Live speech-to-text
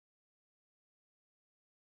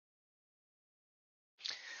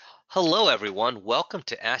Hello, everyone. Welcome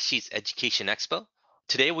to ASHI's Education Expo.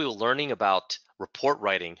 Today we will learning about report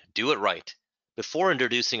writing. Do it right. Before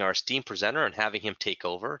introducing our esteemed presenter and having him take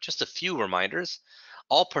over, just a few reminders.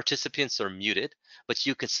 All participants are muted, but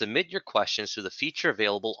you can submit your questions through the feature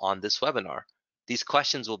available on this webinar. These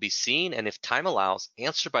questions will be seen and, if time allows,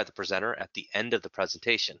 answered by the presenter at the end of the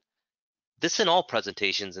presentation. This and all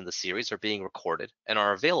presentations in the series are being recorded and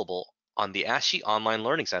are available on the ASHI Online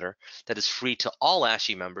Learning Center that is free to all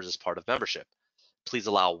ASHI members as part of membership. Please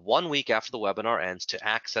allow 1 week after the webinar ends to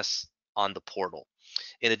access on the portal.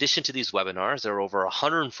 In addition to these webinars, there are over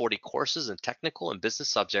 140 courses in technical and business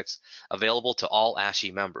subjects available to all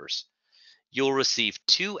ASHI members. You'll receive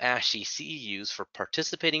 2 ASHI CEUs for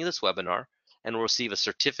participating in this webinar and will receive a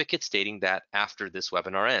certificate stating that after this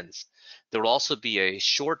webinar ends. There will also be a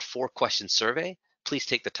short 4-question survey. Please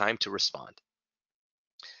take the time to respond.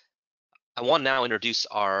 I want to now introduce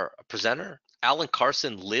our presenter. Alan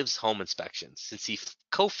Carson lives home inspections. Since he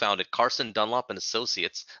co-founded Carson Dunlop and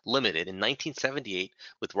Associates Limited in 1978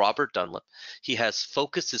 with Robert Dunlop, he has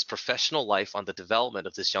focused his professional life on the development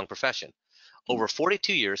of this young profession. Over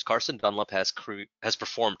 42 years, Carson Dunlop has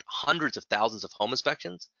performed hundreds of thousands of home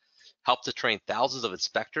inspections, helped to train thousands of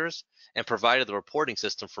inspectors, and provided the reporting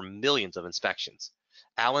system for millions of inspections.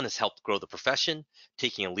 Alan has helped grow the profession,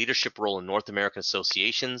 taking a leadership role in North American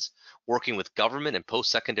associations, working with government and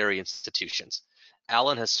post-secondary institutions.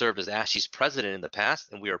 Alan has served as ASHI's president in the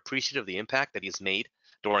past, and we are appreciative of the impact that he has made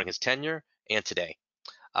during his tenure and today.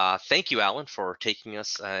 Thank you, Alan, for taking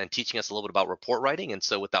us and teaching us a little bit about report writing. And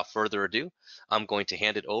so without further ado, I'm going to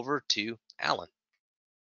hand it over to Alan.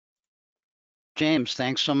 James,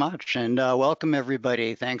 thanks so much, and welcome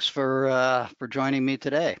everybody. Thanks for joining me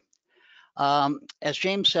today. As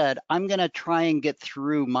James said, I'm going to try and get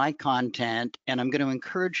through my content, and I'm going to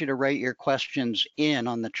encourage you to write your questions in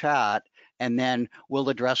on the chat, and then we'll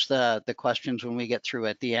address the questions when we get through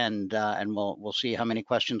at the end, and we'll see how many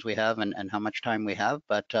questions we have and how much time we have,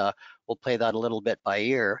 but we'll play that a little bit by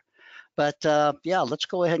ear. But yeah, let's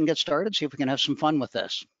go ahead and get started, see if we can have some fun with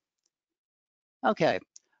this. Okay,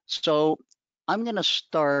 so I'm going to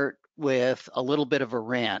start with a little bit of a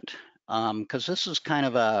rant because this is kind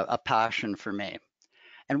of a passion for me.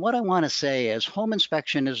 And what I want to say is home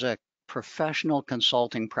inspection is a professional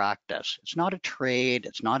consulting practice. It's not a trade.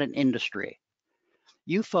 It's not an industry.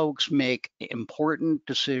 You folks make important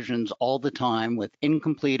decisions all the time with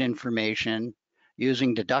incomplete information,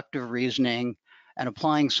 using deductive reasoning, and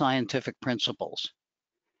applying scientific principles.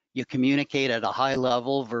 You communicate at a high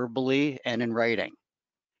level verbally and in writing.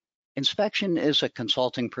 Inspection is a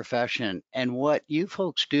consulting profession, and what you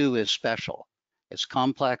folks do is special. It's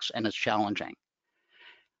complex and it's challenging.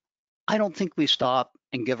 I don't think we stop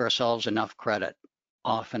and give ourselves enough credit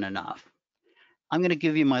often enough. I'm going to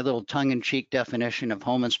give you my little tongue-in-cheek definition of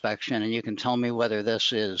home inspection, and you can tell me whether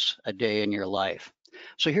this is a day in your life.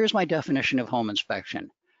 So here's my definition of home inspection.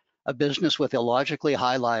 A business with illogically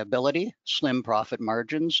high liability, slim profit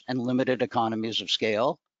margins, and limited economies of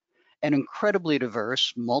scale. An incredibly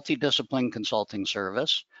diverse, multidiscipline consulting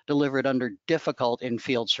service delivered under difficult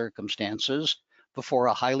in-field circumstances before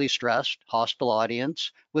a highly stressed, hostile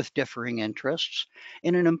audience with differing interests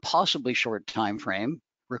in an impossibly short time frame,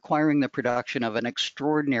 requiring the production of an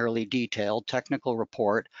extraordinarily detailed technical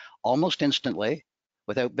report almost instantly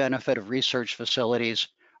without benefit of research facilities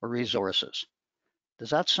or resources. Does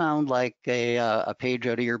that sound like a page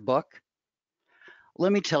out of your book?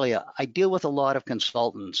 Let me tell you, I deal with a lot of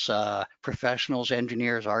consultants, professionals,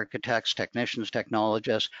 engineers, architects, technicians,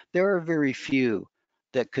 technologists. There are very few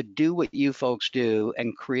that could do what you folks do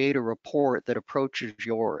and create a report that approaches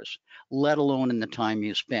yours, let alone in the time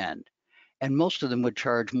you spend. And most of them would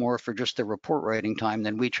charge more for just the report writing time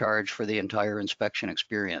than we charge for the entire inspection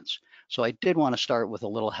experience. So I did want to start with a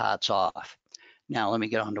little hats off. Now let me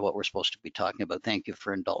get on to what we're supposed to be talking about. Thank you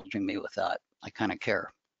for indulging me with that. I kind of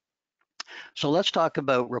care. So let's talk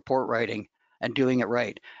about report writing and doing it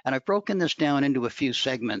right. And I've broken this down into a few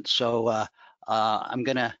segments, so I'm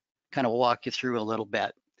going to kind of walk you through a little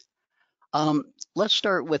bit. Let's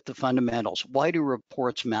start with the fundamentals. Why do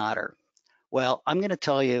reports matter? Well, I'm going to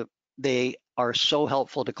tell you they are so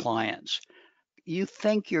helpful to clients. You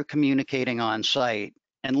think you're communicating on site,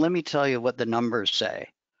 and let me tell you what the numbers say.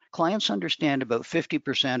 Clients understand about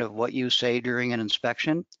 50% of what you say during an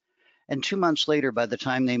inspection. And 2 months later, by the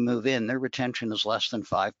time they move in, their retention is less than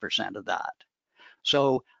 5% of that.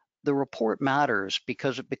 So the report matters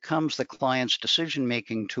because it becomes the client's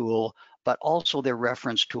decision-making tool, but also their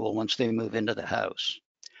reference tool once they move into the house.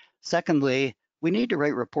 Secondly, we need to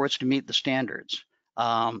write reports to meet the standards.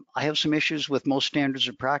 I have some issues with most standards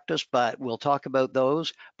of practice, but we'll talk about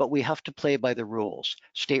those. But we have to play by the rules.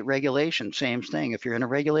 State regulation, same thing. If you're in a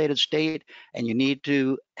regulated state and you need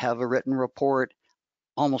to have a written report,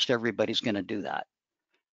 almost everybody's going to do that.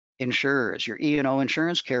 Insurers, your E&O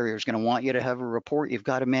insurance carrier is going to want you to have a report. You've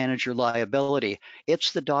got to manage your liability.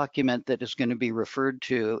 It's the document that is going to be referred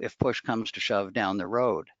to if push comes to shove down the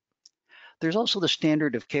road. There's also the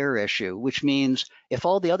standard of care issue, which means if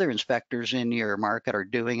all the other inspectors in your market are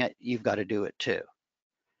doing it, you've got to do it too.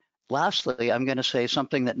 Lastly, I'm going to say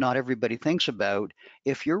something that not everybody thinks about.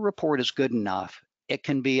 If your report is good enough, it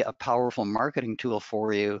can be a powerful marketing tool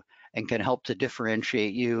for you and can help to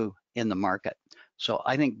differentiate you in the market. So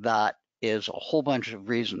I think that is a whole bunch of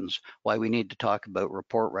reasons why we need to talk about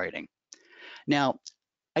report writing. Now,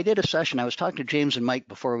 I did a session. I was talking to James and Mike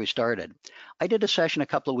before we started. I did a session a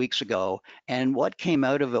couple of weeks ago, and what came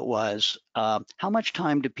out of it was how much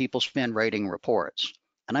time do people spend writing reports?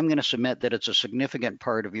 And I'm going to submit that it's a significant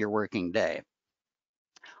part of your working day.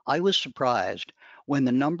 I was surprised when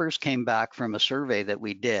the numbers came back from a survey that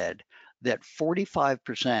we did that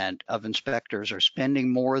 45% of inspectors are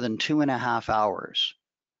spending more than 2.5 hours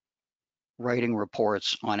writing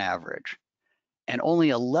reports on average, and only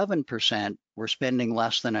 11% were spending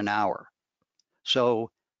less than an hour.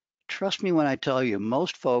 So trust me when I tell you,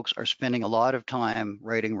 most folks are spending a lot of time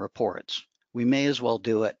writing reports. We may as well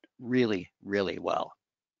do it really, really well.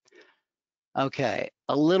 Okay,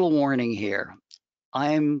 a little warning here.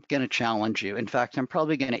 I'm going to challenge you. In fact, I'm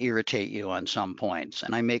probably going to irritate you on some points,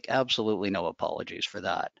 and I make absolutely no apologies for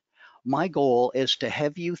that. My goal is to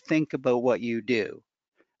have you think about what you do.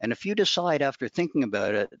 And if you decide after thinking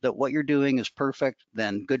about it that what you're doing is perfect,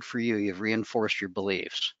 then good for you. You've reinforced your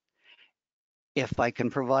beliefs. If I can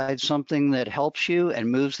provide something that helps you and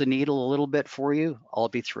moves the needle a little bit for you, I'll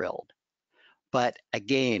be thrilled. But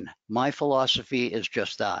again, my philosophy is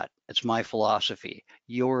just that. It's my philosophy.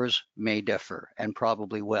 Yours may differ and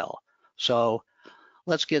probably will. So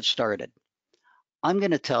let's get started. I'm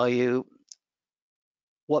going to tell you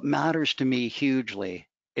what matters to me hugely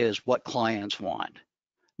is what clients want.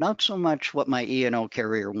 Not so much what my E&O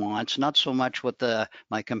carrier wants, not so much what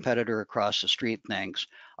my competitor across the street thinks.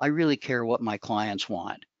 I really care what my clients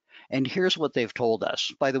want. And here's what they've told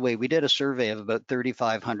us. By the way, we did a survey of about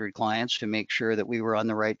 3,500 clients to make sure that we were on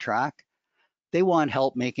the right track. They want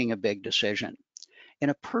help making a big decision. In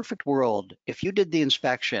a perfect world, if you did the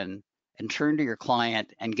inspection and turned to your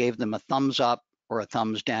client and gave them a thumbs up or a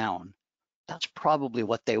thumbs down, that's probably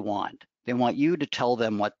what they want. They want you to tell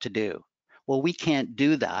them what to do. Well, we can't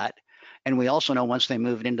do that. And we also know once they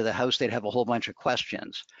moved into the house, they'd have a whole bunch of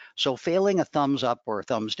questions. So failing a thumbs up or a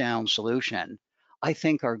thumbs down solution, I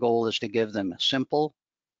think our goal is to give them simple,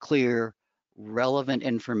 clear, relevant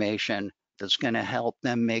information that's going to help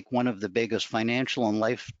them make one of the biggest financial and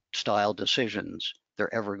lifestyle decisions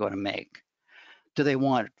they're ever going to make. Do they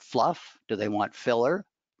want fluff? Do they want filler?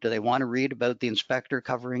 Do they want to read about the inspector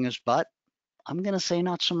covering his butt? I'm going to say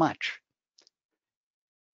not so much.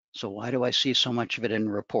 So why do I see so much of it in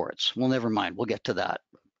reports? Well, never mind. We'll get to that.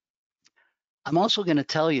 I'm also going to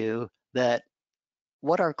tell you that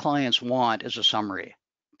what our clients want is a summary.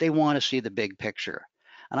 They want to see the big picture.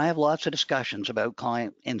 And I have lots of discussions about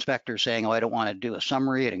client inspectors saying, oh, I don't want to do a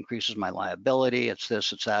summary. It increases my liability. It's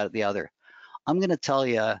this, it's that, the other. I'm going to tell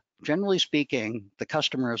you, generally speaking, the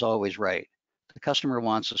customer is always right. The customer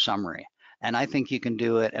wants a summary. And I think you can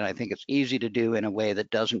do it. And I think it's easy to do in a way that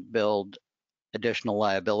doesn't build additional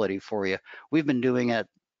liability for you. We've been doing it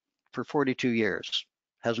for 42 years.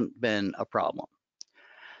 Hasn't been a problem.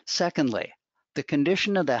 Secondly, the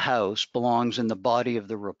condition of the house belongs in the body of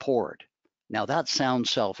the report. Now that sounds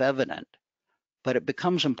self-evident, but it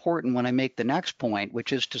becomes important when I make the next point,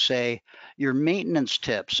 which is to say your maintenance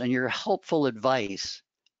tips and your helpful advice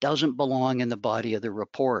doesn't belong in the body of the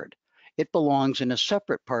report. It belongs in a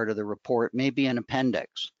separate part of the report, maybe an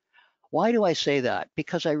appendix. Why do I say that?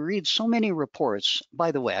 Because I read so many reports.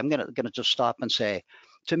 By the way, I'm going to just stop and say,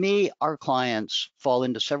 to me, our clients fall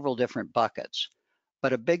into several different buckets,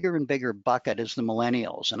 but a bigger and bigger bucket is the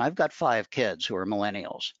millennials. And I've got 5 kids who are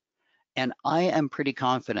millennials. And I am pretty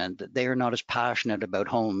confident that they are not as passionate about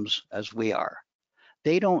homes as we are.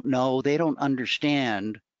 They don't know, they don't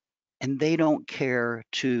understand, and they don't care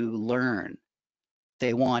to learn.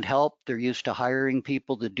 They want help. They're used to hiring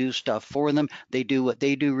people to do stuff for them. They do what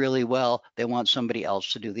they do really well. They want somebody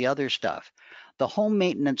else to do the other stuff. The home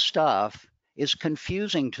maintenance stuff is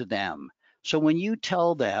confusing to them. So when you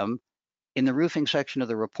tell them in the roofing section of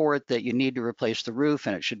the report that you need to replace the roof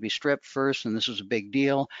and it should be stripped first, and this is a big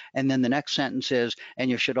deal, and then the next sentence is, and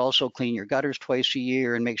you should also clean your gutters twice a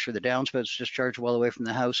year and make sure the downspouts discharge well away from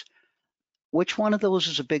the house, Which one of those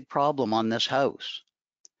is a big problem on this house?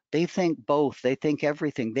 They think both. They think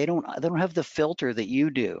everything. They don't have the filter that you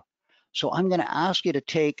do. So I'm going to ask you to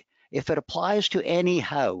take, if it applies to any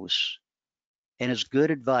house and is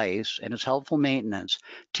good advice and is helpful maintenance,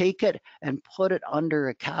 take it and put it under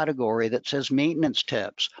a category that says maintenance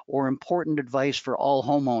tips or important advice for all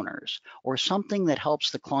homeowners, or something that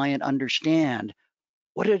helps the client understand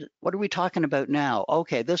what are we talking about now?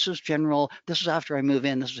 Okay, this is general. This is after I move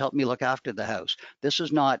in. This is helping me look after the house. This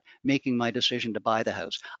is not making my decision to buy the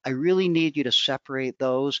house. I really need you to separate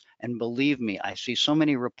those. And believe me, I see so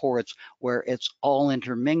many reports where it's all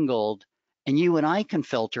intermingled, and you and I can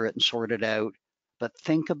filter it and sort it out. But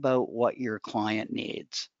think about what your client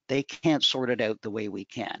needs. They can't sort it out the way we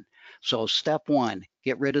can. So step one,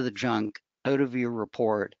 get rid of the junk out of your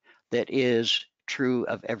report that is true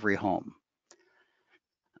of every home.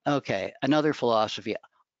 Okay, another philosophy.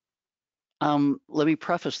 Let me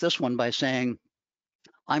preface this one by saying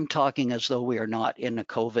I'm talking as though we are not in a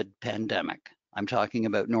COVID pandemic. I'm talking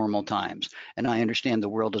about normal times. And I understand the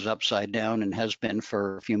world is upside down and has been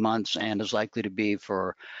for a few months and is likely to be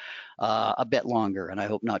for a bit longer, and I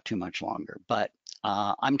hope not too much longer. But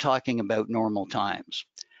I'm talking about normal times.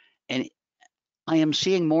 And I am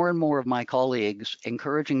seeing more and more of my colleagues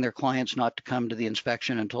encouraging their clients not to come to the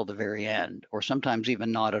inspection until the very end, or sometimes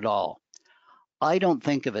even not at all. I don't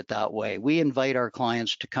think of it that way. We invite our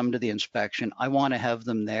clients to come to the inspection. I want to have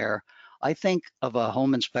them there. I think of a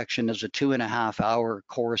home inspection as a 2.5 hour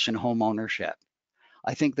course in home ownership.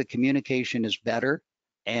 I think the communication is better,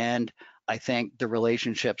 and I think the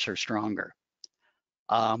relationships are stronger.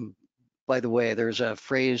 Um, by the way, there's a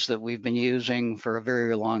phrase that we've been using for a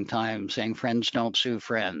very long time saying friends don't sue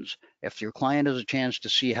friends. If your client has a chance to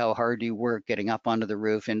see how hard you work getting up onto the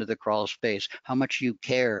roof, into the crawl space, how much you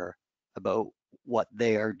care about what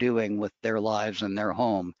they are doing with their lives and their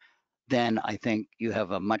home, then I think you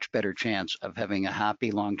have a much better chance of having a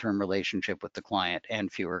happy long-term relationship with the client and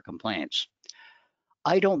fewer complaints.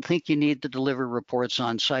 I don't think you need to deliver reports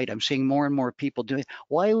on site. I'm seeing more and more people doing.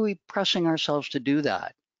 Why are we pressing ourselves to do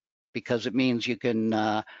that? Because it means you can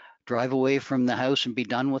drive away from the house and be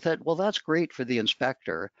done with it. Well, that's great for the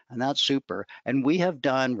inspector, and that's super. And we have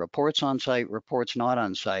done reports on site, reports not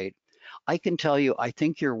on site. I can tell you, I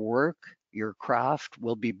think your work, your craft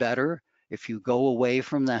will be better if you go away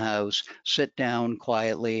from the house, sit down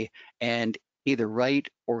quietly, and either write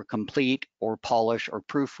or complete or polish or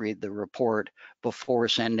proofread the report before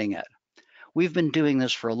sending it. We've been doing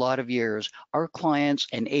this for a lot of years. Our clients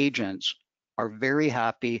and agents are very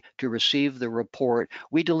happy to receive the report.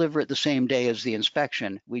 We deliver it the same day as the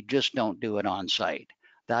inspection. We just don't do it on site.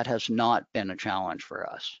 That has not been a challenge for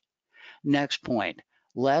us. Next point,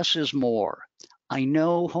 less is more. I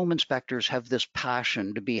know home inspectors have this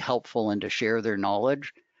passion to be helpful and to share their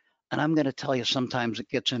knowledge, and I'm going to tell you sometimes it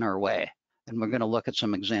gets in our way, and we're going to look at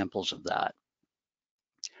some examples of that.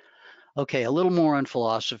 Okay, a little more on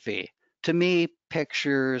philosophy. To me,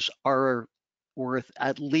 pictures are worth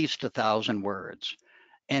at least 1,000 words.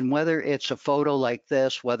 And whether it's a photo like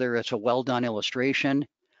this, whether it's a well-done illustration,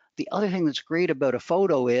 the other thing that's great about a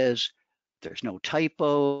photo is there's no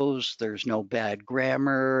typos, there's no bad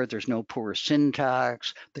grammar, there's no poor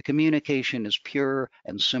syntax. The communication is pure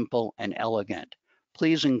and simple and elegant.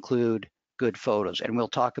 Please include good photos, and we'll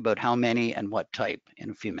talk about how many and what type in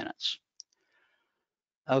a few minutes.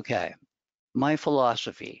 Okay, my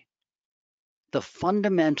philosophy. The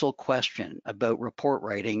fundamental question about report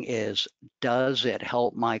writing is, does it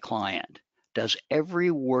help my client? Does every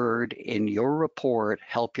word in your report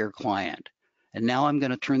help your client? And now I'm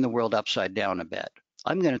going to turn the world upside down a bit.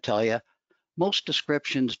 I'm going to tell you, most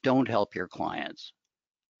descriptions don't help your clients.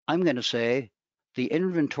 I'm going to say the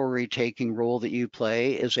inventory taking role that you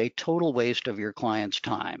play is a total waste of your client's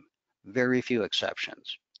time. Very few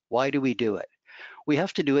exceptions. Why do we do it? We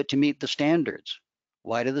have to do it to meet the standards.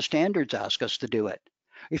 Why do the standards ask us to do it?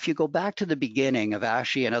 If you go back to the beginning of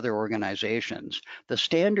ASHI and other organizations, the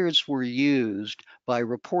standards were used by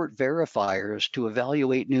report verifiers to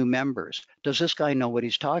evaluate new members. Does this guy know what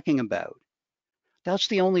he's talking about? That's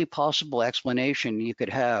the only possible explanation you could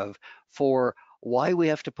have for why we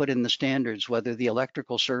have to put in the standards, whether the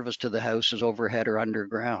electrical service to the house is overhead or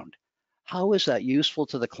underground. How is that useful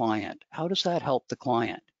to the client? How does that help the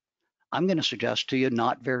client? I'm going to suggest to you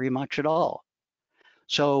not very much at all.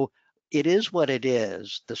 So it is what it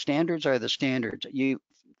is. The standards are the standards. You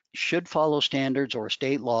should follow standards or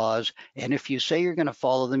state laws. And if you say you're going to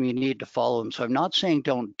follow them, you need to follow them. So I'm not saying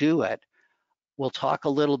don't do it. We'll talk a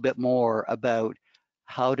little bit more about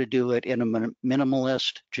how to do it in a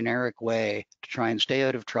minimalist, generic way to try and stay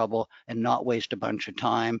out of trouble and not waste a bunch of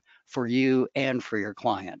time for you and for your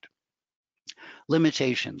client.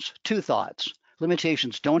 Limitations, two thoughts.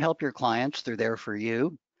 Limitations don't help your clients, they're there for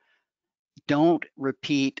you. Don't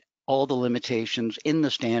repeat all the limitations in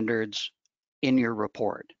the standards in your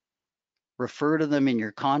report. Refer to them in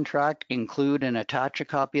your contract, include and attach a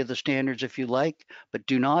copy of the standards if you like, but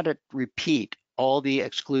do not repeat all the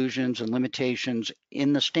exclusions and limitations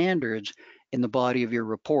in the standards in the body of your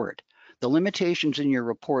report. The limitations in your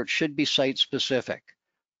report should be site specific.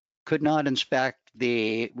 Could not inspect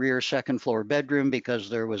the rear second floor bedroom because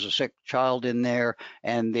there was a sick child in there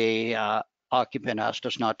and the occupant asked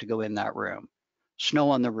us not to go in that room.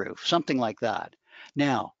 Snow on the roof, something like that.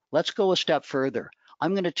 Now, let's go a step further.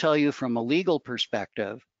 I'm going to tell you from a legal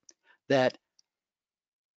perspective that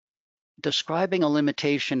describing a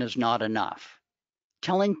limitation is not enough.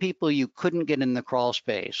 Telling people you couldn't get in the crawl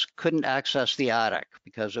space, couldn't access the attic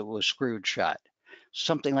because it was screwed shut,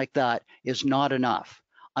 something like that is not enough.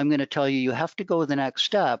 I'm going to tell you, you have to go the next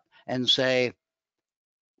step and say,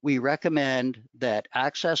 we recommend that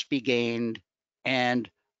access be gained and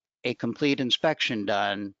a complete inspection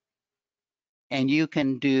done. And you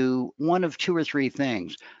can do one of two or three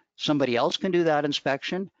things. Somebody else can do that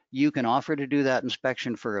inspection. You can offer to do that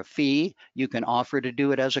inspection for a fee. You can offer to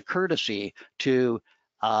do it as a courtesy to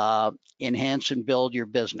enhance and build your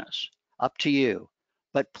business. Up to you.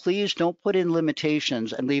 But please don't put in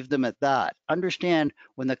limitations and leave them at that. Understand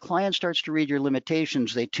when the client starts to read your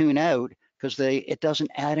limitations, they tune out because it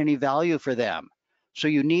doesn't add any value for them. So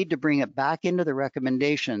you need to bring it back into the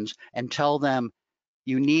recommendations and tell them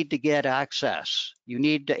you need to get access. You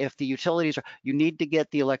need to, if the utilities are, you need to get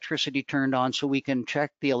the electricity turned on so we can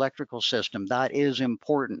check the electrical system. That is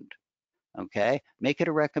important. Okay, make it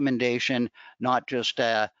a recommendation, not just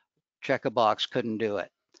check a box, couldn't do it.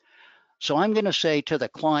 So I'm going to say to the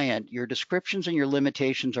client, your descriptions and your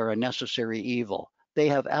limitations are a necessary evil. They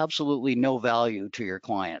have absolutely no value to your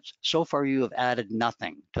clients. So far, you have added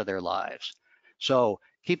nothing to their lives. So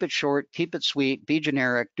keep it short, keep it sweet, be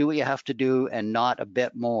generic, do what you have to do, and not a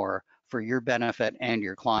bit more for your benefit and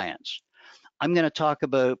your clients. I'm going to talk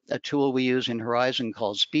about a tool we use in Horizon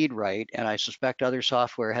called SpeedWrite, and I suspect other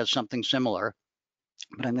software has something similar,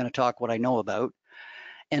 but I'm going to talk what I know about.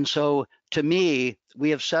 And so to me, we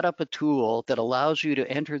have set up a tool that allows you to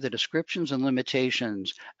enter the descriptions and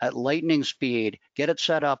limitations at lightning speed, get it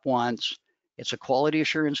set up once. It's a quality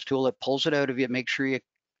assurance tool. It pulls it out of you, make sure you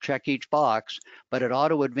check each box, but it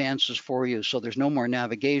auto advances for you. So there's no more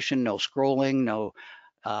navigation, no scrolling, no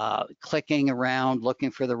clicking around,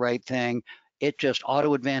 looking for the right thing. It just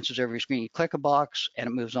auto advances every screen. You click a box and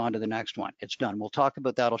it moves on to the next one. It's done. We'll talk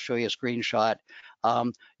about that. I'll show you a screenshot.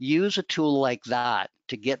 Use a tool like that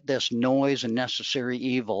to get this noise and necessary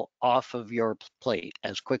evil off of your plate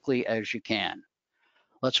as quickly as you can.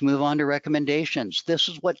 Let's move on to recommendations. This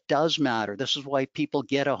is what does matter. This is why people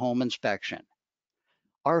get a home inspection.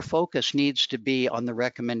 Our focus needs to be on the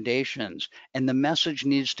recommendations, and the message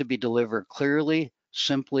needs to be delivered clearly,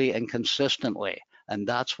 simply, and consistently. And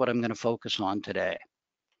that's what I'm going to focus on today.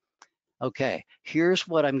 Okay, here's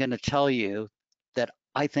what I'm going to tell you that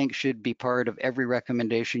I think should be part of every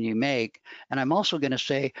recommendation you make. And I'm also going to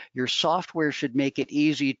say your software should make it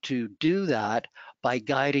easy to do that by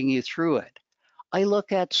guiding you through it. I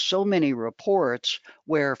look at so many reports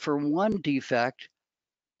where for one defect,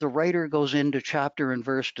 the writer goes into chapter and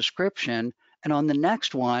verse description, and on the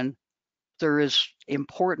next one, there is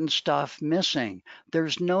important stuff missing.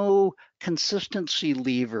 There's no consistency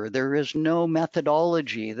lever. There is no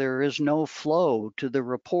methodology. There is no flow to the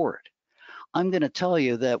report. I'm going to tell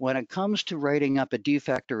you that when it comes to writing up a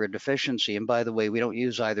defect or a deficiency, and by the way, we don't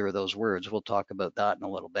use either of those words. We'll talk about that in a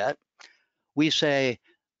little bit. We say,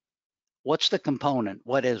 what's the component?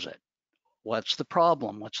 What is it? What's the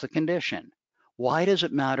problem? What's the condition? Why does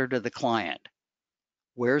it matter to the client?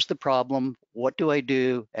 Where's the problem? What do I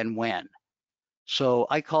do and when? So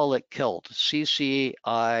I call it CILT, C-C-I-L-T-T,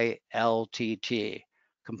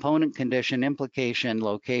 component, condition, implication,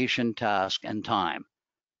 location, task, and time.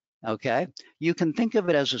 Okay, you can think of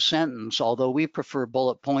it as a sentence, although we prefer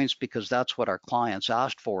bullet points because that's what our clients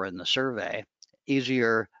asked for in the survey.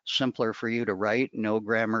 Easier, simpler for you to write, no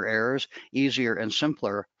grammar errors, easier and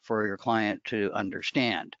simpler for your client to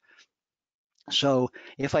understand. So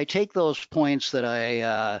if I take those points that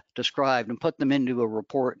I described and put them into a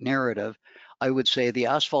report narrative, I would say the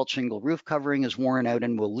asphalt shingle roof covering is worn out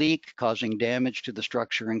and will leak, causing damage to the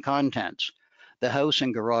structure and contents. The house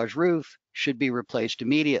and garage roof should be replaced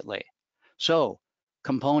immediately. So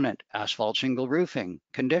component, asphalt shingle roofing,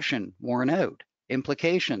 condition, worn out.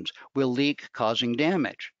 Implications, will leak, causing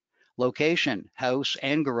damage. Location, house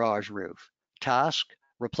and garage roof. Task,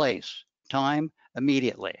 replace. Time,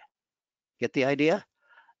 immediately. Get the idea?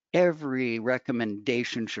 Every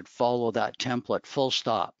recommendation should follow that template, full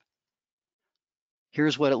stop.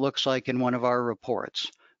 Here's what it looks like in one of our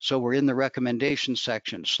reports. So we're in the recommendation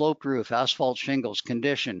section: sloped roof, asphalt shingles,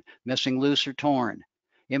 condition, missing loose or torn.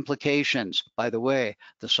 Implications, by the way,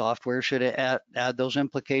 the software should add those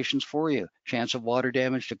implications for you. Chance of water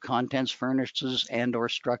damage to contents, furnaces, and or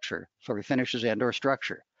structure. Sorry, finishes and or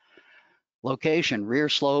structure. Location, rear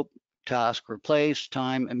slope, task replaced,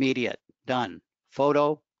 time immediate, done.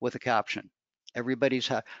 Photo with a caption.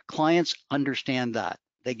 Clients understand that.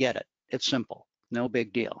 They get it. It's simple. No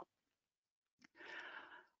big deal.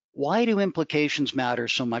 Why do implications matter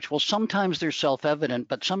so much? Well, sometimes they're self-evident,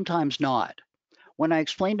 but sometimes not. When I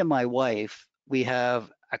explain to my wife, we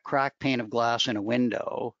have a cracked pane of glass in a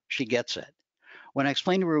window, she gets it. When I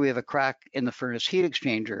explain to her we have a crack in the furnace heat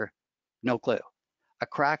exchanger, no clue. A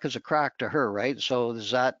crack is a crack to her, right? So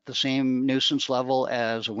is that the same nuisance level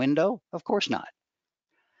as a window? Of course not.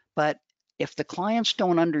 But if the clients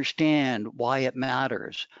don't understand why it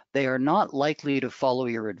matters, they are not likely to follow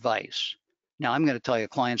your advice. Now, I'm going to tell you,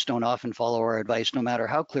 clients don't often follow our advice no matter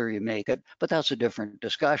how clear you make it, but that's a different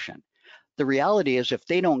discussion. The reality is, if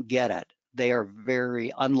they don't get it, they are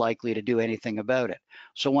very unlikely to do anything about it.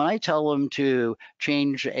 So when I tell them to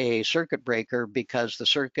change a circuit breaker because the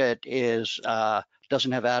circuit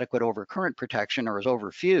doesn't have adequate overcurrent protection or is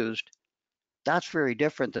overfused, that's very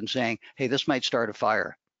different than saying, hey, this might start a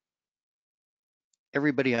fire.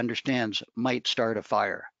 Everybody understands might start a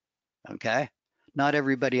fire, okay? Not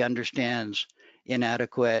everybody understands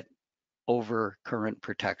inadequate overcurrent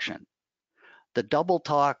protection. The double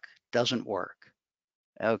talk doesn't work,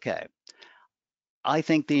 okay? I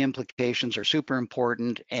think the implications are super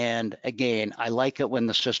important, and again, I like it when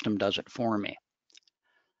the system does it for me.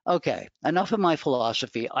 Okay, enough of my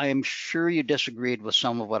philosophy. I am sure you disagreed with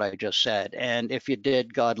some of what I just said, and if you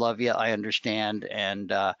did, God love you, I understand,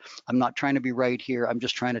 and I'm not trying to be right here, I'm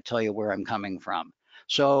just trying to tell you where I'm coming from.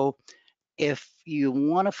 So if you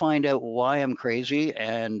want to find out why I'm crazy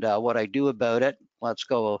and what I do about it, let's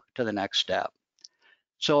go to the next step.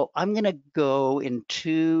 So I'm going to go in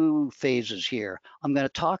two phases here. I'm going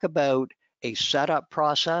to talk about a setup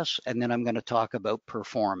process, and then I'm going to talk about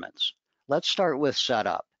performance. Let's start with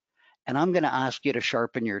setup, and I'm going to ask you to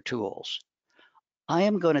sharpen your tools. I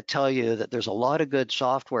am going to tell you that there's a lot of good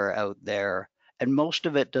software out there, and most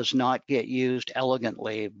of it does not get used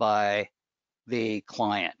elegantly by the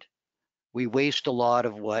client. We waste a lot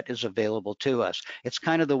of what is available to us. It's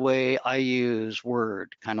kind of the way I use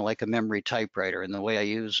Word, kind of like a memory typewriter, and the way I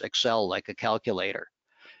use Excel like a calculator.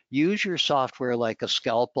 Use your software like a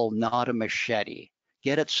scalpel, not a machete.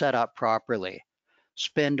 Get it set up properly.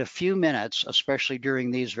 Spend a few minutes, especially during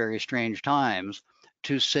these very strange times,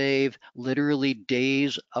 to save literally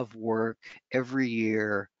days of work every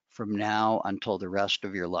year from now until the rest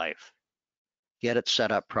of your life. Get it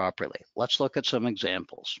set up properly. Let's look at some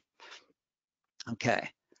examples. Okay,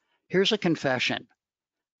 here's a confession.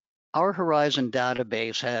 Our Horizon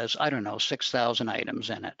database has, I don't know, 6,000 items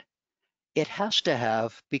in it. It has to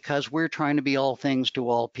have, because we're trying to be all things to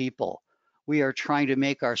all people. We are trying to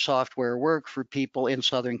make our software work for people in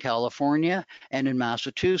Southern California and in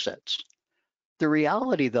Massachusetts. The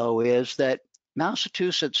reality, though, is that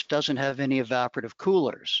Massachusetts doesn't have any evaporative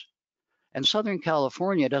coolers, and Southern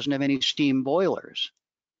California doesn't have any steam boilers,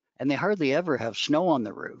 and they hardly ever have snow on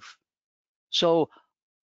the roof. So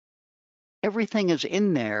everything is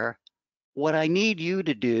in there. What I need you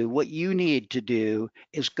to do, what you need to do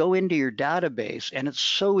is go into your database, and it's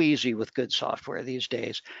so easy with good software these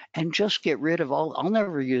days, and just get rid of all. I'll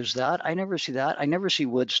never use that. I never see that. I never see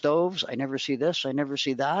wood stoves. I never see this. I never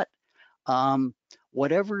see that.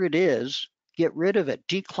 Whatever it is, get rid of it.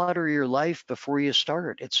 Declutter your life before you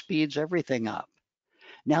start. It speeds everything up.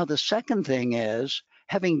 Now, the second thing is,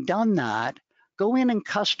 having done that, go in and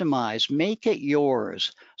customize, make it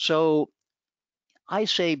yours. So I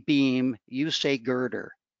say beam, you say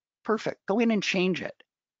girder. Perfect. Go in and change it.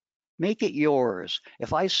 Make it yours.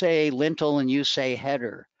 If I say lintel and you say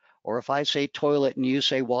header, or if I say toilet and you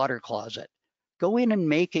say water closet, go in and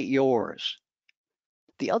make it yours.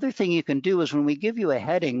 The other thing you can do is when we give you a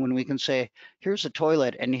heading, when we can say, here's the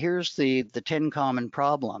toilet and here's the 10 common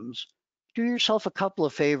problems, do yourself a couple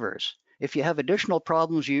of favors. If you have additional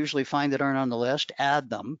problems you usually find that aren't on the list, add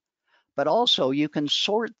them. But also you can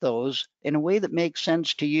sort those in a way that makes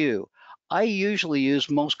sense to you. I usually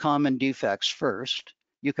use most common defects first.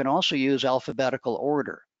 You can also use alphabetical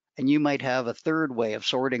order, and you might have a third way of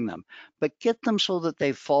sorting them, but get them so that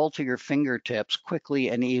they fall to your fingertips quickly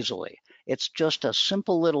and easily. It's just a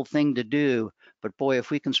simple little thing to do, but boy,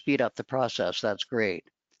 if we can speed up the process, that's great.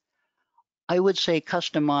 I would say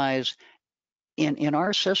customize In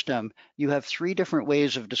our system, you have three different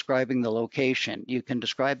ways of describing the location. You can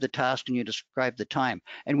describe the task and you describe the time.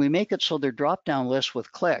 And we make it so they're drop-down lists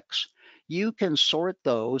with clicks. You can sort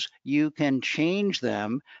those, you can change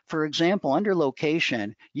them. For example, under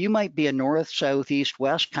location, you might be a north, south, east,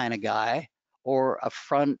 west kind of guy, or a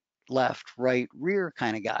front, left, right, rear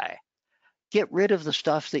kind of guy. Get rid of the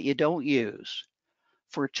stuff that you don't use.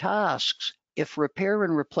 For tasks, if repair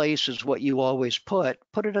and replace is what you always put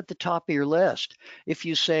it at the top of your list. If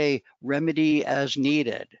you say remedy as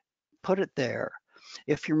needed, put it there.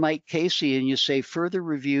 If you're Mike Casey and you say further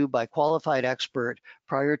review by qualified expert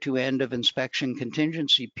prior to end of inspection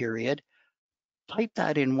contingency period, type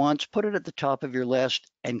that in once, put it at the top of your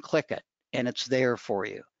list and click it, and it's there for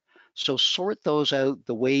you. So sort those out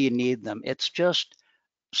the way you need them. It's just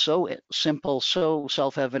so simple, so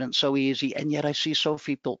self-evident, so easy, and yet I see so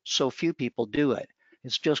few people do it.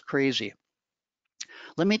 It's just crazy.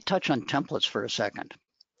 Let me touch on templates for a second.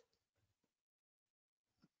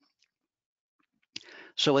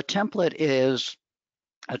 So a template is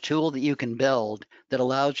a tool that you can build that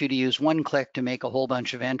allows you to use one click to make a whole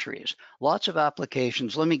bunch of entries. Lots of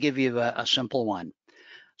applications. Let me give you a simple one.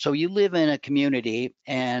 So you live in a community,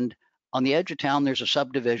 and on the edge of town, there's a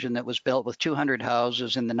subdivision that was built with 200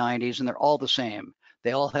 houses in the 90s, and they're all the same.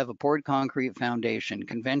 They all have a poured concrete foundation,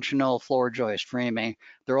 conventional floor joist framing.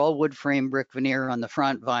 They're all wood frame brick veneer on the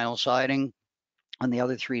front, vinyl siding on the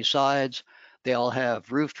other three sides. They all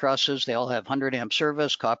have roof trusses. They all have 100 amp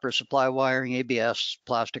service, copper supply wiring, ABS,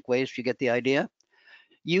 plastic waste. You get the idea?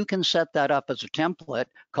 You can set that up as a template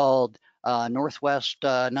called Northwest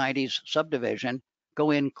 90s subdivision.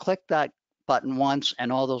 Go in, click that button once,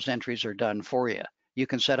 and all those entries are done for you. You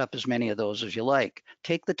can set up as many of those as you like.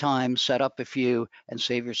 Take the time, set up a few, and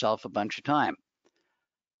save yourself a bunch of time.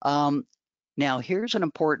 Now, here's an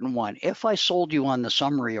important one. If I sold you on the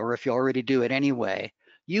summary, or if you already do it anyway,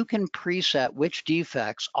 you can preset which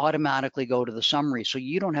defects automatically go to the summary, so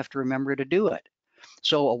you don't have to remember to do it.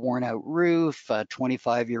 So a worn out roof, a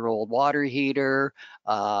 25-year-old water heater,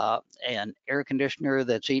 an air conditioner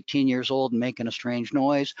that's 18 years old and making a strange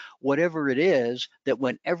noise, whatever it is, that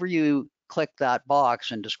whenever you click that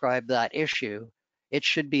box and describe that issue, it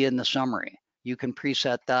should be in the summary. You can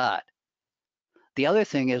preset that. The other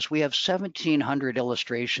thing is we have 1,700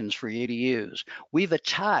 illustrations for you to use. We've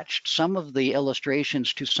attached some of the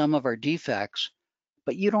illustrations to some of our defects,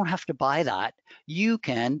 but you don't have to buy that. You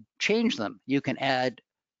can change them. You can add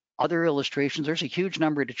other illustrations. There's a huge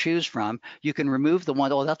number to choose from. You can remove the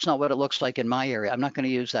one, oh, that's not what it looks like in my area. I'm not going to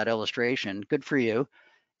use that illustration. Good for you.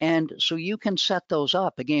 And so you can set those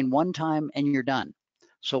up again one time and you're done.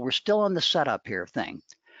 So we're still on the setup here thing.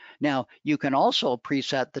 Now, you can also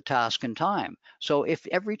preset the task and time. So if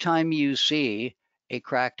every time you see a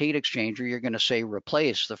cracked heat exchanger, you're going to say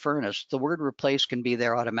replace the furnace, the word replace can be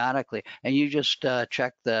there automatically. And you just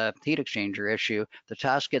check the heat exchanger issue, the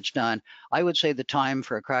task gets done. I would say the time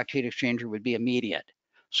for a cracked heat exchanger would be immediate.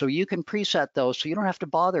 So you can preset those so you don't have to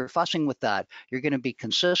bother fussing with that. You're going to be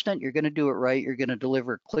consistent, you're going to do it right, you're going to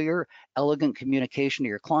deliver clear, elegant communication to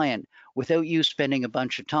your client without you spending a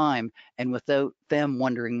bunch of time and without them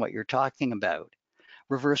wondering what you're talking about.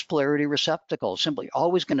 Reverse polarity receptacle, simply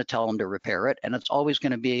always going to tell them to repair it, and it's always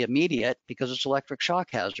going to be immediate because it's electric shock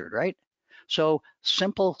hazard, right? So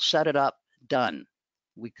simple, set it up, done.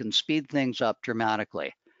 We can speed things up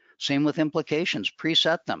dramatically. Same with implications,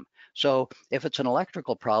 preset them. So if it's an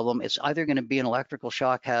electrical problem, it's either going to be an electrical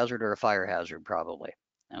shock hazard or a fire hazard probably.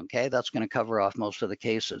 Okay, that's going to cover off most of the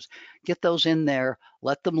cases. Get those in there,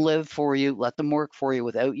 let them live for you, let them work for you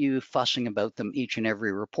without you fussing about them each and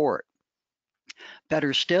every report.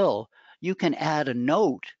 Better still, you can add a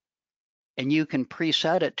note and you can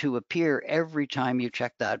preset it to appear every time you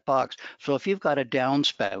check that box. So if you've got a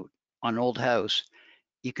downspout on an old house,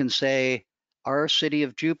 you can say, our City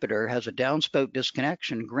of Jupiter has a downspout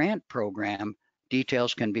disconnection grant program.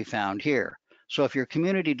 Details can be found here. So if your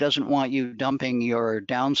community doesn't want you dumping your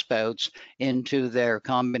downspouts into their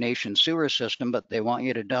combination sewer system, but they want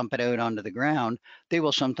you to dump it out onto the ground, they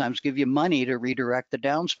will sometimes give you money to redirect the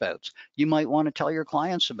downspouts. You might want to tell your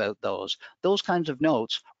clients about those. Those kinds of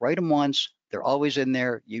notes, write them once, they're always in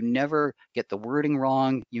there. You never get the wording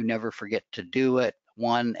wrong. You never forget to do it.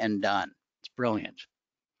 One and done. It's brilliant.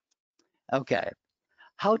 Okay,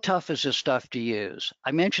 how tough is this stuff to use?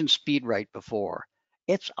 I mentioned SpeedWrite before.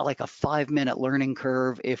 It's like a 5-minute learning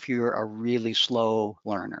curve if you're a really slow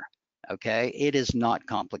learner, okay? It is not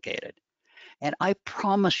complicated. And I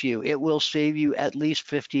promise you, it will save you at least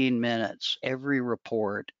 15 minutes every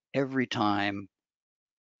report, every time.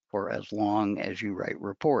 for as long as you write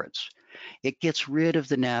reports. It gets rid of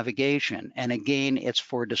the navigation. And again, it's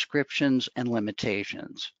for descriptions and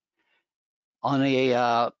limitations. On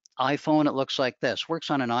a iPhone, it looks like this.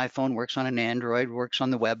 Works on an iPhone, works on an Android, works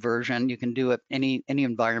on the web version. You can do it any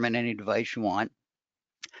environment, any device you want.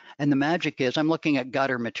 And the magic is I'm looking at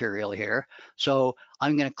gutter material here. So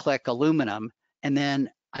I'm going to click aluminum, and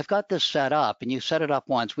then I've got this set up, and you set it up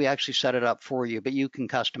once. We actually set it up for you, but you can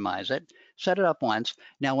customize it. Set it up once.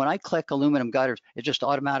 Now, when I click aluminum gutters, it just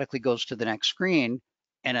automatically goes to the next screen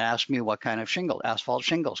and it asks me what kind of shingle, asphalt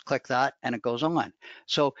shingles. Click that and it goes on.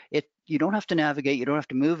 So you don't have to navigate, you don't have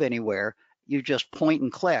to move anywhere. You just point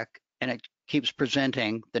and click and it keeps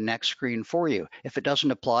presenting the next screen for you. If it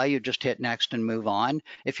doesn't apply, you just hit next and move on.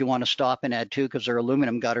 If you want to stop and add two, because they're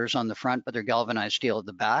aluminum gutters on the front, but they're galvanized steel at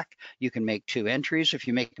the back, you can make 2 entries. If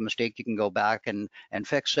you make a mistake, you can go back and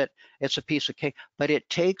fix it. It's a piece of cake, but it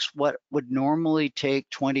takes what would normally take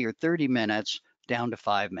 20 or 30 minutes down to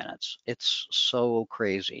 5 minutes. It's so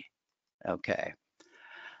crazy. Okay.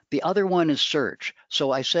 The other one is search.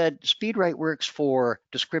 So I said SpeedWrite works for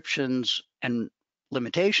descriptions and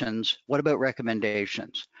limitations. What about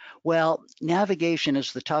recommendations? Well, navigation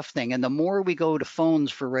is the tough thing. And the more we go to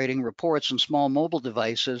phones for writing reports and small mobile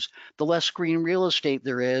devices, the less screen real estate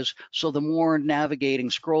there is. So the more navigating,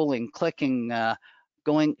 scrolling, clicking,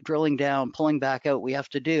 drilling down, pulling back out we have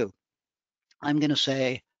to do. I'm going to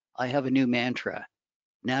say I have a new mantra.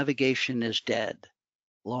 Navigation is dead.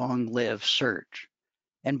 Long live search.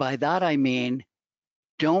 And by that, I mean,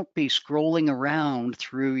 don't be scrolling around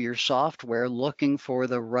through your software looking for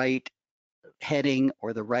the right heading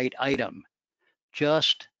or the right item.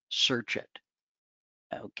 Just search it.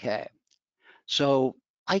 Okay. So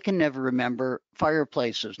I can never remember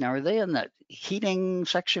fireplaces. Now, are they in the heating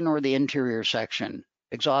section or the interior section?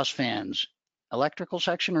 Exhaust fans, electrical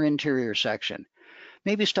section or interior section?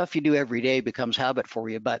 Maybe stuff you do every day becomes habit for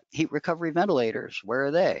you, but heat recovery ventilators, where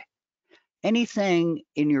are they? Anything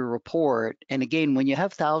in your report, and again, when you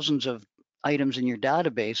have thousands of items in your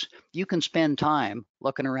database, you can spend time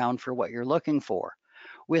looking around for what you're looking for.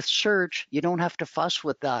 With search, you don't have to fuss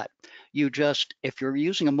with that. You just, if you're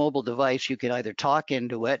using a mobile device, you can either talk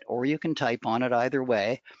into it or you can type on it either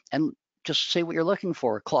way and just say what you're looking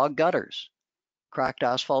for. Clogged gutters, cracked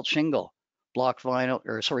asphalt shingle, buckled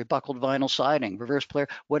vinyl siding, reverse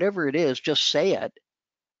polarity, whatever it is, just say it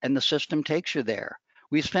and the system takes you there.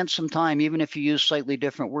 We spent some time, even if you use slightly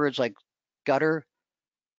different words like gutter,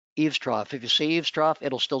 eavesdrop. If you say eavesdrop,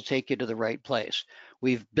 it'll still take you to the right place.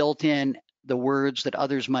 We've built in the words that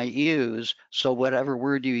others might use, so whatever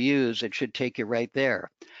word you use, it should take you right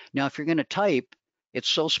there. Now, if you're going to type, it's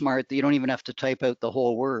so smart that you don't even have to type out the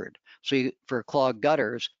whole word. So for clogged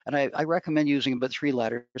gutters, and I recommend using about 3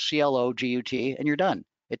 letters, CLOGUT, and you're done.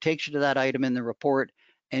 It takes you to that item in the report,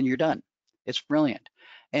 and you're done. It's brilliant.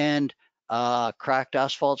 And cracked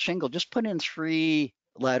asphalt shingle, just put in 3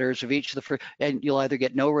 letters of each of the first, and you'll either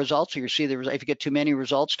get no results or you see the results. If you get too many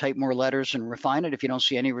results, type more letters and refine it. If you don't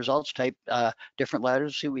see any results, type different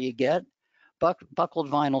letters, see what you get. Buckled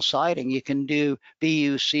vinyl siding, you can do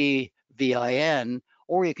BUCVIN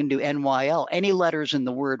or you can do NYL. Any letters in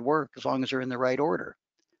the word work as long as they're in the right order.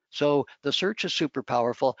 So the search is super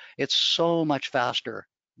powerful. It's so much faster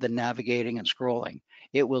than navigating and scrolling.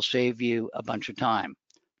 It will save you a bunch of time.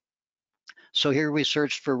 So here we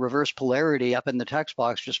searched for reverse polarity up in the text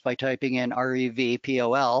box just by typing in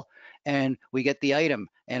REVPOL, and we get the item,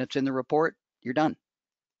 and it's in the report. You're done.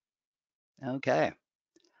 Okay.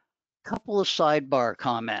 Couple of sidebar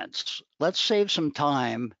comments. Let's save some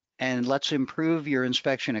time and let's improve your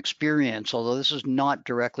inspection experience, although this is not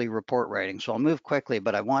directly report writing. So I'll move quickly,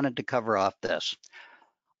 but I wanted to cover off this.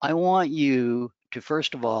 I want you to,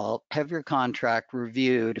 first of all, have your contract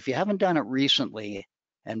reviewed. If you haven't done it recently,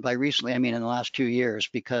 and by recently, I mean in the last 2 years,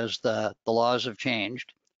 because the laws have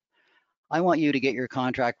changed, I want you to get your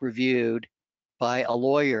contract reviewed by a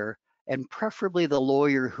lawyer, and preferably the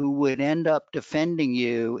lawyer who would end up defending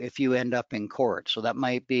you if you end up in court. So that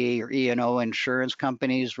might be your E&O insurance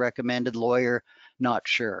company's recommended lawyer, not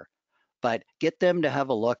sure. But get them to have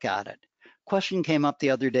a look at it. Question came up the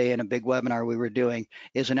other day in a big webinar we were doing,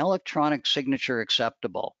 is an electronic signature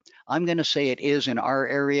acceptable? I'm going to say it is in our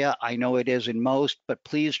area. I know it is in most, but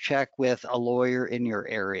please check with a lawyer in your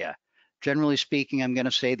area. Generally speaking, I'm going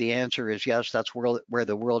to say the answer is yes, that's where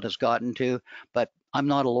the world has gotten to, but I'm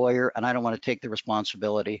not a lawyer and I don't want to take the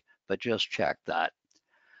responsibility, but just check that.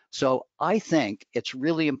 So I think it's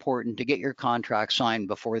really important to get your contract signed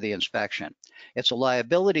before the inspection. It's a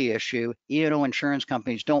liability issue. E&O insurance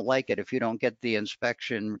companies don't like it if you don't get the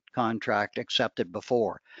inspection contract accepted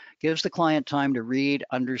before. Gives the client time to read,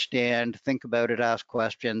 understand, think about it, ask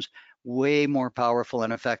questions. Way more powerful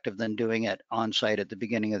and effective than doing it on site at the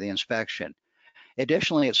beginning of the inspection.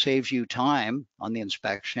 Additionally, it saves you time on the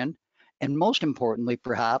inspection. And most importantly,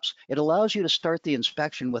 perhaps, it allows you to start the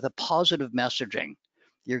inspection with a positive messaging.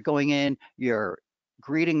 You're going in, you're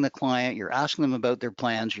greeting the client, you're asking them about their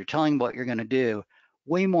plans, you're telling them what you're going to do.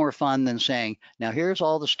 Way more fun than saying, now here's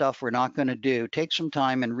all the stuff we're not going to do. Take some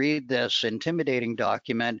time and read this intimidating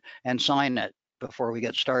document and sign it before we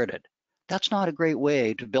get started. That's not a great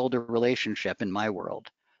way to build a relationship in my world.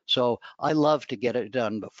 So I love to get it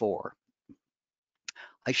done before.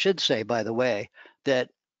 I should say, by the way,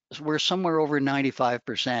 that we're somewhere over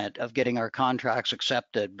 95% of getting our contracts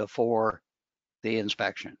accepted before the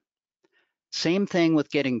inspection. Same thing with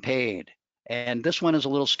getting paid. And this one is a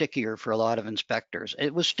little stickier for a lot of inspectors.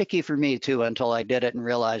 It was sticky for me too until I did it and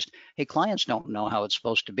realized, hey, clients don't know how it's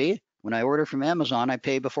supposed to be. When I order from Amazon, I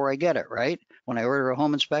pay before I get it, right? When I order a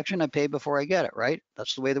home inspection, I pay before I get it, right?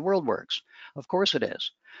 That's the way the world works. Of course it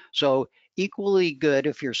is. So equally good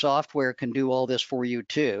if your software can do all this for you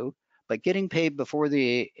too, but getting paid before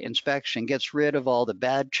the inspection gets rid of all the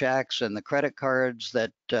bad checks and the credit cards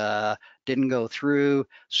that didn't go through,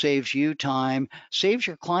 saves you time, saves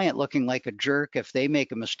your client looking like a jerk if they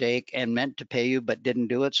make a mistake and meant to pay you but didn't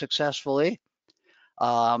do it successfully.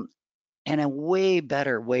 Um, and a way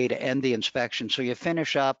better way to end the inspection. So you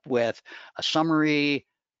finish up with a summary,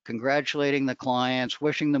 congratulating the clients,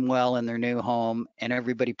 wishing them well in their new home, and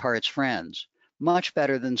everybody parts friends. Much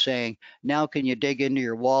better than saying, now can you dig into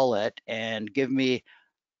your wallet and give me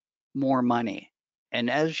more money? And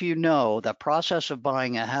as you know, the process of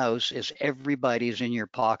buying a house is everybody's in your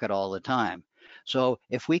pocket all the time. So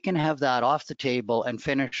if we can have that off the table and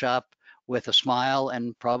finish up with a smile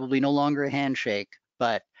and probably no longer a handshake,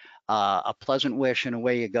 but a pleasant wish and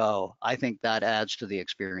away you go, I think that adds to the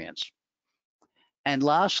experience. And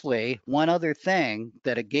lastly, one other thing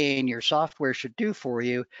that again your software should do for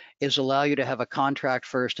you is allow you to have a contract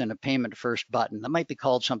first and a payment first button. That might be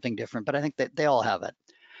called something different, but I think that they all have it.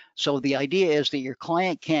 So the idea is that your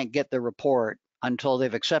client can't get the report until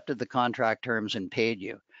they've accepted the contract terms and paid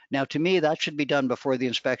you. Now, to me, that should be done before the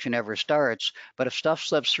inspection ever starts, but if stuff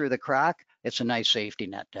slips through the crack, it's a nice safety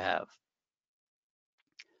net to have.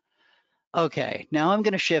 Okay, now I'm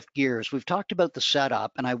going to shift gears. We've talked about the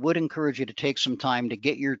setup, and I would encourage you to take some time to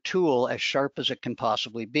get your tool as sharp as it can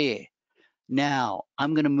possibly be. Now,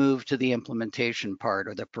 I'm going to move to the implementation part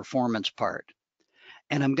or the performance part.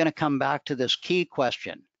 And I'm going to come back to this key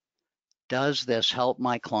question. Does this help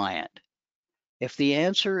my client? If the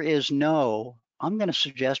answer is no, I'm going to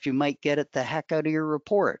suggest you might get it the heck out of your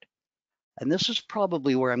report. And this is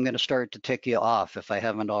probably where I'm going to start to tick you off if I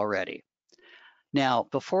haven't already. Now,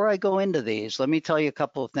 before I go into these, let me tell you a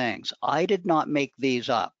couple of things. I did not make these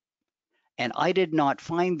up, and I did not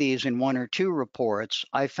find these in one or two reports.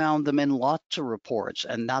 I found them in lots of reports,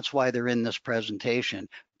 and that's why they're in this presentation,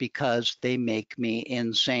 because they make me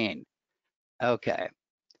insane. Okay,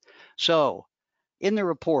 so in the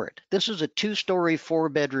report, this is a 2-story,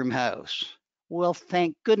 4-bedroom house. Well,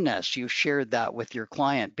 thank goodness you shared that with your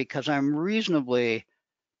client, because I'm reasonably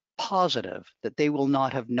positive that they will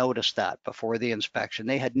not have noticed that before the inspection.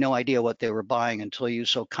 They had no idea what they were buying until you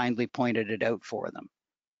so kindly pointed it out for them.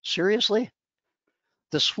 Seriously?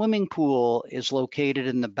 The swimming pool is located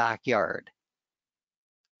in the backyard.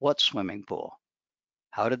 What swimming pool?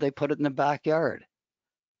 How did they put it in the backyard?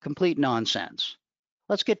 Complete nonsense.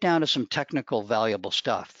 Let's get down to some technical valuable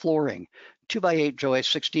stuff. Flooring, 2x8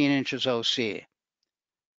 joist, 16 inches OC.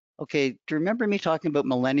 Okay, do you remember me talking about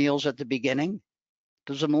millennials at the beginning?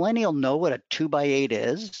 Does a millennial know what a 2x8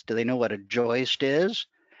 is? Do they know what a joist is?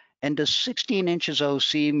 And does 16 inches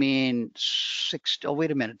OC mean oh, wait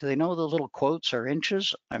a minute. Do they know the little quotes are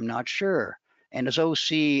inches? I'm not sure. And is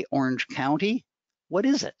OC Orange County? What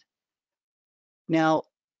is it? Now,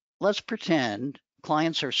 let's pretend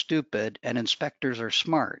clients are stupid and inspectors are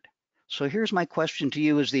smart. So here's my question to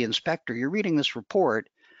you as the inspector. You're reading this report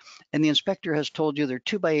and the inspector has told you they're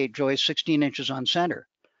 2x8 joists, 16 inches on center.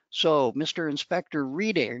 So, Mr. Inspector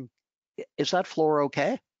reading, is that floor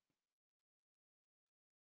okay?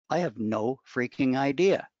 I have no freaking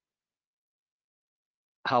idea.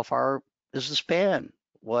 How far is the span?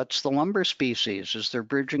 What's the lumber species? Is there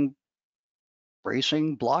bridging,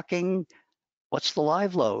 bracing, blocking? What's the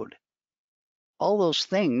live load? All those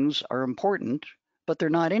things are important, but they're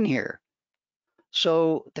not in here.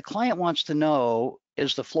 So the client wants to know,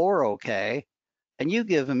 is the floor okay? and you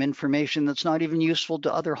give them information that's not even useful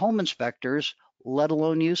to other home inspectors, let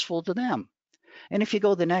alone useful to them. And if you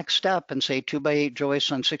go the next step and say 2x8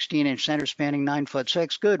 joists on 16-inch center spanning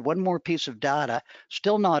 9'6", good, one more piece of data,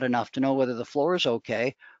 still not enough to know whether the floor is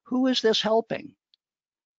okay. Who is this helping?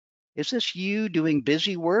 Is this you doing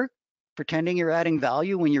busy work, pretending you're adding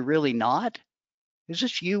value when you're really not? Is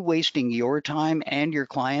this you wasting your time and your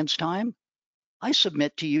client's time? I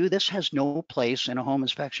submit to you this has no place in a home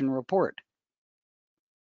inspection report.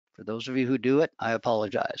 For those of you who do it, I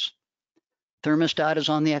apologize. Thermostat is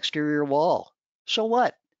on the exterior wall. So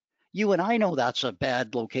what? You and I know that's a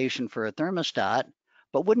bad location for a thermostat,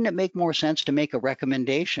 but wouldn't it make more sense to make a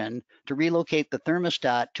recommendation to relocate the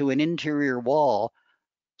thermostat to an interior wall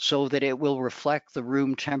so that it will reflect the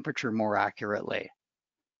room temperature more accurately?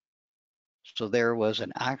 So there was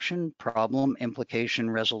an action, problem,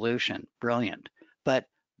 implication, resolution. Brilliant. But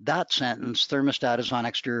that sentence, thermostat is on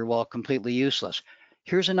exterior wall, completely useless.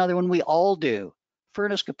 Here's another one we all do.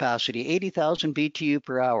 Furnace capacity, 80,000 BTU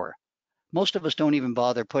per hour. Most of us don't even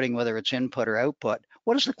bother putting whether it's input or output.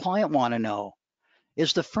 What does the client want to know?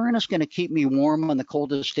 Is the furnace going to keep me warm on the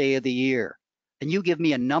coldest day of the year? And you give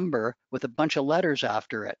me a number with a bunch of letters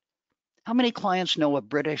after it. How many clients know a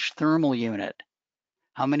British thermal unit?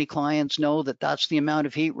 How many clients know that that's the amount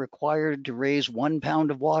of heat required to raise 1 pound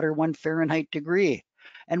of water 1 Fahrenheit degree?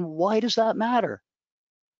 And why does that matter?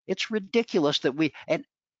 It's ridiculous that and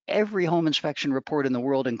every home inspection report in the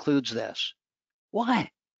world includes this. Why?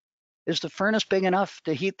 Is the furnace big enough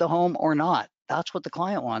to heat the home or not? That's what the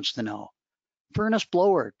client wants to know. Furnace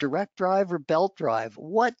blower, direct drive or belt drive.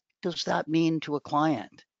 What does that mean to a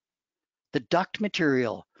client? The duct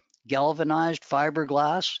material, galvanized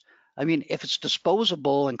fiberglass. I mean, if it's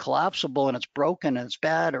disposable and collapsible and it's broken and it's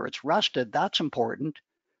bad or it's rusted, that's important.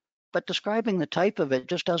 But describing the type of it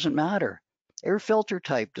just doesn't matter. Air filter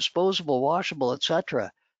type, disposable, washable,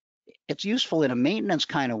 etc. It's useful in a maintenance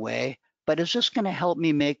kind of way, but is this going to help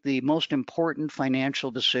me make the most important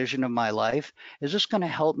financial decision of my life? Is this going to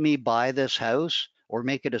help me buy this house or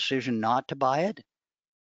make a decision not to buy it?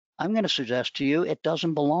 I'm going to suggest to you it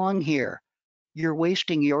doesn't belong here. You're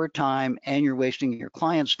wasting your time and you're wasting your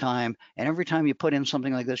client's time. And every time you put in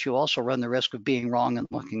something like this, you also run the risk of being wrong and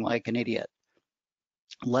looking like an idiot.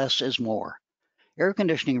 Less is more. Air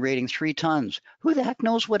conditioning rating 3 tons. Who the heck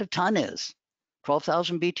knows what a ton is?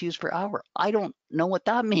 12,000 BTUs per hour. I don't know what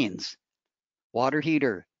that means. Water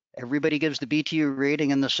heater. Everybody gives the BTU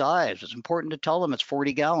rating and the size. It's important to tell them it's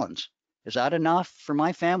 40 gallons. Is that enough for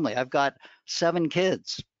my family? I've got 7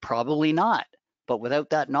 kids. Probably not. But without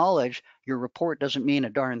that knowledge, your report doesn't mean a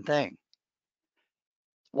darn thing.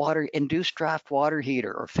 Water induced draft water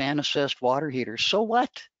heater or fan assist water heater. So what?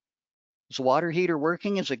 Is the water heater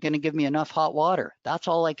working? Is it going to give me enough hot water? That's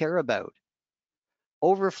all I care about.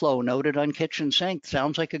 Overflow noted on kitchen sink.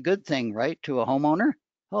 Sounds like a good thing, right, to a homeowner?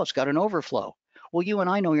 Oh, it's got an overflow. Well, you and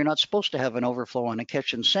I know you're not supposed to have an overflow on a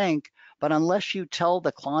kitchen sink, but unless you tell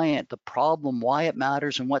the client the problem, why it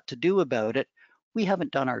matters, and what to do about it, we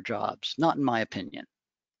haven't done our jobs, not in my opinion.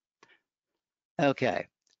 Okay,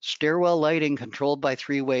 stairwell lighting controlled by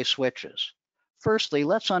 3-way switches. Firstly,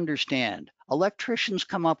 let's understand, electricians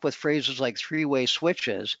come up with phrases like 3-way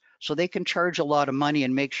switches so they can charge a lot of money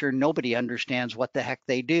and make sure nobody understands what the heck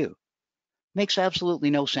they do. Makes absolutely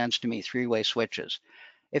no sense to me, 3-way switches.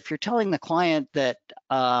 If you're telling the client that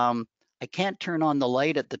I can't turn on the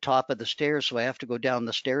light at the top of the stairs, so I have to go down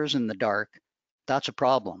the stairs in the dark, that's a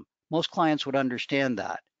problem. Most clients would understand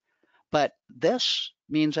that. But this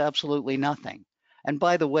means absolutely nothing. And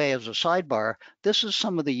by the way, as a sidebar, this is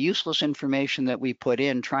some of the useless information that we put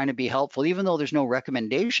in trying to be helpful, even though there's no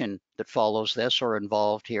recommendation that follows this or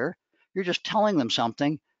involved here. You're just telling them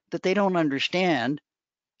something that they don't understand.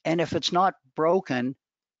 And if it's not broken,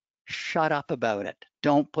 shut up about it.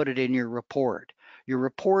 Don't put it in your report. Your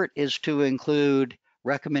report is to include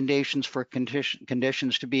recommendations for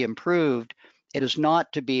conditions to be improved. It is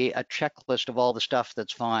not to be a checklist of all the stuff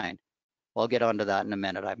that's fine. Well, I'll get onto that in a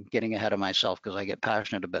minute. I'm getting ahead of myself because I get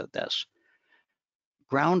passionate about this.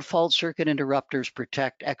 Ground fault circuit interrupters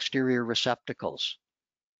protect exterior receptacles.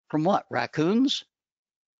 From what? Raccoons?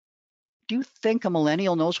 Do you think a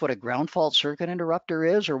millennial knows what a ground fault circuit interrupter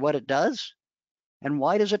is or what it does? And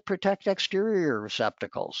why does it protect exterior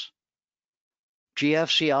receptacles?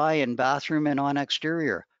 GFCI in bathroom and on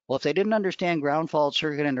exterior. Well, if they didn't understand ground fault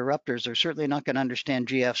circuit interrupters, they're certainly not going to understand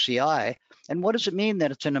GFCI. And what does it mean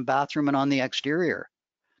that it's in a bathroom and on the exterior?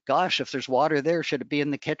 Gosh, if there's water there, should it be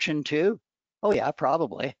in the kitchen too? Oh yeah,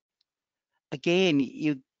 probably. Again,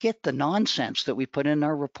 you get the nonsense that we put in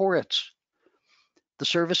our reports. The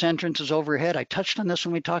service entrance is overhead. I touched on this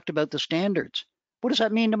when we talked about the standards. What does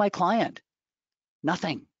that mean to my client?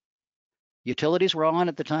 Nothing. Utilities were on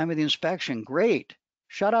at the time of the inspection. Great.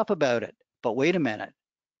 Shut up about it. But wait a minute.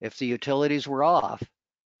 If the utilities were off,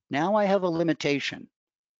 now I have a limitation.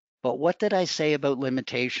 But what did I say about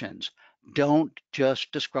limitations? Don't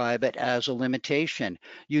just describe it as a limitation.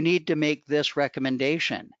 You need to make this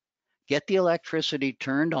recommendation. Get the electricity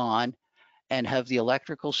turned on and have the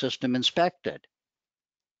electrical system inspected.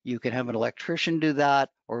 You can have an electrician do that,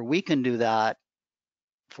 or we can do that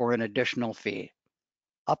for an additional fee.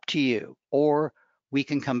 Up to you. Or we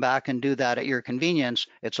can come back and do that at your convenience.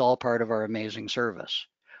 It's all part of our amazing service.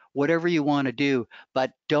 Whatever you want to do,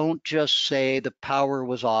 but don't just say the power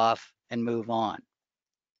was off and move on.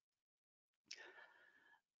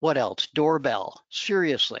 What else? Doorbell.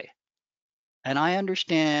 Seriously. And I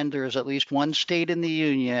understand there's at least one state in the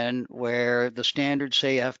union where the standards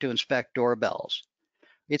say you have to inspect doorbells.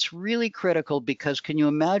 It's really critical because can you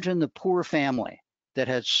imagine the poor family that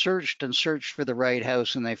has searched and searched for the right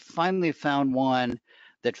house and they finally found one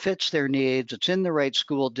that fits their needs, it's in the right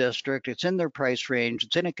school district, it's in their price range,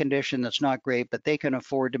 it's in a condition that's not great, but they can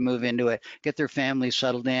afford to move into it, get their family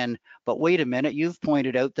settled in. But wait a minute, you've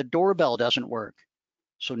pointed out the doorbell doesn't work.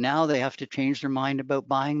 So now they have to change their mind about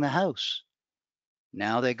buying the house.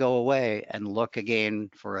 Now they go away and look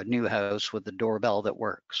again for a new house with the doorbell that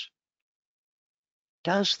works.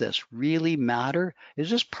 Does this really matter? Is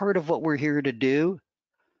this part of what we're here to do?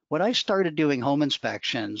 When I started doing home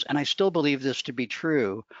inspections, and I still believe this to be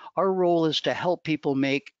true, our role is to help people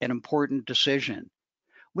make an important decision.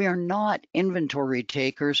 We are not inventory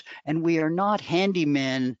takers, and we are not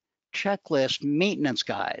handyman checklist maintenance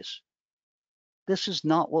guys. This is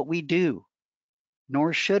not what we do,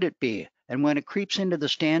 nor should it be. And when it creeps into the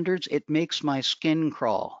standards, it makes my skin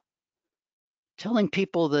crawl. Telling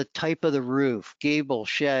people the type of the roof, gable,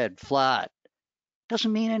 shed, flat,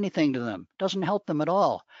 doesn't mean anything to them, doesn't help them at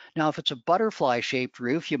all. Now, if it's a butterfly shaped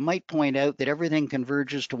roof, you might point out that everything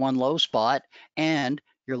converges to one low spot and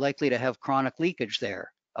you're likely to have chronic leakage there.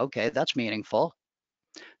 Okay, that's meaningful.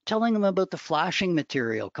 Telling them about the flashing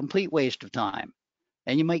material, complete waste of time.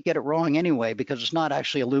 And you might get it wrong anyway because it's not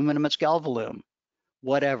actually aluminum, it's galvalume,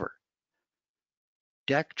 whatever.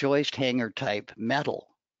 Deck joist hanger type, metal.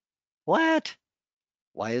 What?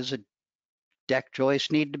 Why does a deck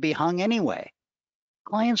joist need to be hung anyway?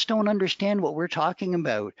 Clients don't understand what we're talking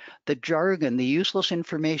about, the jargon, the useless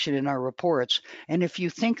information in our reports. And if you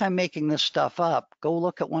think I'm making this stuff up, go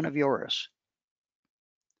look at one of yours.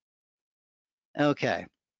 Okay.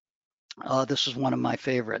 This is one of my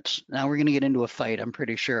favorites. Now we're going to get into a fight, I'm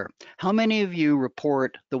pretty sure. How many of you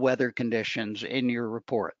report the weather conditions in your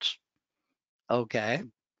reports? Okay,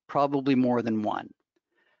 probably more than one.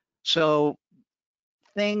 So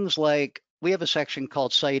things like we have a section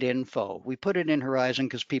called site info. We put it in Horizon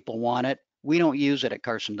because people want it. We don't use it at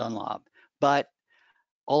Carson Dunlop, but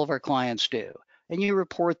all of our clients do. And you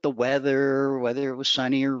report the weather, whether it was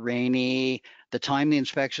sunny or rainy, the time the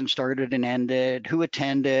inspection started and ended, who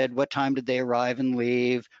attended, what time did they arrive and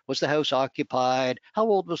leave, was the house occupied, how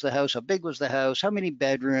old was the house, how big was the house, how many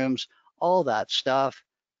bedrooms, all that stuff.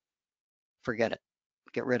 Forget it.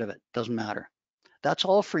 Get rid of it. Doesn't matter. That's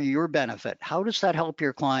all for your benefit. How does that help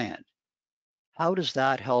your client? How does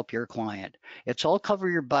that help your client? It's all cover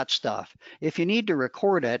your butt stuff. If you need to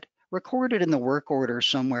record it in the work order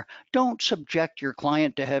somewhere. Don't subject your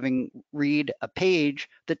client to having read a page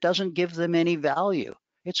that doesn't give them any value.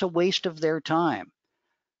 It's a waste of their time.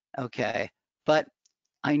 Okay. But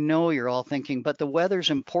I know you're all thinking, but the weather's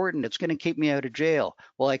important. It's going to keep me out of jail.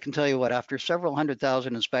 Well, I can tell you what, after several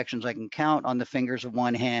 100,000 inspections, I can count on the fingers of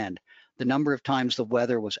one hand the number of times the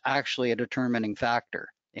weather was actually a determining factor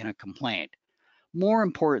in a complaint. More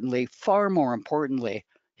importantly, far more importantly,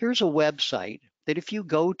 here's a website that if you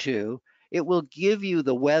go to, it will give you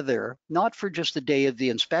the weather, not for just the day of the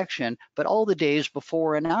inspection, but all the days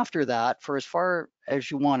before and after that for as far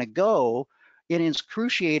as you want to go in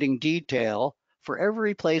excruciating detail for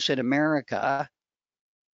every place in America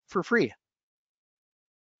for free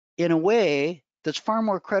in a way that's far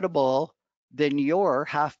more credible than your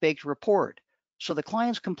half-baked report. So the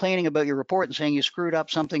client's complaining about your report and saying you screwed up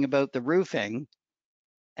something about the roofing,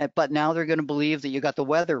 but now they're going to believe that you got the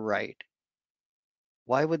weather right.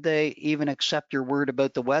 Why would they even accept your word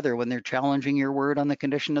about the weather when they're challenging your word on the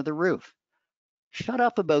condition of the roof? Shut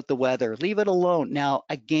up about the weather. Leave it alone. Now,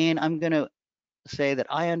 again, I'm going to say that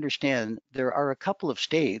I understand there are a couple of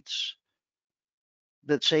states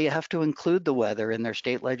that say you have to include the weather in their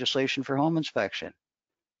state legislation for home inspection.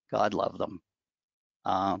 God love them.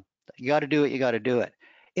 You got to do it. You got to do it.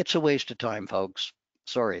 It's a waste of time, folks.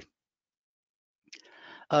 Sorry.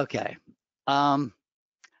 Okay. I'm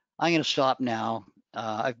going to stop now.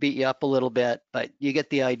 I've beat you up a little bit, but you get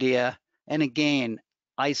the idea. And again,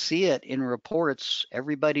 I see it in reports.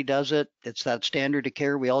 Everybody does it. It's that standard of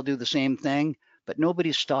care. We all do the same thing, but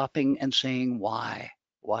nobody's stopping and saying why.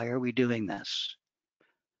 Why are we doing this?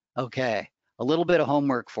 Okay, a little bit of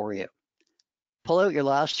homework for you. Pull out your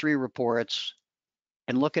last 3 reports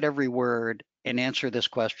and look at every word and answer this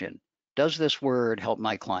question. Does this word help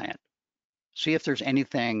my client? See if there's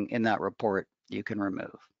anything in that report you can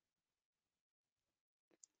remove.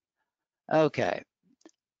 Okay.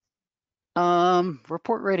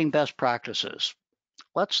 Report writing best practices.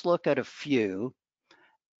 Let's look at a few,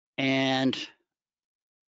 and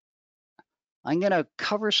I'm going to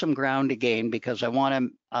cover some ground again because I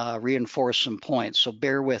want to reinforce some points, so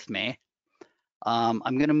bear with me. I'm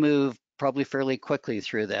going to move probably fairly quickly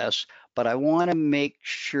through this, but I want to make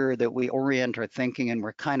sure that we orient our thinking and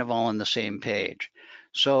we're kind of all on the same page.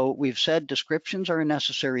 So we've said descriptions are a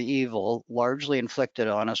necessary evil, largely inflicted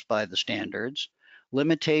on us by the standards.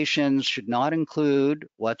 Limitations should not include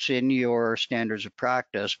what's in your standards of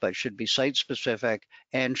practice, but should be site specific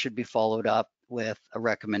and should be followed up with a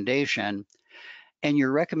recommendation. And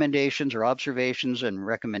your recommendations or observations and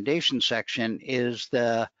recommendation section is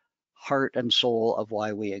the heart and soul of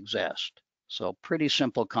why we exist. So pretty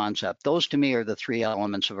simple concept. Those to me are the 3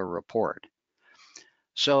 elements of a report.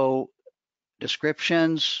 So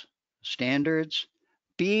descriptions, standards,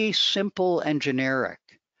 be simple and generic.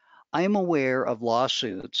 I'm aware of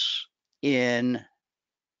lawsuits in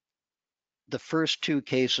the first 2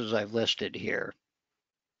 cases I've listed here,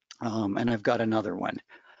 and I've got another one.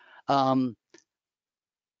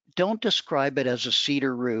 Don't describe it as a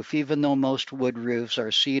cedar roof, even though most wood roofs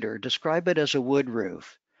are cedar. Describe it as a wood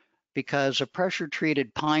roof, because a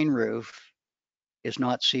pressure-treated pine roof is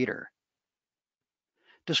not cedar.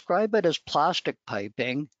 Describe it as plastic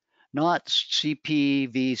piping, not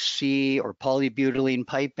CPVC or polybutylene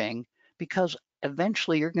piping, because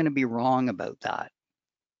eventually you're going to be wrong about that.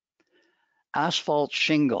 Asphalt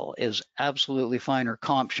shingle is absolutely fine, or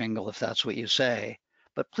comp shingle if that's what you say,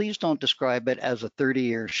 but please don't describe it as a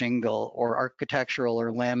 30-year shingle or architectural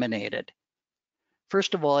or laminated.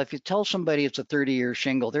 First of all, if you tell somebody it's a 30-year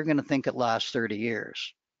shingle, they're going to think it lasts 30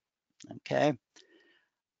 years. Okay.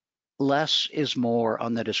 Less is more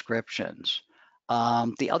on the descriptions.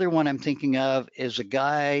 The other one I'm thinking of is a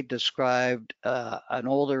guy described an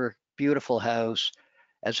older, beautiful house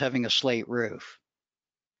as having a slate roof.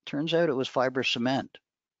 Turns out it was fiber cement.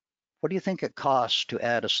 What do you think it costs to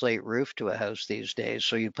add a slate roof to a house these days?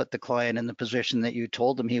 So you put the client in the position that you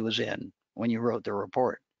told him he was in when you wrote the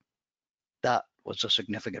report. That was a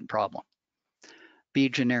significant problem. Be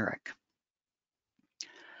generic.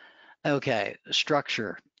 Okay,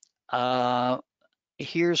 structure.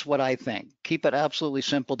 Here's what I think. Keep it absolutely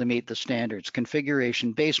simple to meet the standards.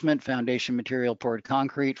 Configuration: basement, foundation material, poured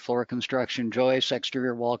concrete, floor construction, joists,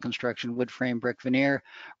 exterior wall construction, wood frame, brick veneer,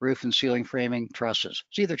 roof and ceiling framing, trusses.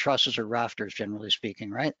 It's either trusses or rafters, generally speaking,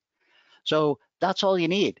 right? So that's all you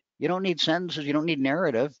need. You don't need sentences. You don't need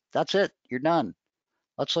narrative. That's it. You're done.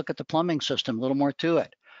 Let's look at the plumbing system, a little more to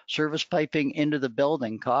it. Service piping into the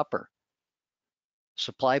building, copper.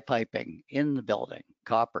 Supply piping in the building,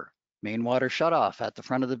 copper. Main water shutoff at the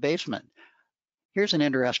front of the basement. Here's an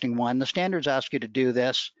interesting one. The standards ask you to do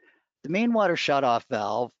this. The main water shutoff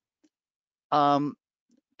valve,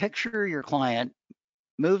 picture your client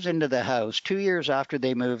moves into the house 2 years after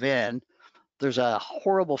they move in. There's a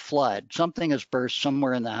horrible flood. Something has burst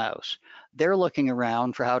somewhere in the house. They're looking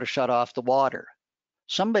around for how to shut off the water.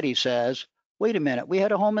 Somebody says, wait a minute, we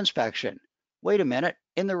had a home inspection. Wait a minute,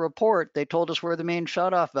 in the report, they told us where the main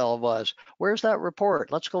shutoff valve was. Where's that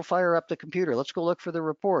report? Let's go fire up the computer. Let's go look for the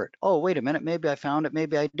report. Oh, wait a minute, maybe I found it,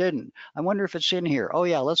 maybe I didn't. I wonder if it's in here. Oh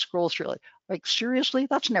yeah, let's scroll through it. Like, seriously?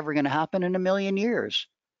 That's never gonna happen in a million years.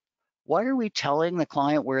 Why are we telling the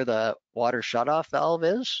client where the water shutoff valve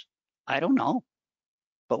is? I don't know,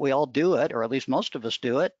 but we all do it, or at least most of us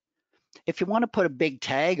do it. If you want to put a big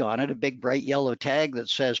tag on it, a big bright yellow tag that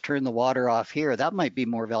says turn the water off here, that might be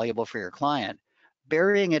more valuable for your client.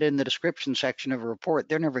 Burying it in the description section of a report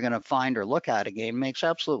they're never going to find or look at again makes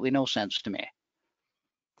absolutely no sense to me.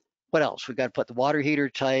 What else? We've got to put the water heater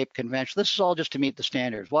type, conventional. This is all just to meet the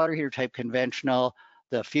standards. Water heater type, conventional.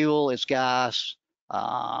 The fuel is gas.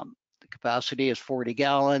 The capacity is 40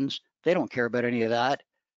 gallons. They don't care about any of that.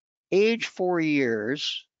 Age 4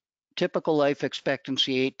 years. Typical life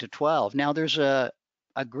expectancy 8 to 12. Now there's a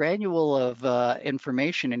granule of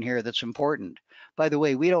information in here that's important. By the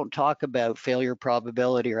way, we don't talk about failure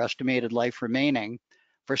probability or estimated life remaining.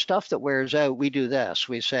 For stuff that wears out, we do this.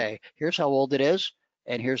 We say, here's how old it is,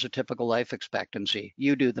 and here's a typical life expectancy.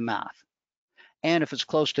 You do the math. And if it's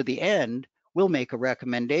close to the end, we'll make a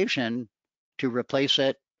recommendation to replace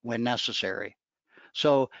it when necessary.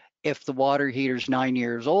 So if the water heater's 9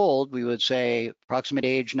 years old, we would say approximate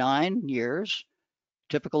age 9 years,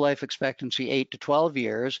 typical life expectancy 8 to 12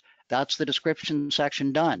 years. That's the description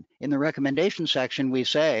section done. In the recommendation section, we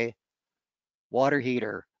say water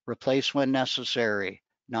heater, replace when necessary,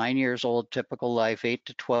 9 years old, typical life 8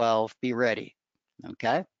 to 12, be ready.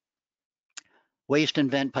 Okay. Waste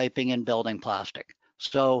and vent piping and building plastic.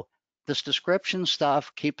 So this description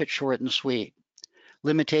stuff, keep it short and sweet.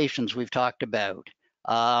 Limitations we've talked about.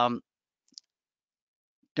 Don't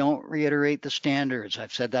reiterate the standards.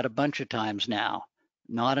 I've said that a bunch of times now.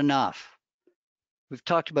 Not enough. We've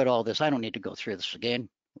talked about all this. I don't need to go through this again.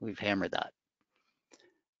 We've hammered that.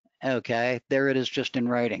 Okay, there it is just in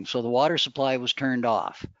writing. So the water supply was turned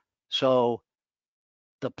off. So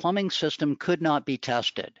the plumbing system could not be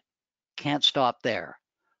tested. Can't stop there.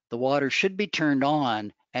 The water should be turned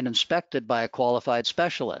on and inspected by a qualified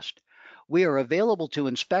specialist. We are available to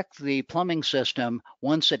inspect the plumbing system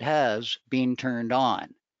once it has been turned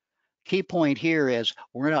on. Key point here is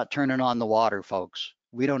we're not turning on the water, folks.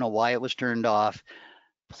 We don't know why it was turned off.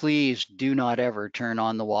 Please do not ever turn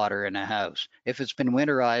on the water in a house. If it's been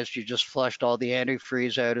winterized, you just flushed all the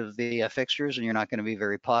antifreeze out of the fixtures and you're not going to be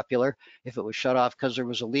very popular. If it was shut off because there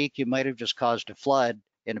was a leak, you might have just caused a flood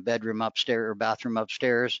in a bedroom upstairs or bathroom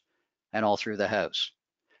upstairs and all through the house.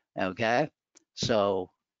 Okay, so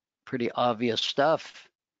pretty obvious stuff.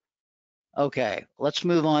 Okay, let's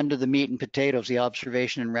move on to the meat and potatoes, the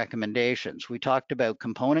observation and recommendations. We talked about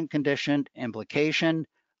component condition, implication,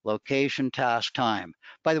 location, task, time.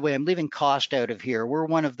 By the way, I'm leaving cost out of here. We're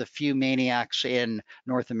one of the few maniacs in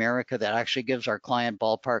North America that actually gives our client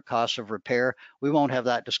ballpark costs of repair. We won't have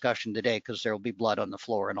that discussion today because there will be blood on the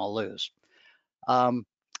floor and I'll lose.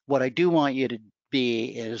 What I do want you to be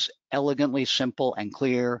is elegantly simple and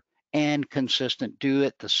clear and consistent. Do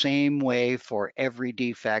it the same way for every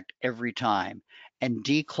defect every time and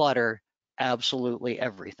declutter absolutely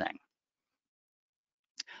everything.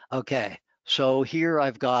 Okay, so here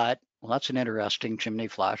I've got, well, that's an interesting chimney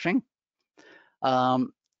flashing.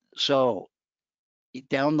 So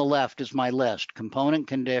down the left is my list: component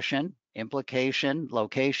condition, implication,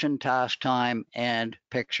 location, task, time, and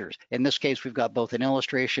pictures. In this case, we've got both an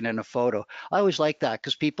illustration and a photo. I always like that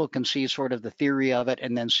because people can see sort of the theory of it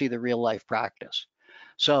and then see the real life practice.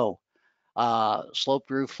 So sloped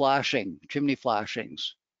roof flashing, chimney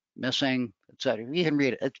flashings, missing, etc. You can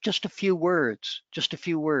read it. It's just a few words, just a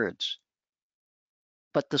few words.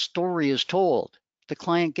 But the story is told. The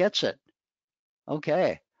client gets it.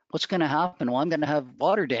 Okay, what's going to happen? Well, I'm going to have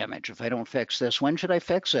water damage if I don't fix this. When should I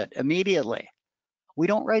fix it? Immediately. We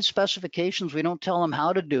don't write specifications. We don't tell them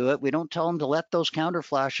how to do it. We don't tell them to let those counter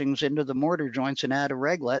flashings into the mortar joints and add a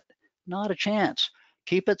reglet. Not a chance.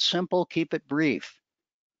 Keep it simple. Keep it brief.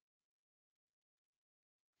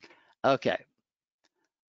 Okay.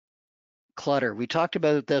 Clutter. We talked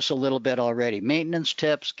about this a little bit already. Maintenance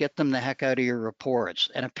tips, get them the heck out of your reports.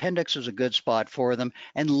 An appendix is a good spot for them,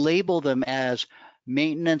 and label them as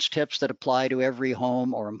maintenance tips that apply to every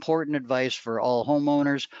home, or important advice for all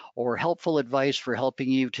homeowners, or helpful advice for helping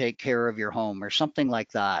you take care of your home, or something like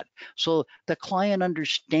that. So the client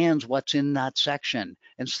understands what's in that section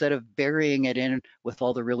instead of burying it in with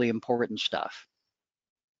all the really important stuff.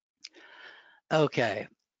 Okay,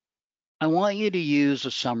 I want you to use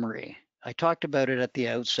a summary. I talked about it at the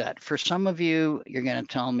outset. For some of you, you're going to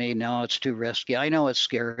tell me, no, it's too risky. I know it's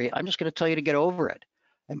scary. I'm just going to tell you to get over it.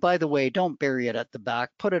 And by the way, don't bury it at the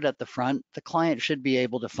back, put it at the front. The client should be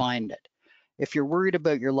able to find it. If you're worried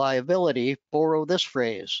about your liability, borrow this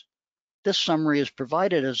phrase. This summary is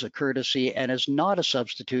provided as a courtesy and is not a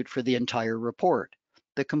substitute for the entire report.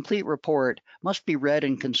 The complete report must be read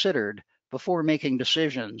and considered before making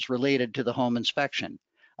decisions related to the home inspection.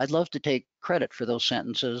 I'd love to take credit for those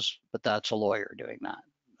sentences, but that's a lawyer doing that,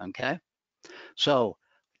 okay? So,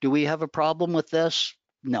 do we have a problem with this?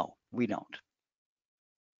 No, we don't.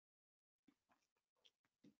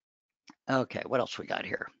 Okay, what else we got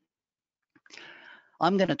here?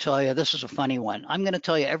 I'm going to tell you, this is a funny one. I'm going to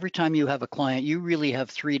tell you every time you have a client, you really have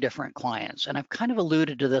 3 different clients. And I've kind of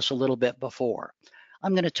alluded to this a little bit before.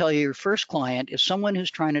 I'm going to tell you your first client is someone who's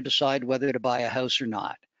trying to decide whether to buy a house or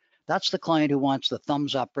not. That's the client who wants the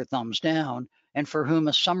thumbs up or thumbs down, and for whom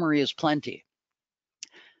a summary is plenty.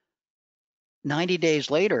 90 days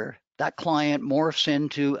later, that client morphs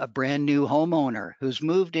into a brand new homeowner who's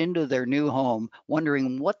moved into their new home,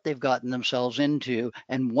 wondering what they've gotten themselves into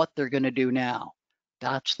and what they're going to do now.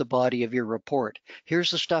 That's the body of your report.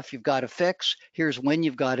 Here's the stuff you've got to fix. Here's when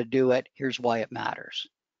you've got to do it. Here's why it matters.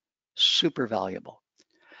 Super valuable.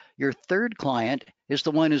 Your third client is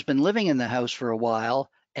the one who's been living in the house for a while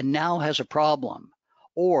and now has a problem.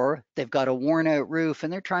 Or they've got a worn out roof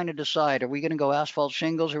and they're trying to decide, are we going to go asphalt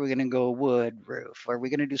shingles or are we going to go wood roof? Are we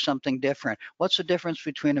going to do something different? What's the difference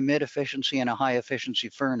between a mid efficiency and a high efficiency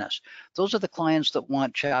furnace? Those are the clients that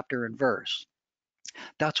want chapter and verse.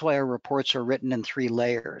 That's why our reports are written in 3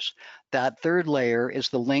 layers. That third layer is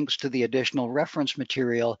the links to the additional reference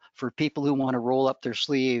material for people who want to roll up their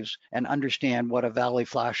sleeves and understand what a valley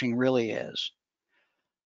flashing really is.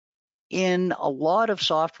 In a lot of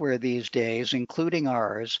software these days, including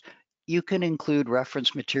ours, you can include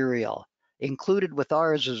reference material. Included with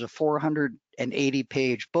ours is a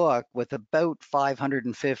 480-page book with about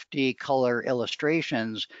 550 color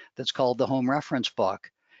illustrations that's called the Home Reference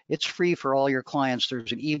Book. It's free for all your clients.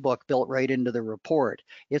 There's an ebook built right into the report.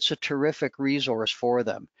 It's a terrific resource for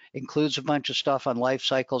them. Includes a bunch of stuff on life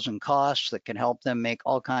cycles and costs that can help them make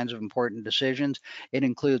all kinds of important decisions. It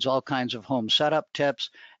includes all kinds of home setup tips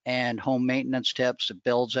and home maintenance tips. It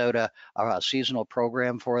builds out a seasonal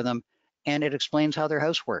program for them, and it explains how their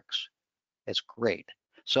house works. It's great.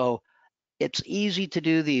 So it's easy to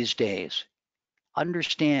do these days.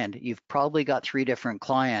 Understand you've probably got 3 different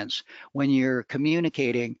clients. When you're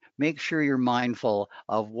communicating, make sure you're mindful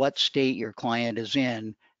of what state your client is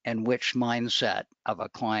in and which mindset of a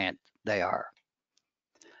client they are.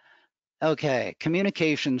 Okay,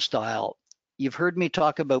 communication style. You've heard me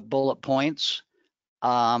talk about bullet points.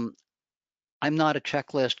 I'm not a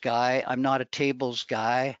checklist guy. I'm not a tables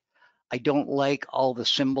guy. I don't like all the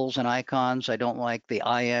symbols and icons. I don't like the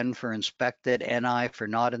IN for inspected, NI for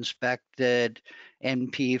not inspected,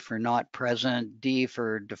 NP for not present, D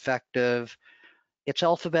for defective. It's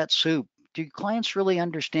alphabet soup. Do clients really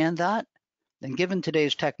understand that? And given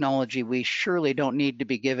today's technology, we surely don't need to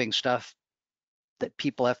be giving stuff that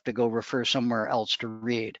people have to go refer somewhere else to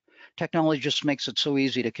read. Technology just makes it so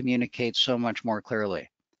easy to communicate so much more clearly.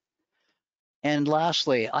 And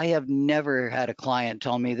lastly, I have never had a client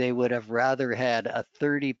tell me they would have rather had a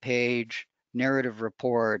 30-page narrative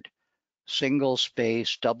report, single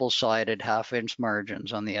space, double-sided, half-inch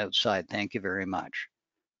margins on the outside. Thank you very much.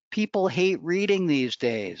 People hate reading these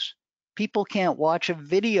days. People can't watch a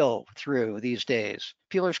video through these days.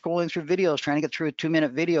 People are scrolling through videos trying to get through a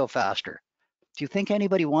 2-minute video faster. Do you think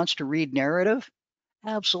anybody wants to read narrative?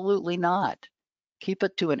 Absolutely not. Keep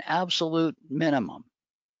it to an absolute minimum.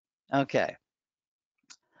 Okay.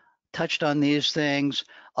 Touched on these things.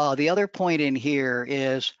 The other point in here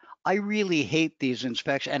is I really hate these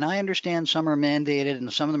inspections, and I understand some are mandated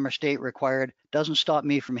and some of them are state required. Doesn't stop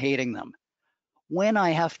me from hating them. When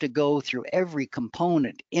I have to go through every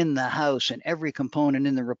component in the house and every component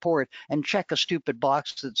in the report and check a stupid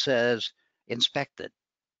box that says inspected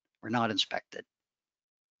or not inspected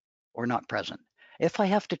or not present. If I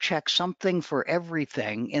have to check something for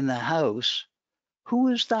everything in the house, who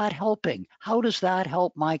is that helping? How does that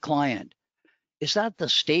help my client? Is that the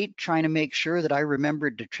state trying to make sure that I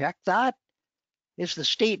remembered to check that? Is the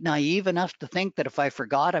state naive enough to think that if I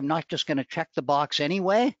forgot, I'm not just going to check the box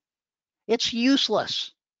anyway? It's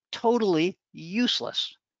useless, totally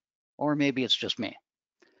useless. Or maybe it's just me.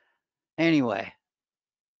 Anyway,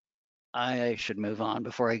 I should move on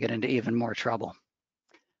before I get into even more trouble.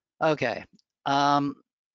 Okay,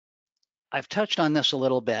 I've touched on this a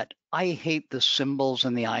little bit. I hate the symbols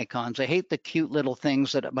and the icons. I hate the cute little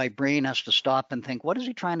things that my brain has to stop and think, what is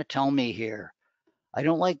he trying to tell me here? I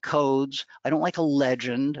don't like codes. I don't like a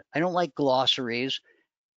legend. I don't like glossaries.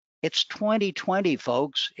 It's 2020,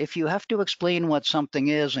 folks. If you have to explain what something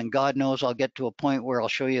is, and God knows I'll get to a point where I'll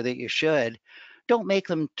show you that you should, don't make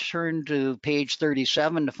them turn to page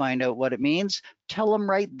 37 to find out what it means. Tell them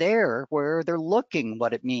right there where they're looking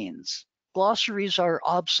what it means. Glossaries are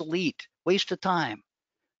obsolete, waste of time.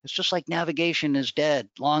 It's just like navigation is dead.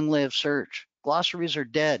 Long live search. Glossaries are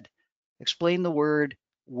dead. Explain the word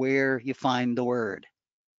where you find the word.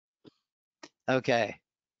 Okay,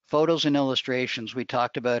 photos and illustrations. We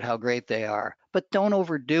talked about how great they are, but don't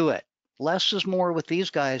overdo it. Less is more with these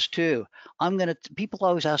guys too. People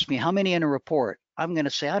always ask me, how many in a report? I'm gonna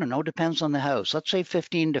say, I don't know, depends on the house. Let's say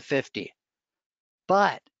 15 to 50.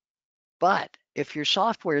 But if your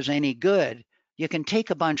software is any good, you can take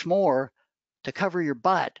a bunch more to cover your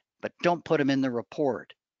butt, but don't put them in the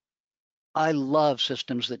report. I love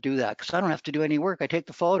systems that do that because I don't have to do any work. I take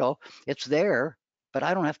the photo, it's there, but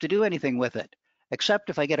I don't have to do anything with it.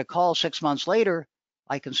 Except if I get a call 6 months later,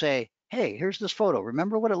 I can say, hey, here's this photo.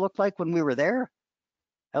 Remember what it looked like when we were there?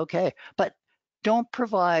 Okay, but don't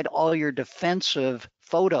provide all your defensive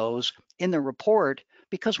photos in the report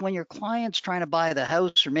because when your client's trying to buy the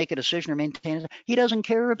house or make a decision or maintain it, he doesn't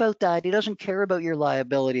care about that. He doesn't care about your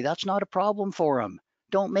liability. That's not a problem for him.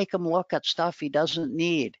 Don't make him look at stuff he doesn't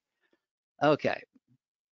need. Okay,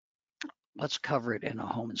 let's cover it in a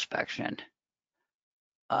home inspection.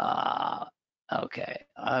 Uh, okay,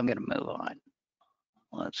 I'm going to move on.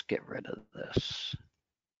 Let's get rid of this.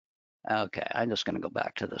 Okay, I'm just going to go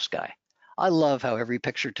back to this guy. I love how every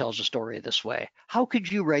picture tells a story this way. How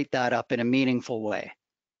could you write that up in a meaningful way?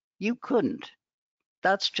 You couldn't.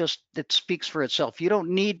 That's just, it speaks for itself. You don't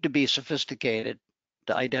need to be sophisticated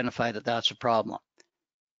to identify that that's a problem.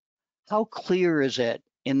 How clear is it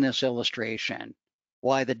in this illustration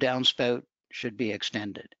why the downspout should be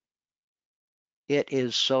extended? It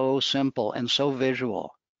is so simple and so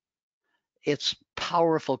visual. It's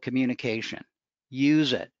powerful communication.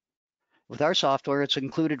 Use it. With our software, it's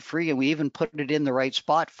included free, and we even put it in the right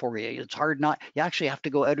spot for you. It's hard not, you actually have to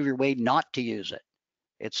go out of your way not to use it.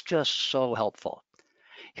 It's just so helpful.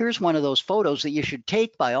 Here's one of those photos that you should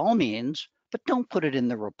take by all means, but don't put it in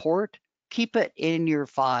the report. Keep it in your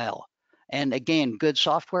file. And again, good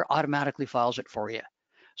software automatically files it for you.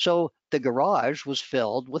 So the garage was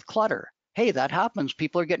filled with clutter. Hey, that happens.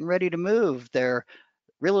 People are getting ready to move. Their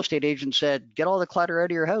real estate agent said, get all the clutter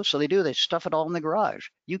out of your house. So they do, they stuff it all in the garage.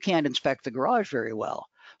 You can't inspect the garage very well.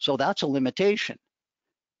 So that's a limitation.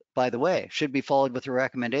 By the way, should be followed with a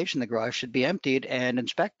recommendation. The garage should be emptied and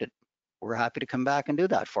inspected. We're happy to come back and do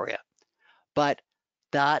that for you. But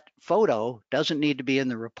that photo doesn't need to be in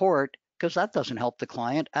the report because that doesn't help the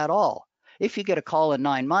client at all. If you get a call in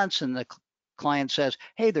 9 months and the client says,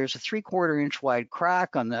 hey, there's a 3/4 inch wide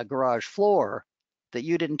crack on the garage floor that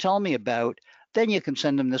you didn't tell me about, then you can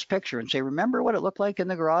send them this picture and say, remember what it looked like in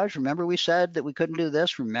the garage? Remember we said that we couldn't do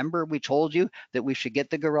this? Remember we told you that we should get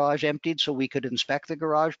the garage emptied so we could inspect the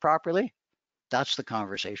garage properly? That's the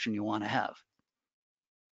conversation you want to have.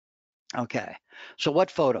 Okay, so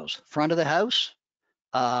what photos? Front of the house?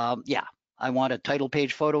 Yeah, I want a title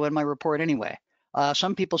page photo in my report anyway.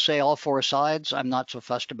 Some people say all 4 sides. I'm not so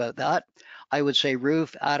fussed about that. I would say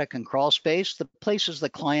roof, attic, and crawl space, the places the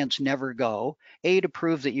clients never go, A, to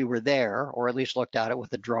prove that you were there, or at least looked at it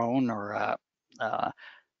with a drone or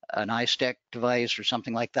an iStick device or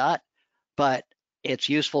something like that. But it's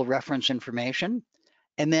useful reference information.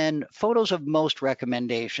 And then photos of most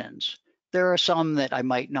recommendations. There are some that I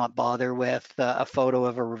might not bother with. A photo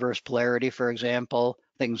of a reverse polarity, for example,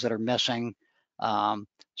 things that are missing.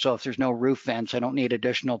 So if there's no roof vents, I don't need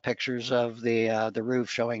additional pictures of the roof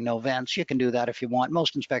showing no vents. You can do that if you want.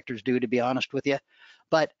 Most inspectors do, to be honest with you.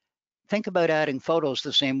 But think about adding photos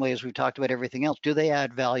the same way as we talked about everything else. Do they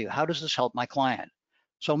add value? How does this help my client?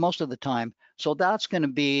 So most of the time, so that's going to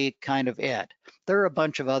be kind of it. There are a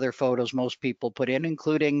bunch of other photos most people put in,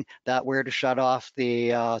 including that where to shut off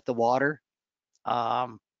the water.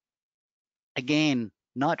 Again,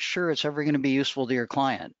 not sure it's ever going to be useful to your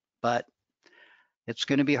client, but it's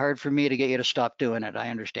going to be hard for me to get you to stop doing it. I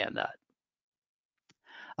understand that.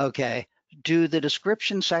 Okay, do the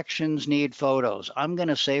description sections need photos? I'm going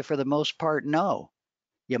to say for the most part, no.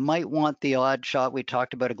 You might want the odd shot. We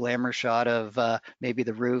talked about a glamour shot of maybe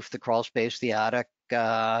the roof, the crawl space, the attic,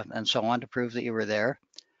 and so on to prove that you were there.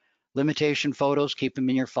 Limitation photos, keep them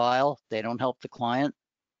in your file. They don't help the client.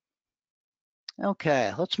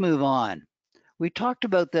 Okay, let's move on. We talked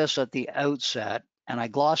about this at the outset, and I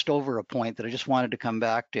glossed over a point that I just wanted to come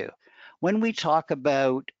back to. When we talk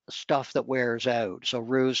about stuff that wears out, so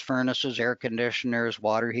roofs, furnaces, air conditioners,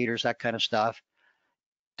 water heaters, that kind of stuff,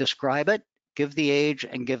 describe it, give the age,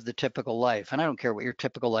 and give the typical life. And I don't care what your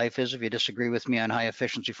typical life is. If you disagree with me on high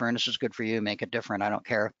efficiency furnaces, good for you, make it different. I don't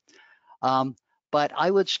care. But I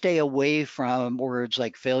would stay away from words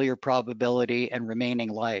like failure probability and remaining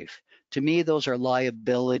life. To me, those are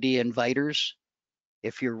liability inviters.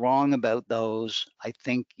 If you're wrong about those, I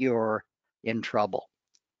think you're in trouble.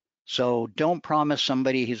 So don't promise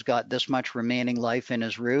somebody he's got this much remaining life in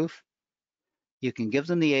his roof. You can give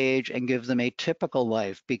them the age and give them a typical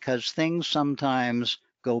life because things sometimes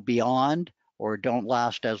go beyond or don't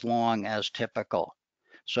last as long as typical.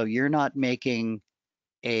 So you're not making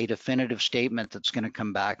a definitive statement that's going to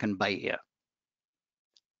come back and bite you.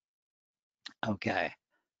 Okay.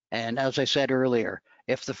 And as I said earlier,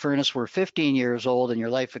 if the furnace were 15 years old and your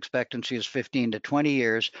life expectancy is 15 to 20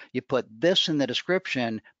 years, you put this in the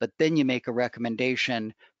description, but then you make a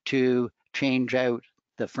recommendation to change out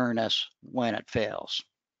the furnace when it fails.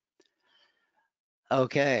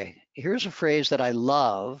 Okay, here's a phrase that I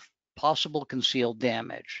love, possible concealed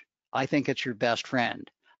damage. I think it's your best friend.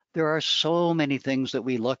 There are so many things that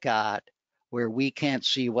we look at where we can't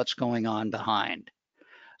see what's going on behind.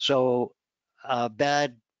 So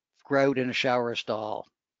bad grout in a shower stall,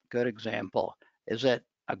 good example. Is it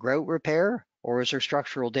a grout repair or is there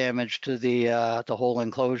structural damage to the whole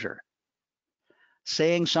enclosure?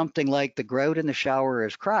 Saying something like the grout in the shower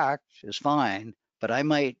is cracked is fine, but I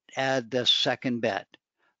might add this second bit.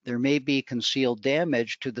 There may be concealed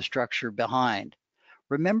damage to the structure behind.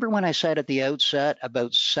 Remember when I said at the outset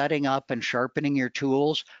about setting up and sharpening your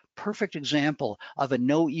tools? Perfect example of a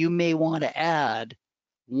note you may want to add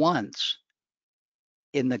once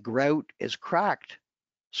in the grout is cracked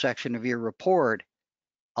section of your report,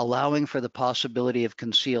 allowing for the possibility of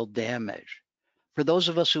concealed damage. For those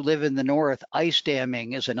of us who live in the north, ice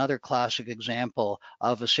damming is another classic example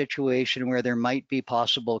of a situation where there might be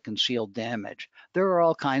possible concealed damage. There are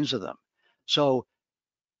all kinds of them. So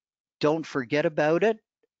don't forget about it.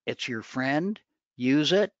 It's your friend.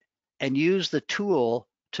 Use it and use the tool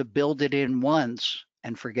to build it in once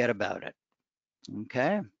and forget about it.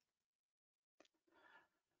 Okay.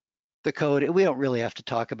 The code, we don't really have to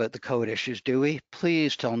talk about the code issues, do we?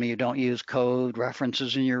 Please tell me you don't use code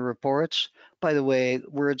references in your reports. By the way,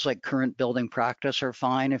 words like current building practice are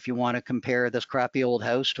fine if you want to compare this crappy old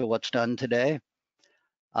house to what's done today.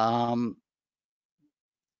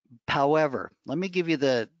 However, let me give you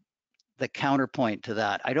the counterpoint to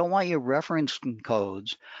that. I don't want you referencing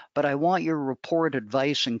codes, but I want your report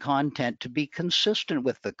advice and content to be consistent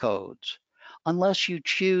with the codes. Unless you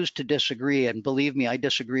choose to disagree, and believe me, I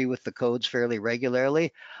disagree with the codes fairly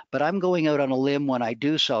regularly, but I'm going out on a limb when I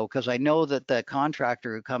do so because I know that the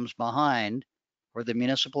contractor who comes behind or the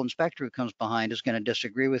municipal inspector who comes behind is going to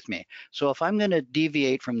disagree with me. So if I'm going to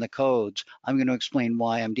deviate from the codes, I'm going to explain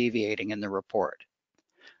why I'm deviating in the report.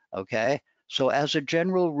 Okay? So as a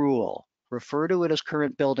general rule, refer to it as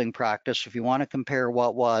current building practice if you want to compare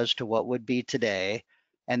what was to what would be today.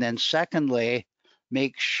 And then secondly,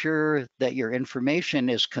 make sure that your information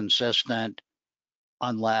is consistent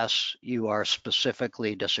unless you are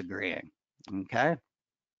specifically disagreeing. Okay?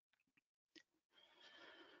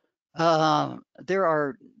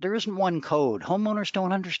 There isn't one code. Homeowners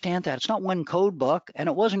don't understand that. It's not one code book, and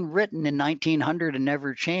it wasn't written in 1900 and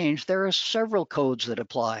never changed. There are several codes that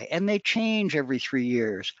apply, and they change every 3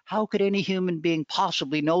 years. How could any human being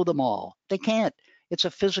possibly know them all? They can't. It's a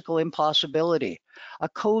physical impossibility. A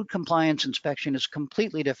code compliance inspection is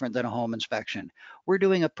completely different than a home inspection. We're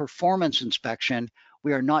doing a performance inspection.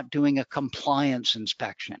 We are not doing a compliance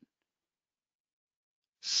inspection.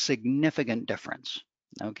 Significant difference.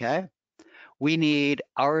 Okay? We need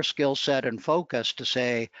our skill set and focus to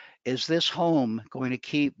say, is this home going to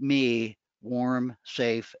keep me warm,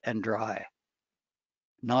 safe, and dry?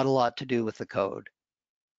 Not a lot to do with the code.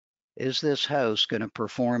 Is this house going to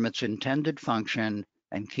perform its intended function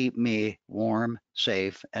and keep me warm,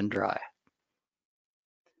 safe, and dry?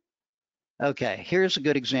 Okay, here's a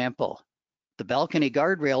good example. The balcony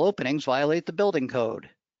guardrail openings violate the building code.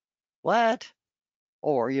 What?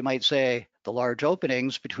 Or you might say, the large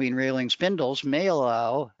openings between railing spindles may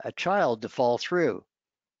allow a child to fall through.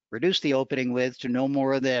 Reduce the opening width to no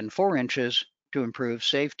more than 4 inches to improve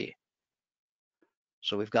safety.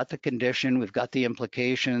 So we've got the condition, we've got the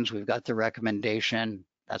implications, we've got the recommendation.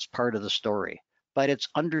 That's part of the story. But it's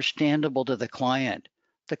understandable to the client.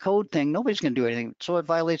 The code thing, nobody's going to do anything, so it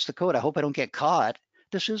violates the code. I hope I don't get caught.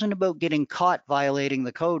 This isn't about getting caught violating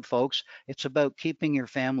the code, folks. It's about keeping your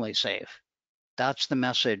family safe. That's the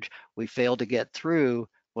message we fail to get through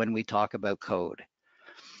when we talk about code.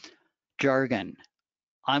 Jargon.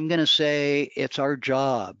 I'm going to say it's our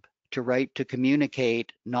job to write to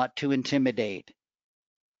communicate, not to intimidate.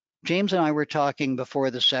 James and I were talking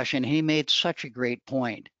before the session. He made such a great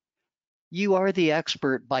point. You are the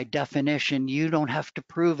expert by definition. You don't have to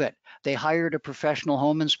prove it. They hired a professional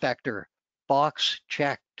home inspector. Box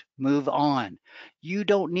checked. Move on. You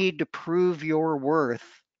don't need to prove your worth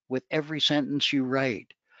with every sentence you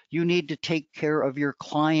write. You need to take care of your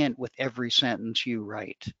client with every sentence you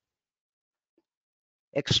write.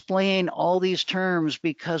 Explain all these terms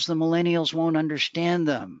because the millennials won't understand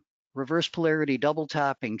them. Reverse polarity, double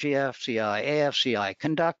tapping, GFCI, AFCI,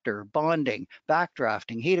 conductor, bonding,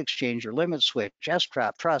 backdrafting, heat exchanger, limit switch,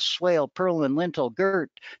 S-trap, truss, swale, purlin, lintel, girt,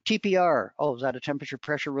 TPR. Oh, is that a temperature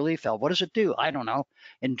pressure relief valve? What does it do? I don't know.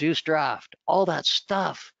 Induced draft, all that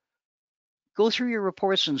stuff. Go through your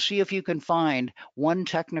reports and see if you can find one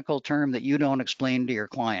technical term that you don't explain to your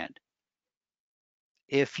client.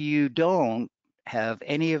 If you don't have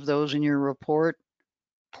any of those in your report,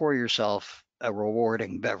 pour yourself a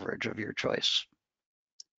rewarding beverage of your choice.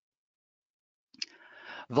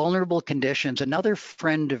 Vulnerable conditions, another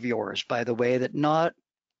friend of yours, by the way, that not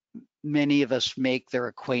many of us make their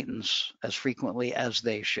acquaintance as frequently as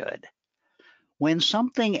they should. When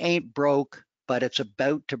something ain't broke, but it's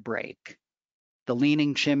about to break, the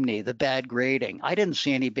leaning chimney, the bad grading. I didn't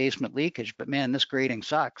see any basement leakage, but man, this grading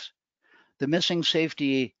sucks. The missing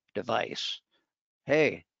safety device,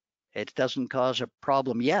 Hey, it doesn't cause a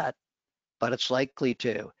problem yet, but it's likely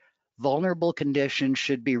to. Vulnerable conditions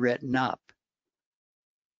should be written up.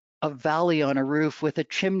 A valley on a roof with a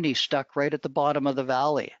chimney stuck right at the bottom of the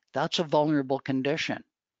valley. That's a vulnerable condition.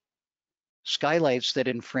 Skylights that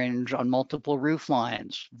infringe on multiple roof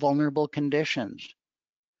lines, vulnerable conditions.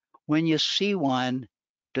 When you see one,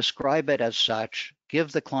 describe it as such,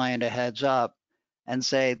 give the client a heads up, and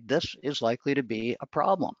say, this is likely to be a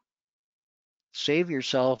problem. Save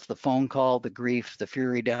yourself the phone call, the grief, the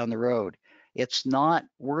fury down the road. It's not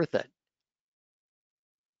worth it.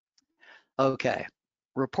 Okay,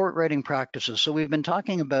 report writing practices. So we've been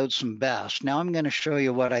talking about some best. Now I'm going to show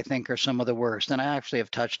you what I think are some of the worst. And I actually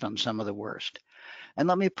have touched on some of the worst. And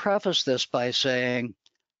let me preface this by saying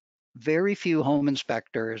very few home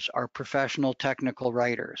inspectors are professional technical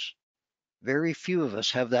writers. Very few of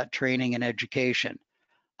us have that training and education.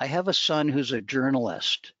 I have a son who's a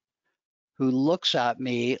journalist who looks at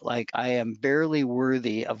me like I am barely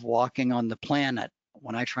worthy of walking on the planet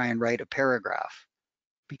when I try and write a paragraph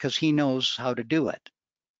because he knows how to do it.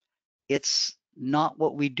 It's not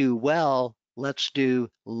what we do well. Let's do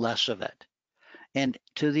less of it. And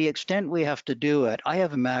to the extent we have to do it, I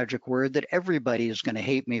have a magic word that everybody is going to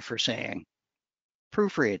hate me for saying.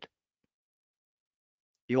 Proofread.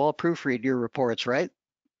 You all proofread your reports, right?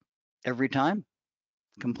 Every time?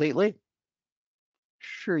 Completely?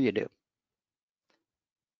 Sure you do.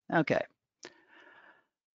 Okay.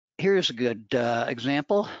 Here's a good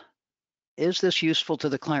example. Is this useful to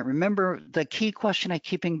the client? Remember, the key question I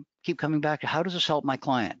keep coming back to, how does this help my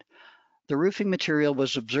client? The roofing material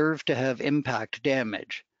was observed to have impact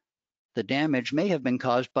damage. The damage may have been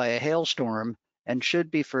caused by a hailstorm and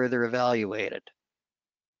should be further evaluated.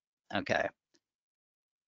 Okay.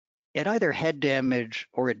 It either had damage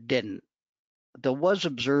or it didn't. The was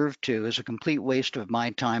observed to is a complete waste of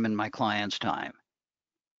my time and my client's time.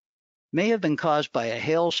 May have been caused by a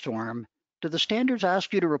hailstorm. Do the standards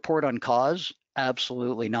ask you to report on cause?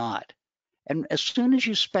 Absolutely not. And as soon as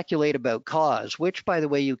you speculate about cause, which by the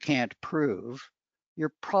way you can't prove,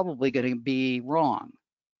 you're probably going to be wrong.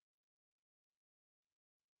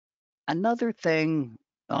 Another thing,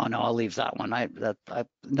 oh no, I'll leave that one.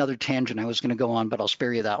 Another tangent I was going to go on, but I'll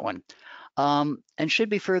spare you that one. And should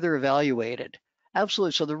be further evaluated.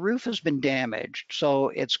 Absolutely. So the roof has been damaged. So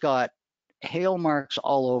it's got hail marks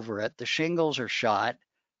all over it. The shingles are shot.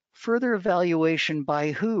 Further evaluation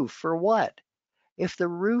by who? For what? If the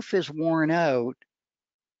roof is worn out,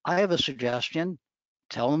 I have a suggestion.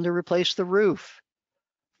 Tell them to replace the roof.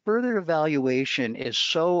 Further evaluation is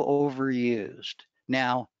so overused.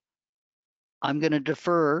 Now, I'm going to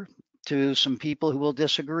defer to some people who will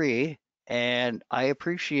disagree, and I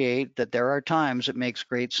appreciate that there are times it makes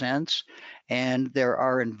great sense, and there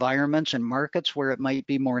are environments and markets where it might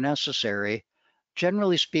be more necessary.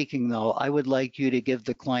 Generally speaking, though, I would like you to give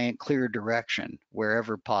the client clear direction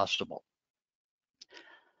wherever possible.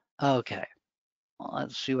 Okay, well,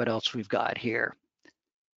 let's see what else we've got here.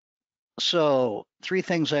 So, three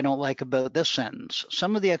things I don't like about this sentence.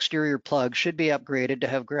 Some of the exterior plugs should be upgraded to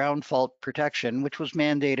have ground fault protection, which was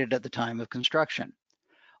mandated at the time of construction.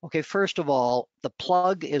 Okay, first of all, the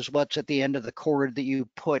plug is what's at the end of the cord that you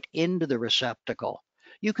put into the receptacle.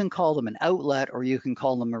 You can call them an outlet or you can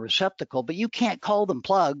call them a receptacle, but you can't call them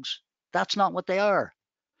plugs. That's not what they are.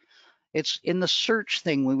 It's in the search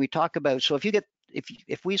thing when we talk about, so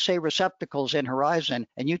if we say receptacles in Horizon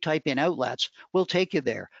and you type in outlets, we'll take you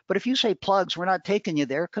there. But if you say plugs, we're not taking you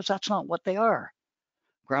there because that's not what they are.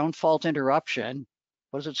 Ground fault interruption,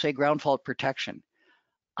 what does it say? Ground fault protection.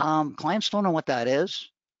 Clients don't know what that is.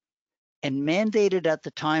 And mandated at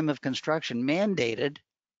the time of construction, mandated,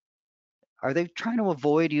 are they trying to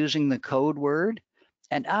avoid using the code word?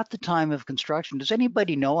 And at the time of construction, does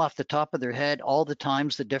anybody know off the top of their head all the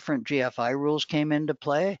times the different GFI rules came into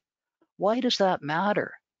play? Why does that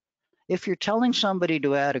matter? If you're telling somebody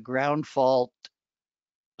to add a ground fault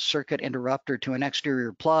circuit interrupter to an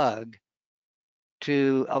exterior plug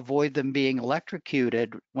to avoid them being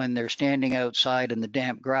electrocuted when they're standing outside in the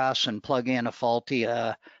damp grass and plug in a faulty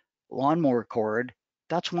lawnmower cord,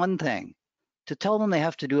 that's one thing. To tell them they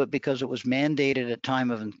have to do it because it was mandated at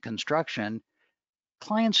time of construction,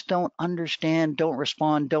 clients don't understand, don't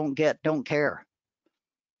respond, don't get, don't care.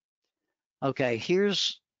 Okay,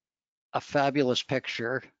 here's a fabulous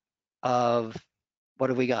picture of what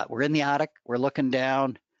have we got? We're in the attic, we're looking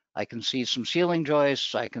down. I can see some ceiling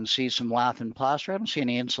joists, I can see some lath and plaster. I don't see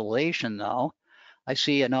any insulation though. I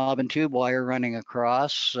see a knob and tube wire running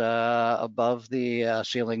across above the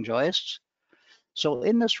ceiling joists. So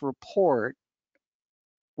in this report,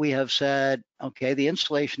 we have said, okay, the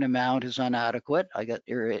insulation amount is inadequate.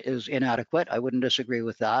 Is inadequate. I wouldn't disagree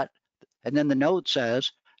with that. And then the note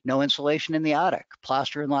says, no insulation in the attic.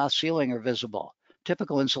 Plaster and lath ceiling are visible.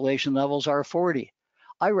 Typical insulation levels are 40.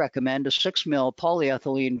 I recommend a 6 mil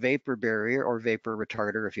polyethylene vapor barrier or vapor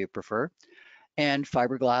retarder if you prefer, and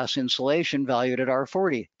fiberglass insulation valued at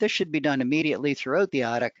R40. This should be done immediately throughout the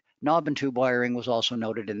attic. Knob and tube wiring was also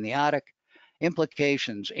noted in the attic.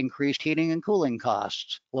 Implications: increased heating and cooling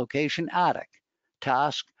costs. Location: attic.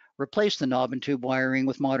 Task: replace the knob and tube wiring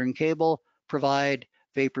with modern cable. Provide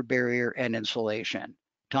vapor barrier and insulation.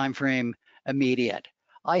 Time frame: immediate.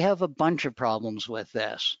 I have a bunch of problems with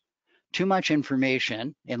this. Too much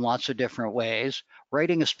information in lots of different ways.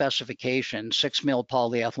 Writing a specification, 6 mil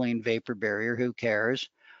polyethylene vapor barrier, who cares?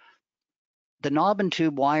 The knob and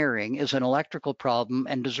tube wiring is an electrical problem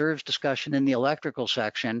and deserves discussion in the electrical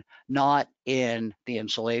section, not in the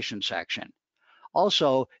insulation section.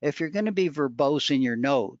 Also, if you're going to be verbose in your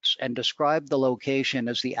notes and describe the location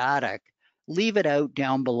as the attic, leave it out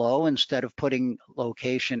down below instead of putting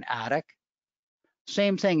location attic.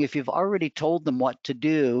 Same thing, if you've already told them what to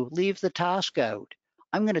do, leave the task out.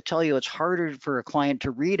 I'm going to tell you it's harder for a client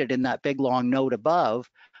to read it in that big long note above,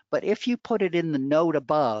 but if you put it in the note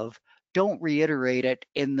above, don't reiterate it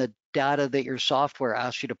in the data that your software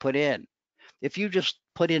asks you to put in. If you just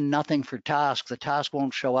put in nothing for task, the task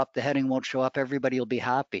won't show up, the heading won't show up, everybody will be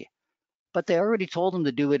happy. But they already told them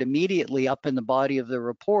to do it immediately up in the body of the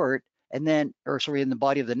report, and then, or sorry, in the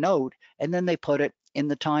body of the note, and then they put it in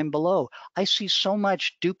the time below. I see so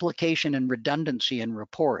much duplication and redundancy in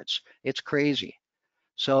reports. It's crazy.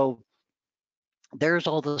 So there's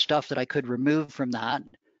all the stuff that I could remove from that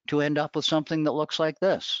to end up with something that looks like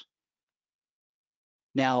this.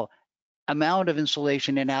 Now, amount of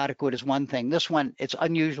insulation inadequate is one thing. This one, it's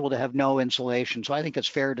unusual to have no insulation. So I think it's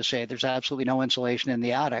fair to say there's absolutely no insulation in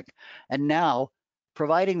the attic. And now,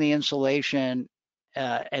 providing the insulation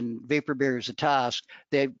and vapor barriers a task,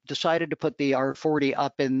 they decided to put the R40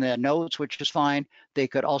 up in the notes, which is fine. They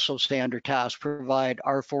could also say under task, provide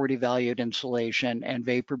R40 valued insulation and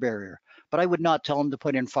vapor barrier. But I would not tell them to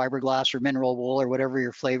put in fiberglass or mineral wool or whatever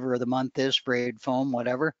your flavor of the month is, sprayed foam,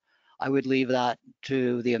 whatever. I would leave that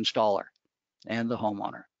to the installer and the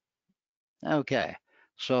homeowner. Okay,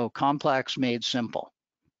 so complex made simple.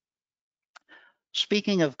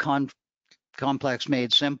 Speaking of complex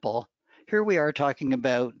made simple, here we are talking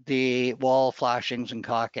about the wall flashings and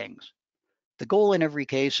caulkings. The goal in every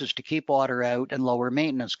case is to keep water out and lower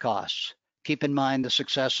maintenance costs. Keep in mind the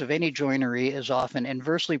success of any joinery is often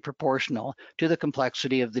inversely proportional to the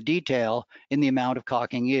complexity of the detail in the amount of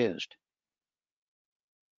caulking used.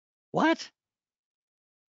 What?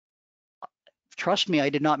 Trust me, I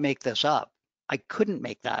did not make this up. I couldn't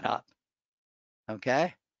make that up.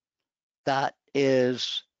 Okay? That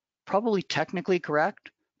is probably technically correct,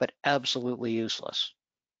 but absolutely useless.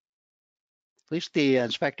 At least the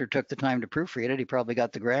inspector took the time to proofread it. He probably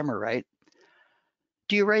got the grammar right.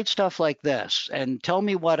 Do you write stuff like this? And tell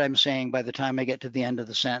me what I'm saying by the time I get to the end of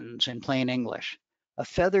the sentence in plain English. A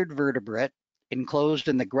feathered vertebrate enclosed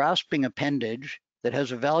in the grasping appendage that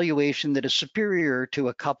has a valuation that is superior to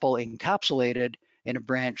a couple encapsulated in a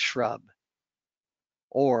branch shrub.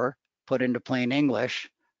 Or, put into plain English,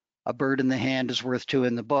 a bird in the hand is worth two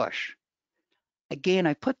in the bush. Again,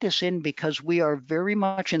 I put this in because we are very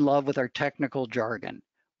much in love with our technical jargon.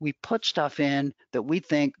 We put stuff in that we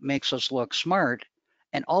think makes us look smart,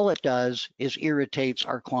 and all it does is irritates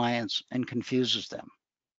our clients and confuses them.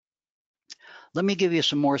 Let me give you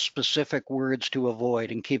some more specific words to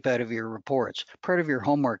avoid and keep out of your reports. Part of your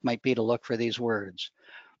homework might be to look for these words.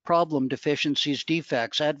 Problem, deficiencies,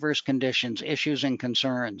 defects, adverse conditions, issues, and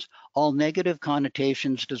concerns, all negative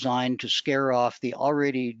connotations designed to scare off the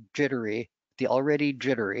already jittery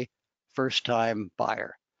first-time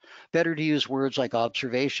buyer. Better to use words like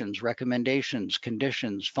observations, recommendations,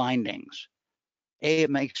 conditions, findings. A, it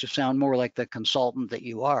makes you sound more like the consultant that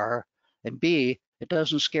you are, and B, it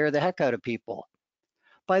doesn't scare the heck out of people.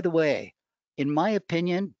 By the way, in my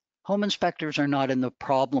opinion, home inspectors are not in the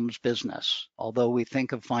problems business, although we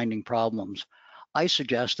think of finding problems. I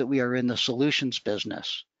suggest that we are in the solutions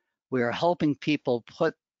business. We are helping people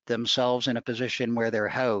put themselves in a position where their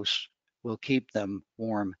house will keep them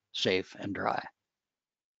warm, safe, and dry.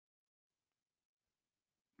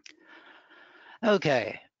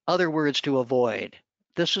 Okay, other words to avoid.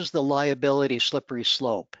 This is the liability slippery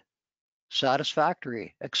slope.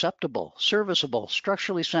 Satisfactory, acceptable, serviceable,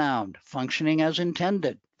 structurally sound, functioning as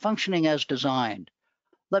intended, functioning as designed.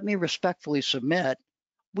 Let me respectfully submit,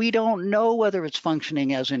 we don't know whether it's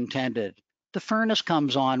functioning as intended. The furnace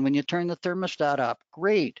comes on when you turn the thermostat up.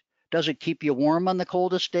 Great. Does it keep you warm on the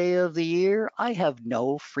coldest day of the year? I have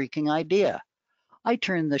no freaking idea. I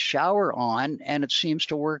turn the shower on and it seems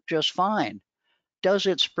to work just fine. Does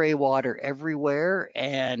it spray water everywhere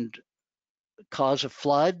and cause a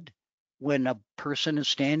flood when a person is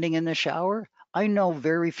standing in the shower? I know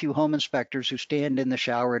very few home inspectors who stand in the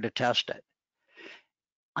shower to test it.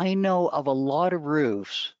 I know of a lot of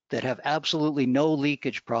roofs that have absolutely no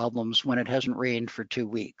leakage problems when it hasn't rained for 2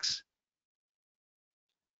 weeks.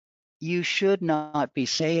 You should not be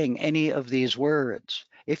saying any of these words.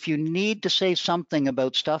 If you need to say something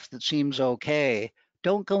about stuff that seems okay,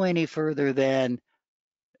 don't go any further than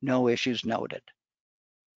no issues noted.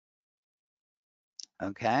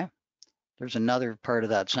 Okay? There's another part of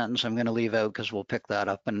that sentence I'm going to leave out because we'll pick that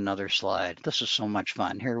up in another slide. This is so much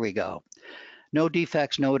fun. Here we go. No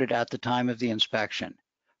defects noted at the time of the inspection.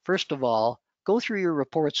 First of all, go through your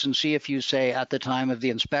reports and see if you say at the time of the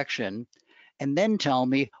inspection, and then tell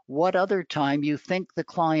me what other time you think the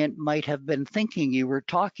client might have been thinking you were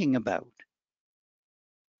talking about.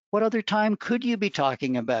 What other time could you be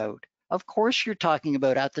talking about? Of course you're talking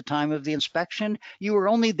about at the time of the inspection. You were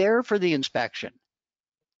only there for the inspection.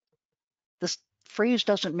 This phrase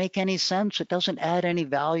doesn't make any sense. It doesn't add any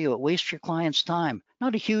value. It wastes your client's time.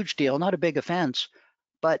 Not a huge deal, not a big offense,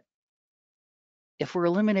 but if we're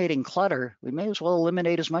eliminating clutter, we may as well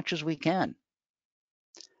eliminate as much as we can.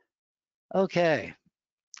 Okay.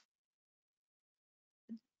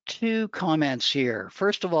 2 comments here.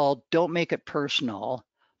 First of all, don't make it personal.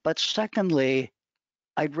 But secondly,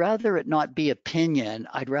 I'd rather it not be opinion.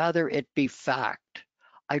 I'd rather it be fact.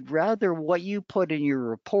 I'd rather what you put in your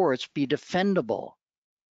reports be defendable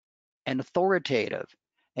and authoritative.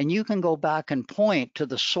 And you can go back and point to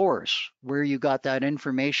the source where you got that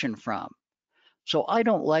information from. So I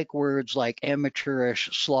don't like words like amateurish,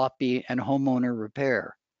 sloppy, and homeowner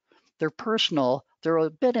repair. They're personal. They're a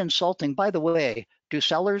bit insulting. By the way, do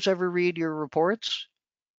sellers ever read your reports?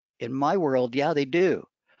 In my world, yeah, they do.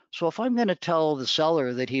 So if I'm going to tell the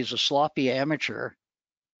seller that he's a sloppy amateur,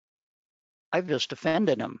 I've just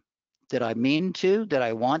offended him. Did I mean to? Did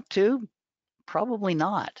I want to? Probably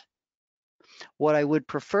not. What I would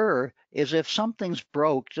prefer is if something's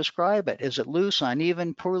broke, describe it. Is it loose,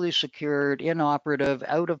 uneven, poorly secured, inoperative,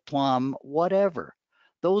 out of plumb, whatever?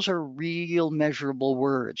 Those are real measurable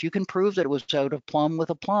words. You can prove that it was out of plumb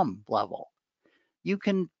with a plumb level. You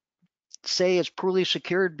can say it's poorly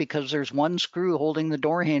secured because there's one screw holding the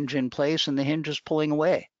door hinge in place and the hinge is pulling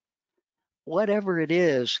away. Whatever it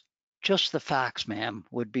is, just the facts, ma'am,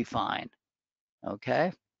 would be fine.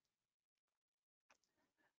 Okay?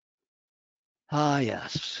 Ah,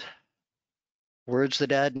 yes. Words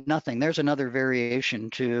that add nothing. There's another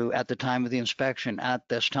variation to at the time of the inspection at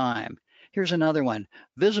this time. Here's another one.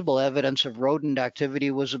 Visible evidence of rodent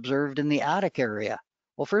activity was observed in the attic area.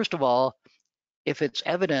 Well, first of all, if it's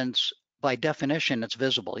evidence, by definition, it's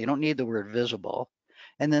visible. You don't need the word visible.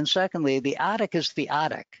 And then secondly, the attic is the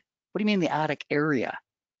attic. What do you mean the attic area?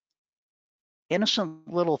 Innocent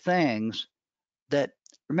little things that,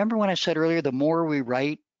 remember when I said earlier, the more we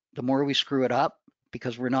write, the more we screw it up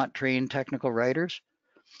because we're not trained technical writers?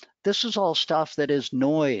 This is all stuff that is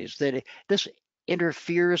noise, that this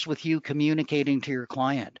interferes with you communicating to your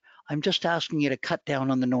client. I'm just asking you to cut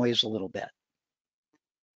down on the noise a little bit.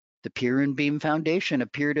 The pier and beam foundation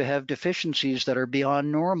appear to have deficiencies that are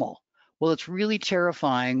beyond normal. Well, it's really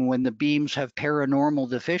terrifying when the beams have paranormal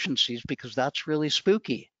deficiencies because that's really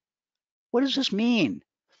spooky. What does this mean?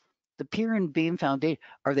 The pier and beam foundation,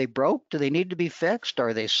 are they broke? Do they need to be fixed?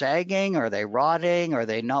 Are they sagging? Are they rotting? Are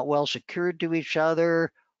they not well secured to each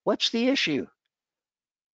other? What's the issue?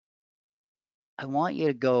 I want you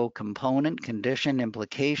to go component, condition,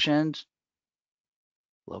 implications,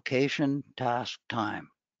 location, task, time.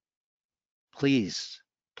 Please,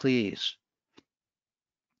 please.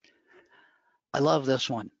 I love this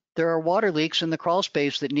one. There are water leaks in the crawl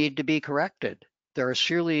space that need to be corrected. There are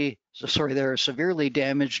severely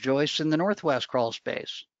damaged joists in the northwest crawl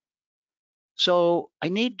space. So I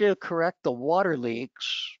need to correct the water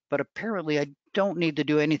leaks, but apparently I don't need to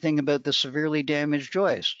do anything about the severely damaged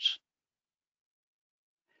joists.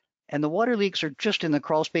 And the water leaks are just in the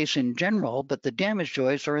crawl space in general, but the damaged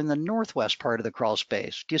joists are in the northwest part of the crawl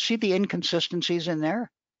space. Do you see the inconsistencies in there?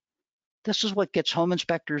 This is what gets home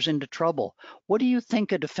inspectors into trouble. What do you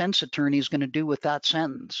think a defense attorney is going to do with that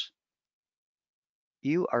sentence?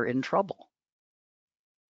 You are in trouble.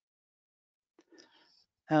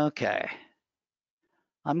 Okay.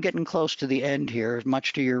 I'm getting close to the end here,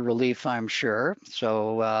 much to your relief, I'm sure.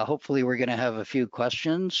 So hopefully we're going to have a few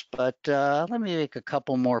questions, but let me make a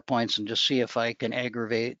couple more points and just see if I can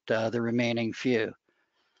aggravate the remaining few.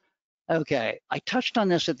 Okay, I touched on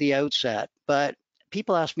this at the outset, but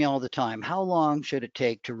people ask me all the time, how long should it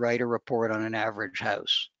take to write a report on an average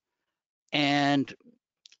house? And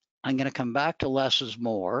I'm going to come back to less is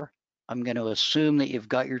more. I'm going to assume that you've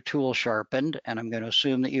got your tool sharpened, and I'm going to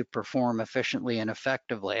assume that you perform efficiently and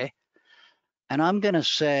effectively. And I'm going to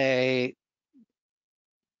say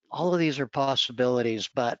all of these are possibilities,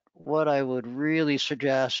 but what I would really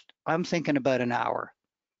suggest, I'm thinking about an hour,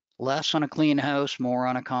 less on a clean house, more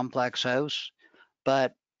on a complex house,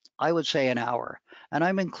 but I would say an hour. And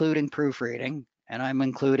I'm including proofreading, and I'm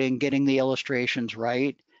including getting the illustrations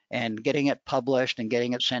right and getting it published and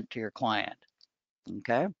getting it sent to your client.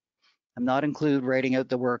 Okay. I'm not include writing out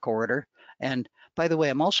the work order. And by the way,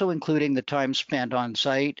 I'm also including the time spent on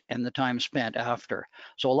site and the time spent after.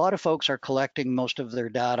 So a lot of folks are collecting most of their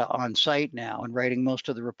data on site now and writing most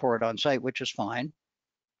of the report on site, which is fine.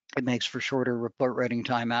 It makes for shorter report writing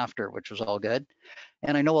time after, which was all good.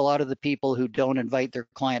 And I know a lot of the people who don't invite their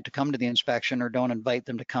client to come to the inspection or don't invite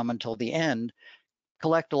them to come until the end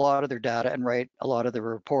collect a lot of their data and write a lot of the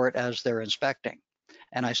report as they're inspecting.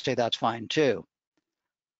 And I say that's fine too.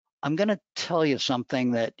 I'm going to tell you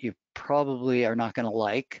something that you probably are not going to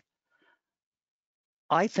like.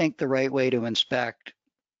 I think the right way to inspect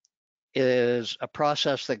is a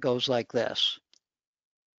process that goes like this.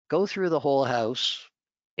 Go through the whole house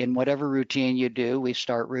in whatever routine you do. We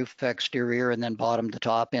start roof exterior and then bottom to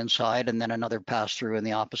top inside and then another pass through in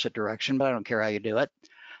the opposite direction, but I don't care how you do it.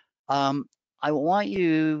 Um, I want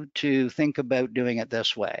you to think about doing it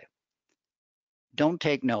this way. Don't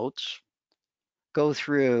take notes. Go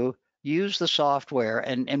through, use the software,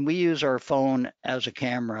 and we use our phone as a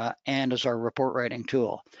camera and as our report writing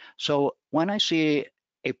tool. So when I see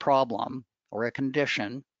a problem or a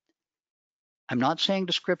condition, I'm not saying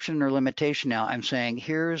description or limitation now. I'm saying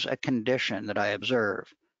here's a condition that I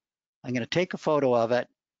observe. I'm going to take a photo of it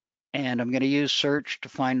and I'm going to use search to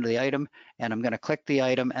find the item and I'm going to click the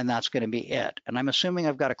item and that's going to be it. And I'm assuming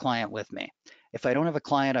I've got a client with me. If I don't have a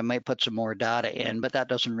client, I might put some more data in, but that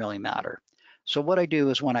doesn't really matter. So what I do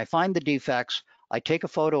is when I find the defects, I take a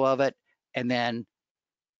photo of it and then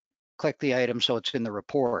click the item so it's in the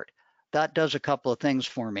report. That does a couple of things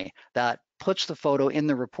for me. That puts the photo in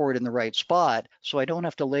the report in the right spot so I don't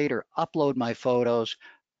have to later upload my photos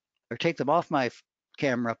or take them off my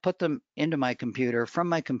camera, put them into my computer, from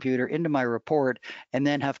my computer into my report, and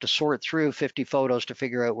then have to sort through 50 photos to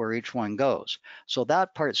figure out where each one goes. So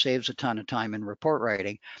that part saves a ton of time in report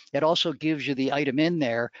writing. It also gives you the item in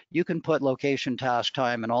there. You can put location, task,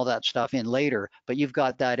 time, and all that stuff in later, but you've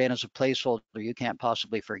got that in as a placeholder you can't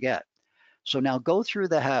possibly forget. So now go through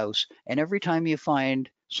the house, and every time you find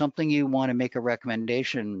something you want to make a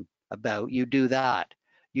recommendation about, you do that.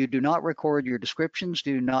 You do not record your descriptions,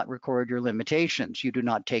 do not record your limitations, you do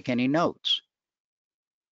not take any notes.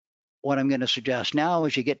 What I'm going to suggest now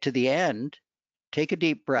is you get to the end, take a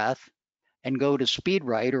deep breath, and go to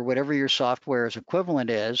SpeedWrite or whatever your software's equivalent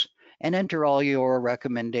is, and enter all your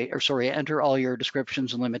enter all your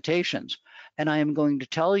descriptions and limitations. And I am going to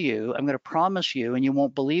tell you, I'm going to promise you, and you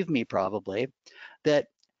won't believe me probably, that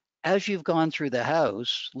as you've gone through the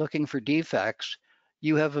house looking for defects,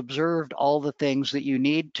 you have observed all the things that you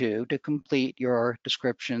need to complete your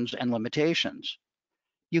descriptions and limitations.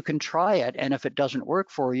 You can try it, and if it doesn't work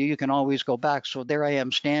for you, you can always go back. So there I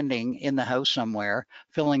am standing in the house somewhere,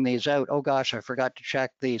 filling these out. Oh gosh, I forgot to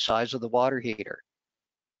check the size of the water heater.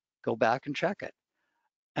 Go back and check it.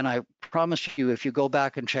 And I promise you, if you go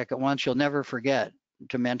back and check it once, you'll never forget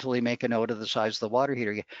to mentally make a note of the size of the water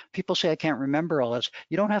heater. People say, I can't remember all this.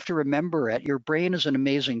 You don't have to remember it. Your brain is an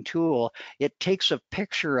amazing tool. It takes a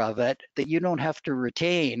picture of it that you don't have to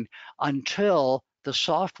retain until the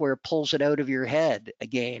software pulls it out of your head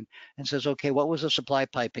again and says, okay, what was the supply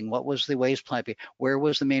piping? What was the waste piping? Where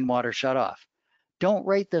was the main water shutoff? Don't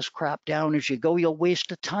write this crap down as you go. You'll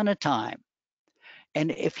waste a ton of time.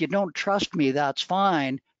 And if you don't trust me, that's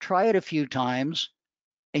fine. Try it a few times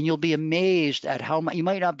and you'll be amazed at how much you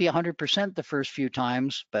might not be 100% the first few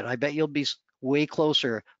times, but I bet you'll be way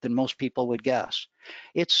closer than most people would guess.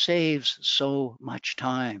 It saves so much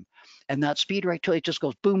time. And that speed right tool, it just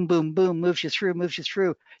goes boom, boom, boom, moves you through, moves you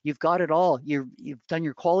through. You've got it all. You've done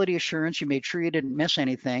your quality assurance. You made sure you didn't miss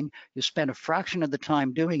anything. You spent a fraction of the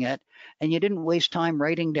time doing it, and you didn't waste time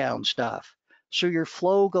writing down stuff. So your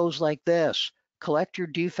flow goes like this. Collect your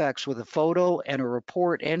defects with a photo and a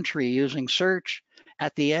report entry using search.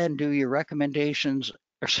 At the end, do your recommendations,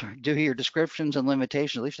 or sorry, do your descriptions and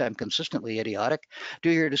limitations. At least I'm consistently idiotic. Do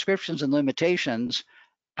your descriptions and limitations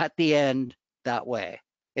at the end that way.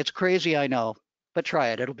 It's crazy, I know, but try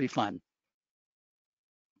it. It'll be fun.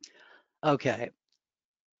 Okay.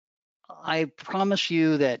 I promise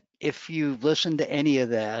you that if you listen to any of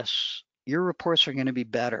this, your reports are going to be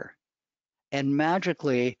better. And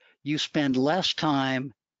magically, you spend less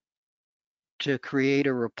time to create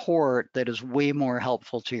a report that is way more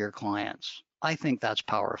helpful to your clients. I think that's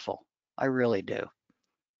powerful. I really do.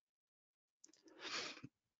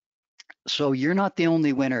 So you're not the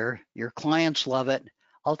only winner. Your clients love it.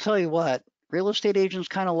 I'll tell you what, real estate agents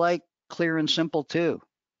kind of like clear and simple too.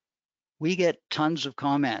 We get tons of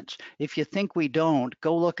comments. If you think we don't,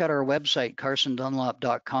 go look at our website,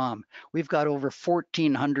 carsondunlop.com. We've got over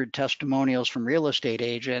 1,400 testimonials from real estate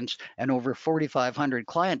agents and over 4,500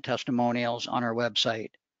 client testimonials on our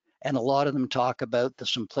website. And a lot of them talk about the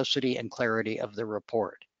simplicity and clarity of the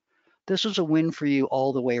report. This is a win for you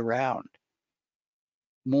all the way around.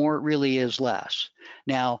 More really is less.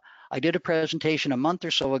 Now, I did a presentation a month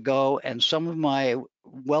or so ago, and some of my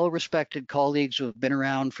well-respected colleagues who have been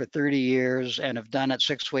around for 30 years and have done it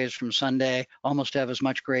 6 ways from Sunday, almost have as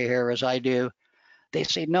much gray hair as I do. They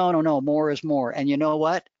say, no, no, no, more is more. And you know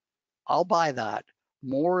what? I'll buy that.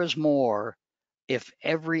 More is more if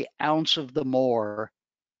every ounce of the more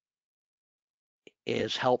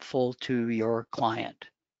is helpful to your client.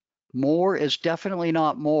 More is definitely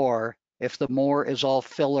not more if the more is all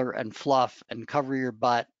filler and fluff and cover your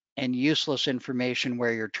butt and useless information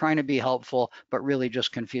where you're trying to be helpful, but really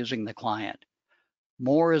just confusing the client.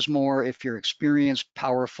 More is more if you're experienced,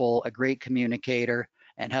 powerful, a great communicator,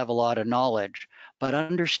 and have a lot of knowledge. But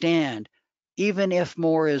understand, even if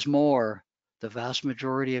more is more, the vast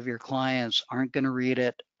majority of your clients aren't going to read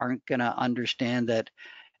it, aren't going to understand it,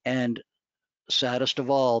 and saddest of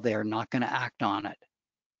all, they are not going to act on it.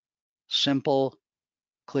 Simple,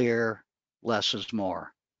 clear, less is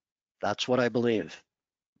more. That's what I believe.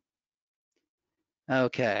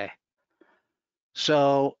 Okay,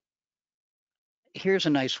 so here's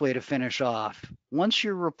a nice way to finish off. Once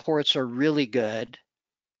your reports are really good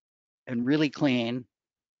and really clean,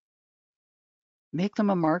 make them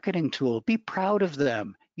a marketing tool. Be proud of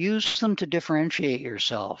them. Use them to differentiate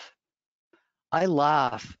yourself. I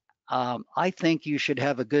laugh. I think you should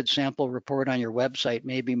have a good sample report on your website,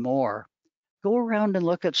 maybe more. Go around and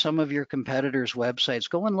look at some of your competitors' websites.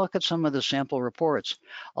 Go and look at some of the sample reports.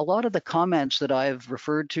 A lot of the comments that I've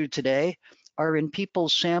referred to today are in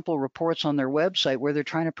people's sample reports on their website where they're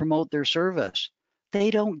trying to promote their service.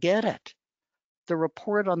 They don't get it. The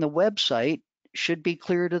report on the website should be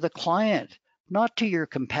clear to the client, not to your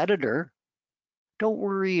competitor. Don't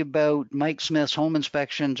worry about Mike Smith's home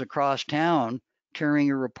inspections across town tearing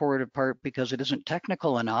your report apart because it isn't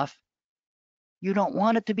technical enough. You don't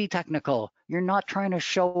want it to be technical. You're not trying to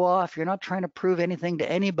show off. You're not trying to prove anything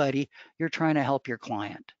to anybody. You're trying to help your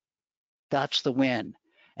client. That's the win.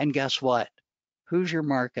 And guess what? Who's your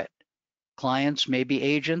market? Clients, maybe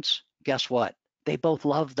agents. Guess what? They both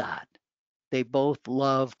love that. They both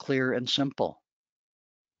love clear and simple.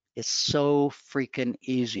 It's so freaking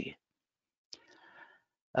easy.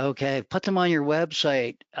 Okay, put them on your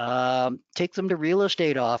website. Take them to real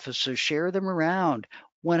estate offices. Share them around.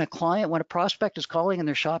 When a prospect is calling and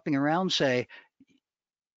they're shopping around, say,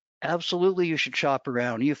 absolutely, you should shop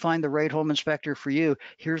around. You find the right home inspector for you.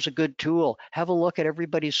 Here's a good tool. Have a look at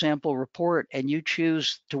everybody's sample report, and you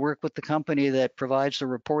choose to work with the company that provides the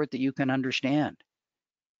report that you can understand.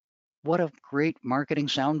 What a great marketing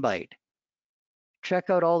soundbite.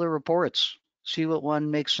 Check out all the reports. See what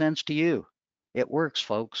one makes sense to you. It works,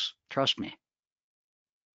 folks. Trust me.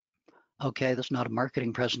 Okay, that's not a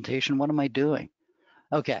marketing presentation. What am I doing?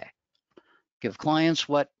 Okay, give clients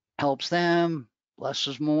what helps them. Less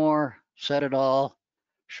is more. Set it all.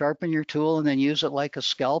 Sharpen your tool and then use it like a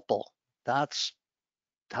scalpel. That's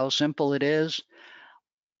how simple it is.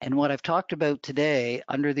 And what I've talked about today,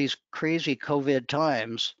 under these crazy COVID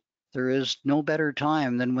times, there is no better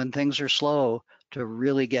time than when things are slow to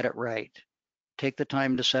really get it right. Take the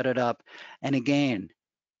time to set it up. And again,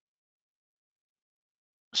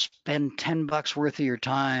 spend $10 worth of your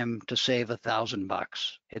time to save $1,000.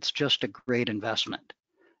 It's just a great investment.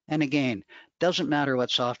 And again, doesn't matter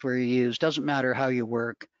what software you use, doesn't matter how you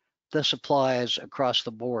work. This applies across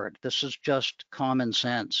the board. This is just common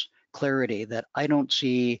sense, clarity that I don't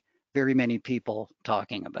see very many people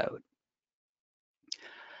talking about.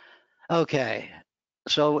 Okay,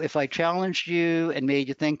 so if I challenged you and made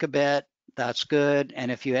you think a bit, that's good. And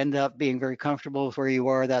if you end up being very comfortable with where you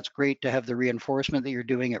are, that's great to have the reinforcement that you're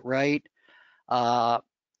doing it right.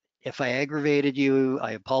 If I aggravated you,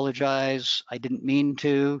 I apologize. I didn't mean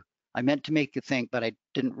to. I meant to make you think, but I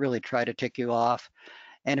didn't really try to tick you off.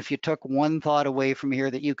 And if you took one thought away from here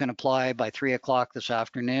that you can apply by 3 o'clock this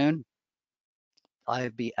afternoon,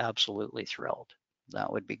 I'd be absolutely thrilled.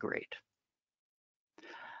 That would be great.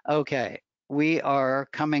 Okay, we are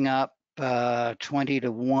coming up 20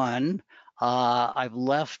 to 1. I've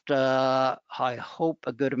left, I hope,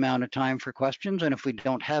 a good amount of time for questions. And if we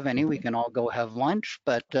don't have any, we can all go have lunch.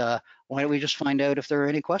 But why don't we just find out if there are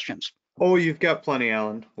any questions? Oh, you've got plenty,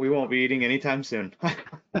 Alan. We won't be eating anytime soon.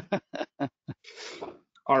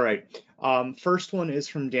 All right. First one is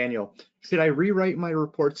from Daniel. Should I rewrite my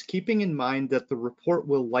reports keeping in mind that the report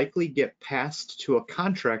will likely get passed to a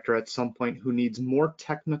contractor at some point who needs more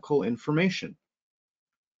technical information?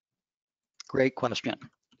 Great question.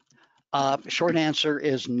 Short answer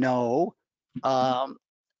is no.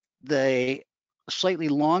 The slightly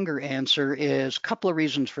longer answer is a couple of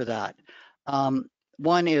reasons for that.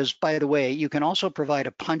 One is, by the way, you can also provide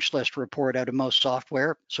a punch list report out of most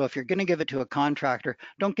software. So if you're going to give it to a contractor,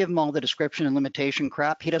 don't give him all the description and limitation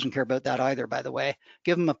crap. He doesn't care about that either, by the way.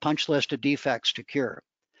 Give him a punch list of defects to cure.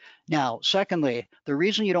 Now, secondly, the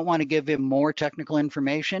reason you don't want to give him more technical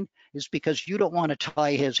information is because you don't want to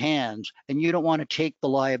tie his hands and you don't want to take the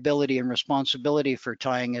liability and responsibility for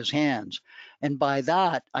tying his hands. And by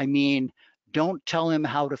that, I mean, don't tell him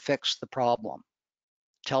how to fix the problem.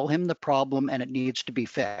 Tell him the problem and it needs to be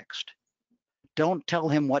fixed. Don't tell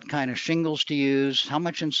him what kind of shingles to use, how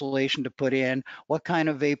much insulation to put in, what kind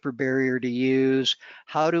of vapor barrier to use,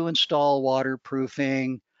 how to install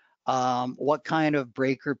waterproofing, what kind of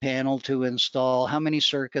breaker panel to install, how many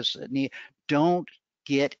circuits that need. Don't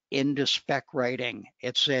get into spec writing.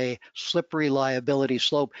 It's a slippery liability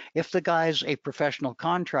slope. If the guy's a professional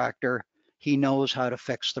contractor, he knows how to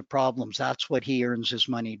fix the problems. That's what he earns his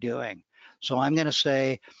money doing. So I'm going to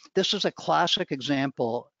say this is a classic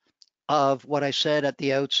example of what I said at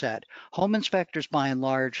the outset. Home inspectors, by and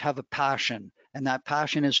large, have a passion, and that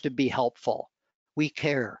passion is to be helpful. We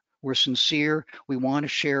care, we're sincere, we want to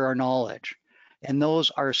share our knowledge. And those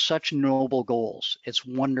are such noble goals. It's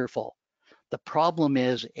wonderful. The problem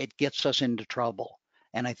is it gets us into trouble.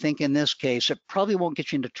 And I think in this case, it probably won't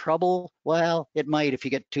get you into trouble. Well, it might if you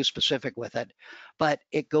get too specific with it, but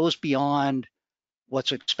it goes beyond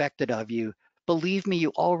what's expected of you. Believe me,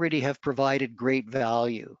 you already have provided great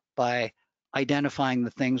value by identifying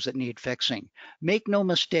the things that need fixing. Make no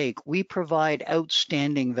mistake, we provide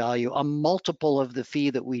outstanding value, a multiple of the fee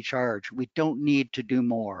that we charge. We don't need to do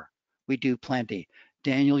more. We do plenty.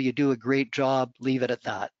 Daniel, you do a great job. Leave it at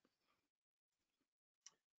that.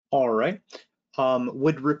 All right.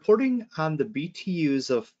 Would reporting on the BTUs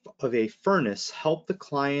of a furnace help the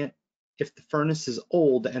client if the furnace is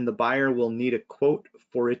old and the buyer will need a quote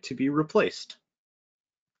for it to be replaced?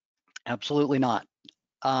 Absolutely not.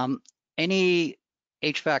 Any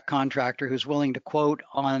HVAC contractor who's willing to quote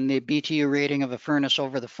on the BTU rating of a furnace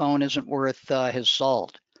over the phone isn't worth his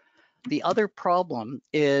salt. The other problem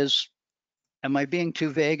is, am I being too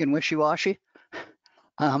vague and wishy-washy?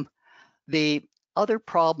 The other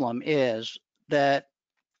problem is that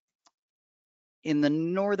in the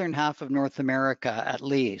northern half of North America, at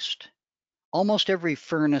least, almost every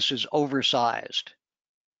furnace is oversized.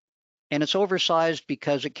 And it's oversized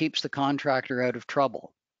because it keeps the contractor out of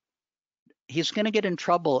trouble. He's going to get in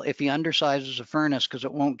trouble if he undersizes a furnace because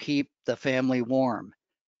it won't keep the family warm.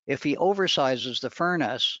 If he oversizes the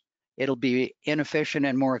furnace, it'll be inefficient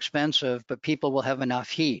and more expensive, but people will have enough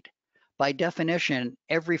heat. By definition,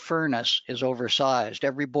 every furnace is oversized.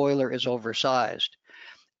 Every boiler is oversized.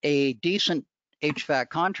 A decent HVAC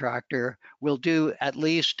contractor will do at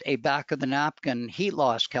least a back of the napkin heat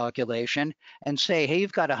loss calculation and say, hey,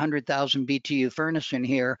 you've got a 100,000 BTU furnace in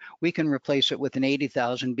here. We can replace it with an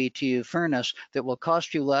 80,000 BTU furnace that will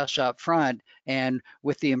cost you less up front. And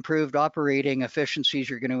with the improved operating efficiencies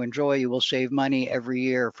you're going to enjoy, you will save money every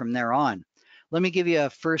year from there on. Let me give you a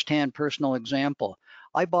firsthand personal example.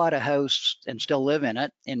 I bought a house and still live in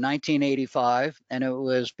it in 1985, and it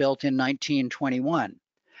was built in 1921.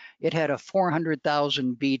 It had a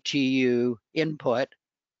 400,000 BTU input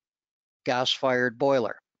gas-fired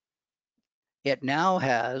boiler. It now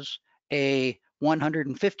has a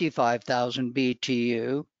 155,000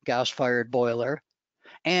 BTU gas-fired boiler,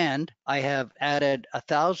 and I have added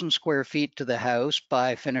 1,000 square feet to the house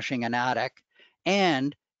by finishing an attic,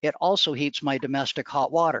 and it also heats my domestic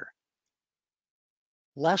hot water.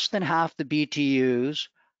 Less than half the BTUs,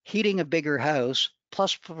 heating a bigger house,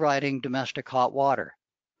 plus providing domestic hot water.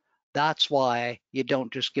 That's why you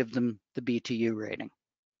don't just give them the BTU rating.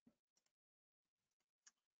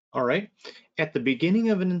 All right. At the beginning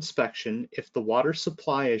of an inspection, if the water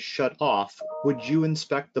supply is shut off, would you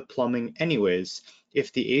inspect the plumbing anyways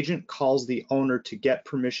if the agent calls the owner to get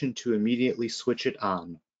permission to immediately switch it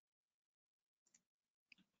on?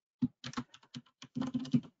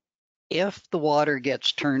 If the water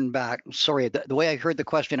gets turned back, sorry, the way I heard the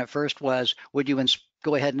question at first was, would you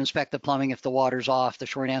go ahead and inspect the plumbing if the water's off? The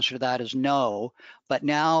short answer to that is no. But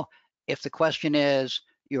now, if the question is,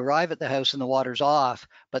 you arrive at the house and the water's off,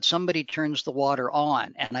 but somebody turns the water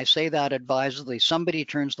on, and I say that advisedly, somebody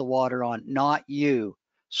turns the water on, not you.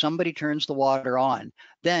 Somebody turns the water on,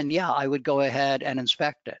 then yeah, I would go ahead and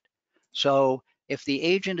inspect it. So if the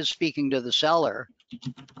agent is speaking to the seller,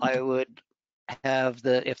 I would have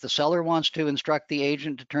if the seller wants to instruct the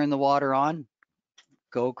agent to turn the water on,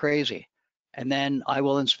 go crazy. And then I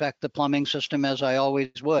will inspect the plumbing system as I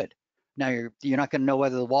always would. Now you're not going to know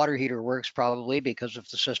whether the water heater works probably, because if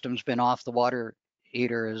the system's been off, the water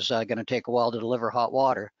heater is going to take a while to deliver hot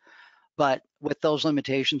water. But with those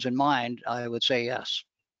limitations in mind, I would say yes.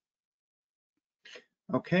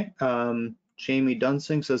 Okay. Jamie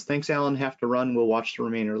Dunsing says, thanks, Alan. Have to run. We'll watch the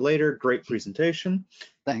remainder later. Great presentation.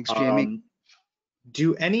 Thanks, Jamie.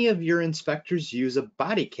 Do any of your inspectors use a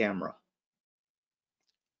body camera?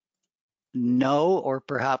 No, or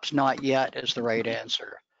perhaps not yet is the right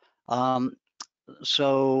answer.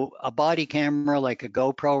 So a body camera like a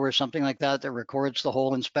GoPro or something like that that records the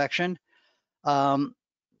whole inspection,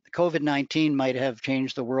 COVID-19 might have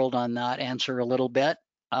changed the world on that answer a little bit.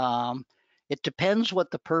 It depends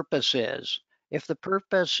what the purpose is. If the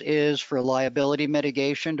purpose is for liability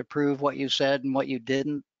mitigation to prove what you said and what you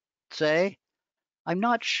didn't say, I'm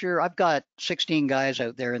not sure. I've got 16 guys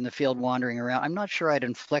out there in the field wandering around. I'm not sure I'd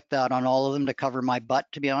inflict that on all of them to cover my butt,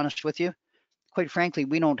 to be honest with you. Quite frankly,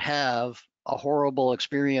 we don't have a horrible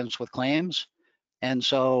experience with claims. And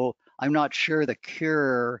so I'm not sure the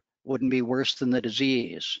cure wouldn't be worse than the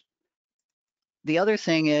disease. The other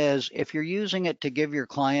thing is, if you're using it to give your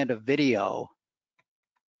client a video,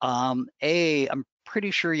 I'm pretty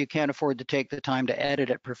sure you can't afford to take the time to edit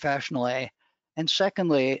it professionally. And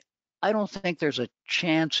secondly, I don't think there's a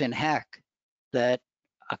chance in heck that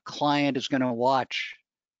a client is going to watch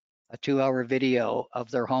a 2-hour video of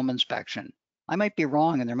their home inspection. I might be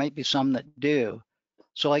wrong, and there might be some that do.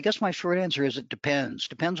 So I guess my short answer is it depends.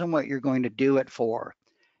 Depends on what you're going to do it for.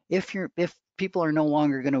 If people are no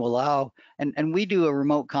longer going to allow, and we do a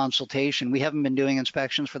remote consultation. We haven't been doing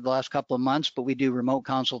inspections for the last couple of months, but we do remote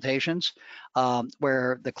consultations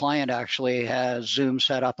where the client actually has Zoom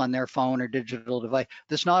set up on their phone or digital device.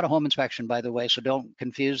 This is not a home inspection, by the way, so don't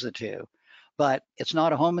confuse the two. But it's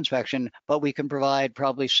not a home inspection, but we can provide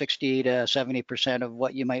probably 60 to 70% of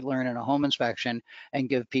what you might learn in a home inspection and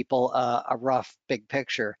give people a rough big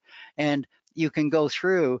picture. And you can go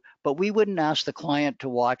through, but we wouldn't ask the client to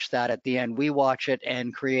watch that at the end. We watch it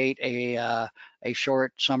and create a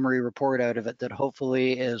short summary report out of it that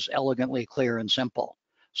hopefully is elegantly clear and simple.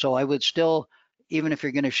 So I would still, even if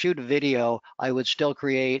you're going to shoot a video, I would still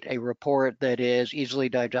create a report that is easily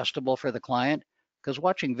digestible for the client, because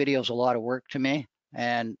watching video is a lot of work to me,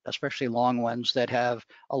 and especially long ones that have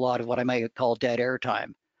a lot of what I might call dead air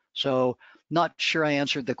time. So not sure I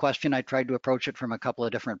answered the question. I tried to approach it from a couple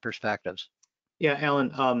of different perspectives. Yeah,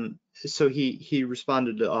 Alan, so he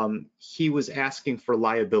responded, he was asking for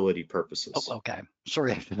liability purposes. Oh, okay.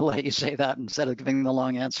 Sorry, I should let you say that instead of giving the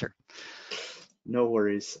long answer. No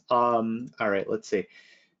worries. All right, let's see.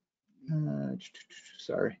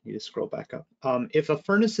 Sorry, need to scroll back up. If a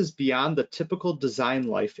furnace is beyond the typical design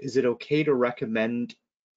life, is it okay to recommend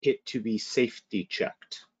it to be safety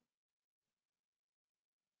checked?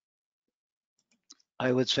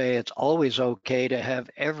 I would say it's always okay to have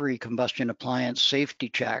every combustion appliance safety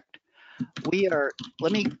checked.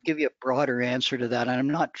 Let me give you a broader answer to that. And I'm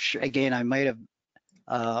not sure, again, I might have,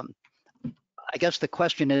 I guess the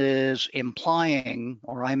question is implying,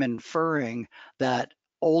 or I'm inferring, that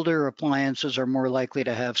older appliances are more likely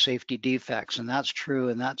to have safety defects, and that's true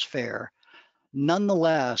and that's fair.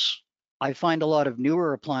 Nonetheless, I find a lot of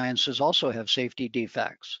newer appliances also have safety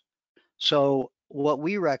defects. So what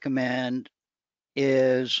we recommend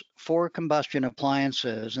is for combustion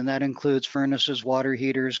appliances, and that includes furnaces, water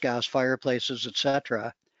heaters, gas fireplaces,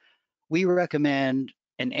 etc. We recommend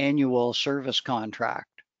an annual service contract.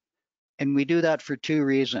 And we do that for two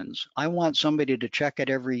reasons. I want somebody to check it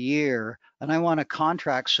every year, and I want a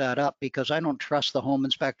contract set up because I don't trust the home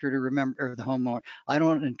inspector to remember, or the homeowner. I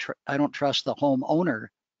don't trust the homeowner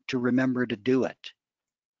to remember to do it.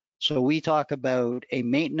 So we talk about a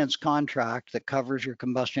maintenance contract that covers your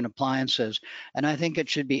combustion appliances, and I think it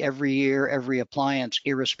should be every year, every appliance,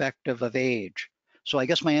 irrespective of age. So I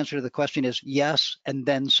guess my answer to the question is yes, and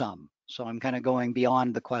then some. So I'm kind of going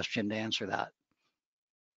beyond the question to answer that.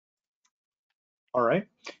 All right.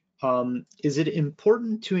 Is it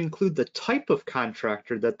important to include the type of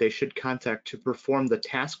contractor that they should contact to perform the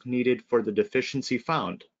task needed for the deficiency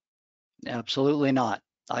found? Absolutely not.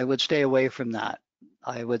 I would stay away from that.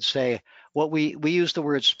 I would say what we use the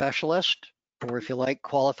word specialist, or if you like,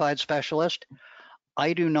 qualified specialist.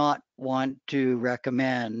 I do not want to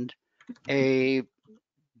recommend a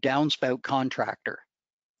downspout contractor.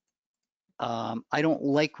 I don't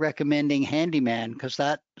like recommending handyman because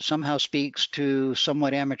that somehow speaks to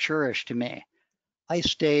somewhat amateurish to me. I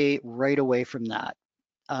stay right away from that.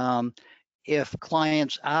 If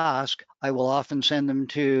clients ask, I will often send them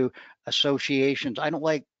to associations. I don't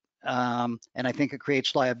like, and I think it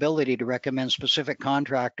creates liability to recommend specific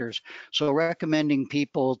contractors. So recommending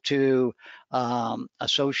people to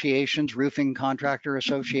associations, roofing contractor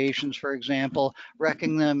associations, for example,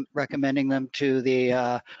 recommending them to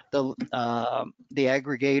the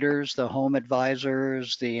aggregators, the home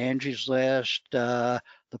advisors, the Angie's List, the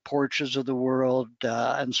Porches of the world,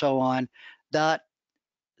 and so on. That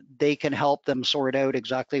they can help them sort out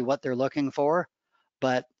exactly what they're looking for.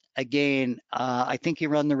 But again, I think you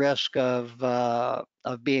run the risk of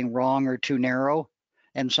being wrong or too narrow,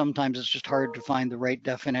 and sometimes it's just hard to find the right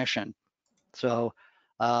definition. So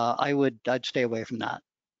I'd stay away from that.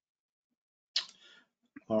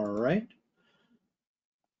 All right.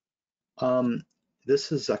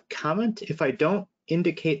 This is a comment. If I don't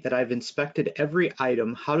indicate that I've inspected every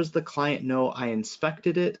item, how does the client know I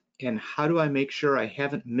inspected it? And how do I make sure I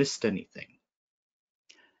haven't missed anything?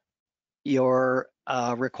 Your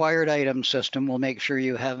required item system will make sure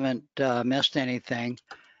you haven't missed anything.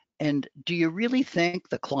 And do you really think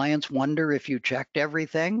the clients wonder if you checked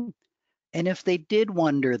everything? And if they did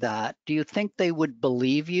wonder that, do you think they would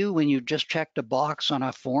believe you when you just checked a box on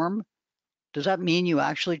a form? Does that mean you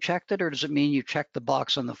actually checked it, or does it mean you checked the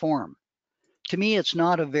box on the form? To me, it's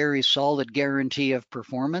not a very solid guarantee of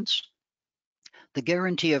performance. The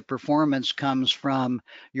guarantee of performance comes from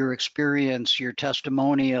your experience, your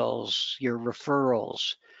testimonials, your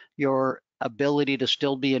referrals, your ability to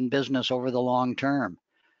still be in business over the long term.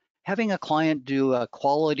 Having a client do a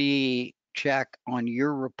quality check on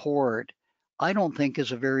your report, I don't think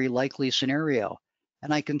is a very likely scenario.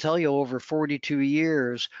 And I can tell you over 42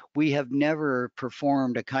 years, we have never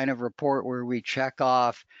performed a kind of report where we check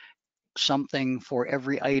off something for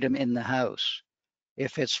every item in the house.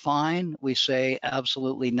 If it's fine, we say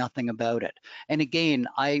absolutely nothing about it. And again,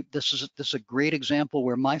 this is a great example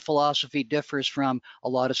where my philosophy differs from a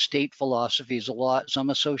lot of state philosophies, some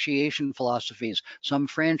association philosophies, some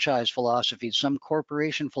franchise philosophies, some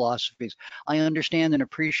corporation philosophies. I understand and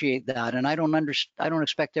appreciate that, and I don't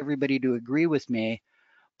expect everybody to agree with me,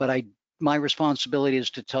 but my responsibility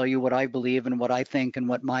is to tell you what I believe and what I think and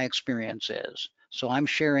what my experience is. So I'm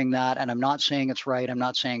sharing that, and I'm not saying it's right, I'm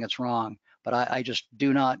not saying it's wrong, but I just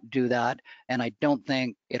do not do that, and I don't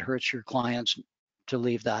think it hurts your clients to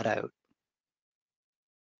leave that out.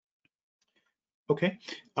 Okay.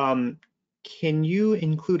 Can you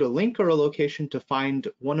include a link or a location to find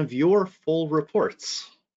one of your full reports?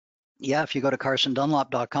 Yeah, if you go to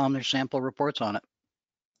carsondunlop.com, there's sample reports on it.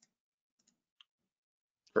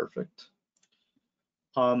 Perfect.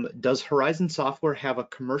 Does Horizon Software have a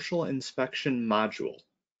commercial inspection module?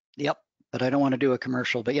 Yep, but I don't want to do a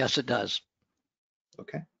commercial, but yes, it does.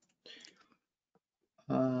 Okay.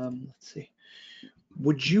 Let's see.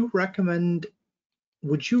 Would you recommend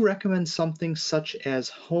something such as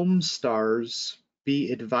HomeStars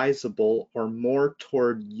be advisable or more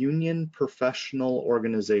toward union professional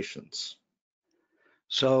organizations?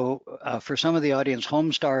 So for some of the audience,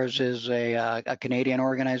 HomeStars is a Canadian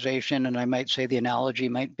organization, and I might say the analogy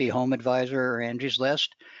might be Home Advisor or Angie's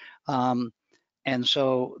List. And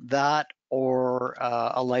so that or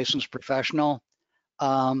a licensed professional,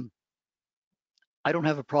 I don't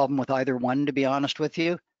have a problem with either one, to be honest with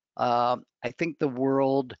you. I think the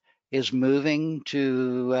world is moving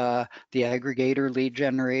to the aggregator lead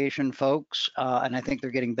generation folks, and I think they're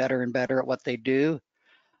getting better and better at what they do.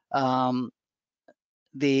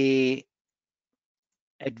 The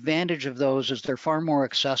advantage of those is they're far more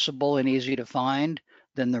accessible and easy to find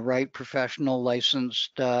than the right professional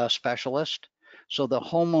licensed specialist. So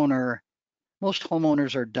most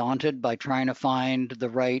homeowners are daunted by trying to find the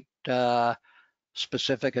right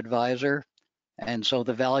specific advisor. And so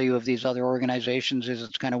the value of these other organizations is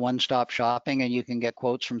it's kind of one-stop shopping, and you can get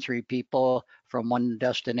quotes from 3 people from one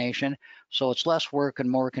destination. So it's less work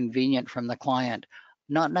and more convenient from the client.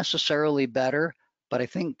 Not necessarily better, but I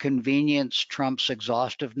think convenience trumps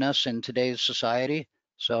exhaustiveness in today's society.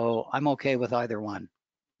 So I'm okay with either one.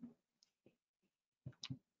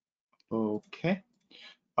 Okay.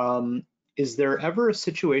 Is there ever a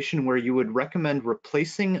situation where you would recommend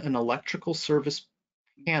replacing an electrical service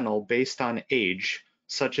panel based on age,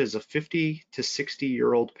 such as a 50 to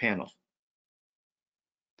 60-year-old panel?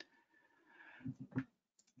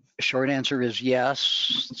 Short answer is yes.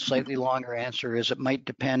 Slightly longer answer is it might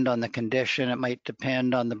depend on the condition. It might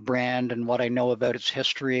depend on the brand and what I know about its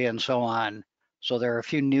history and so on. So there are a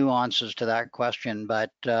few nuances to that question,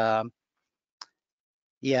 but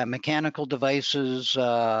yeah, mechanical devices,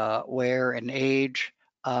 wear and age.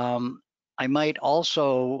 I might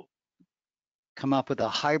also come up with a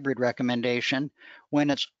hybrid recommendation. When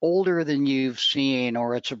it's older than you've seen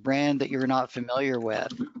or it's a brand that you're not familiar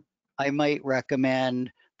with, I might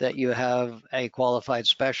recommend that you have a qualified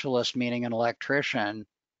specialist, meaning an electrician,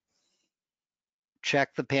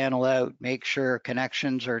 check the panel out, make sure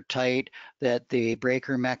connections are tight, that the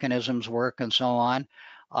breaker mechanisms work and so on.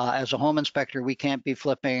 As a home inspector, we can't be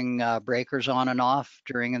flipping breakers on and off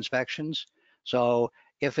during inspections. So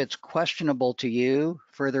if it's questionable to you,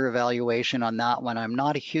 further evaluation on that one. I'm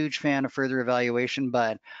not a huge fan of further evaluation,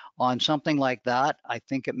 but on something like that, I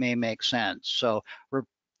think it may make sense. So we're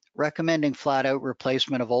recommending flat out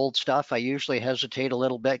replacement of old stuff. I usually hesitate a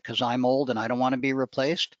little bit because I'm old and I don't want to be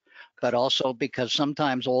replaced, but also because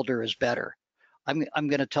sometimes older is better. I'm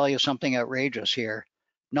going to tell you something outrageous here.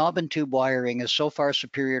 Knob and tube wiring is so far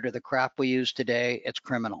superior to the crap we use today, it's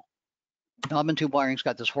criminal. Knob and tube wiring's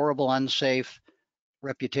got this horrible, unsafe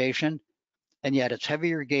reputation, and yet it's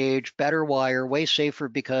heavier gauge, better wire, way safer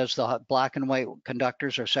because the black and white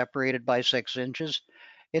conductors are separated by 6 inches.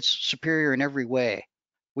 It's superior in every way.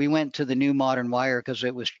 We went to the new modern wire because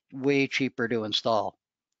it was way cheaper to install.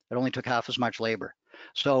 It only took half as much labor.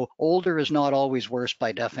 So older is not always worse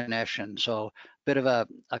by definition. So a bit of a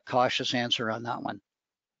cautious answer on that one.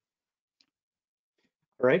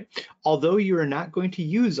 All right. Although you are not going to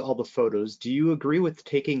use all the photos, do you agree with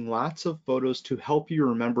taking lots of photos to help you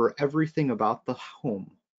remember everything about the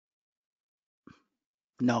home?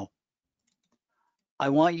 No. I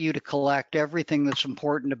want you to collect everything that's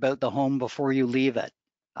important about the home before you leave it.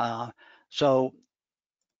 So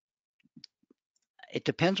it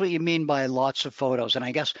depends what you mean by lots of photos. And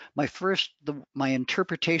I guess my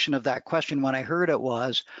interpretation of that question when I heard it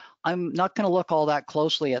was, I'm not going to look all that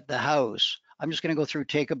closely at the house. I'm just going to go through,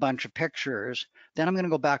 take a bunch of pictures. Then I'm going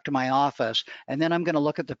to go back to my office, and then I'm going to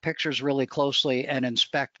look at the pictures really closely and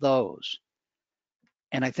inspect those.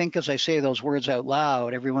 And I think as I say those words out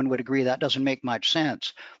loud, everyone would agree that doesn't make much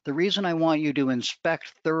sense. The reason I want you to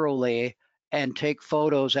inspect thoroughly and take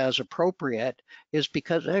photos as appropriate is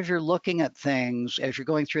because as you're looking at things, as you're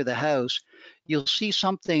going through the house, you'll see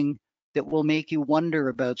something that will make you wonder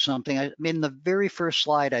about something. In the very first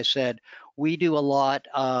slide, I said, we do a lot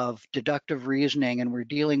of deductive reasoning and we're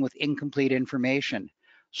dealing with incomplete information.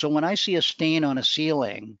 So when I see a stain on a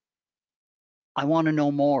ceiling, I want to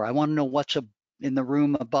know more. I want to know what's in the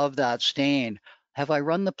room above that stain. Have I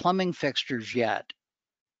run the plumbing fixtures yet?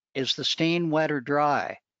 Is the stain wet or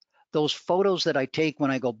dry? Those photos that I take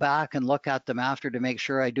when I go back and look at them after to make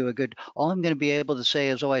sure I do a good, all I'm going to be able to say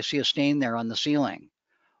is, oh, I see a stain there on the ceiling.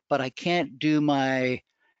 But I can't do my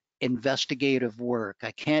investigative work.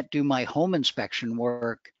 I can't do my home inspection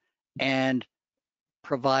work and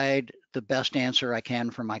provide the best answer I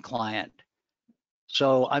can for my client.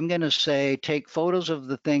 So I'm going to say take photos of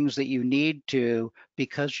the things that you need to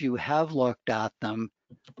because you have looked at them.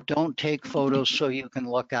 Don't take photos so you can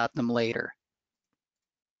look at them later.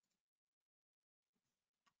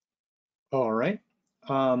 All right.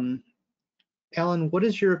 Alan, what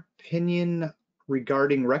is your opinion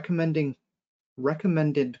regarding recommended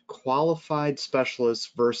qualified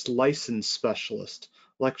specialists versus licensed specialists?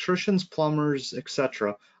 Electricians, plumbers,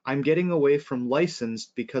 etc. I'm getting away from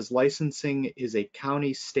licensed because licensing is a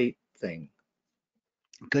county state thing.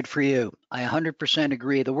 Good for you. I 100%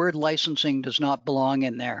 agree. The word licensing does not belong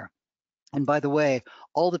in there. And by the way,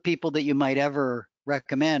 all the people that you might ever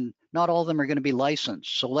recommend, not all of them are going to be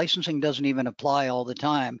licensed. So licensing doesn't even apply all the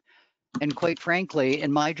time. And quite frankly,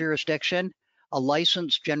 in my jurisdiction, a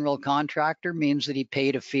licensed general contractor means that he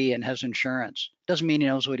paid a fee and has insurance. Doesn't mean he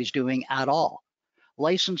knows what he's doing at all.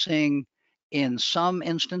 Licensing in some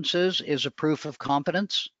instances is a proof of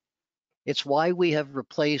competence. It's why we have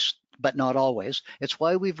replaced, but not always, it's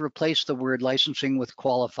why we've replaced the word licensing with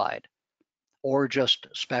qualified or just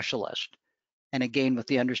specialist. And again, with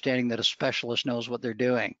the understanding that a specialist knows what they're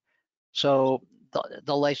doing. So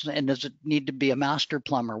the license, and does it need to be a master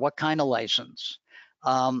plumber? What kind of license?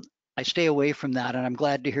 I stay away from that, and I'm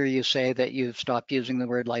glad to hear you say that you've stopped using the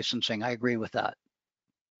word licensing. I agree with that.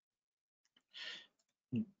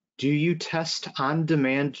 Do you test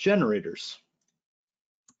on-demand generators?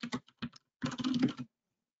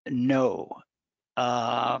 No,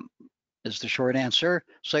 is the short answer.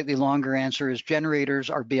 Slightly longer answer is generators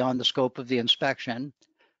are beyond the scope of the inspection.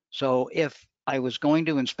 So if I was going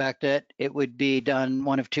to inspect it, it would be done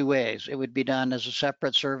one of two ways. It would be done as a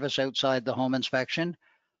separate service outside the home inspection,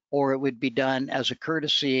 or it would be done as a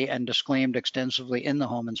courtesy and disclaimed extensively in the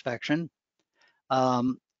home inspection.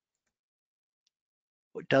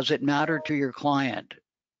 Does it matter to your client?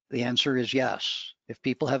 The answer is yes. If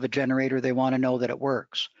people have a generator, they want to know that it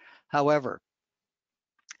works. However,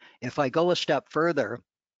 if I go a step further,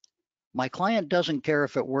 my client doesn't care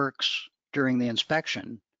if it works during the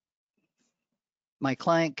inspection. My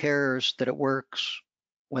client cares that it works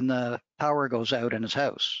when the power goes out in his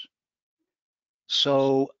house.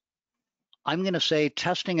 So I'm going to say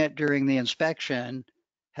testing it during the inspection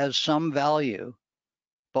has some value,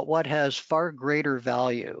 but what has far greater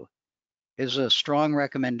value is a strong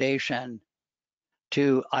recommendation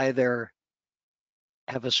to either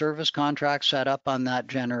have a service contract set up on that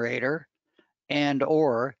generator and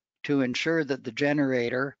or to ensure that the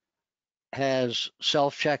generator has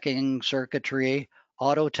self-checking circuitry,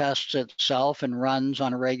 auto tests itself and runs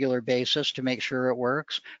on a regular basis to make sure it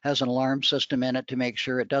works, has an alarm system in it to make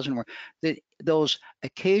sure it doesn't work. Those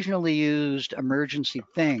occasionally used emergency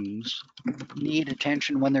things need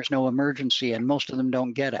attention when there's no emergency, and most of them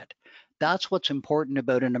don't get it. That's what's important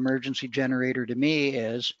about an emergency generator to me,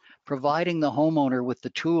 is providing the homeowner with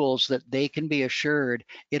the tools that they can be assured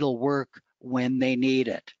it'll work when they need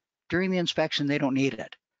it. During the inspection, they don't need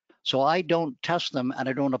it. So I don't test them, and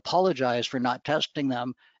I don't apologize for not testing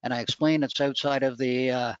them. And I explain it's outside of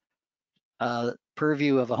the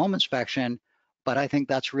purview of a home inspection, but I think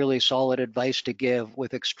that's really solid advice to give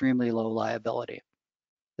with extremely low liability.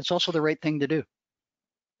 It's also the right thing to do.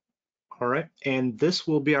 All right, and this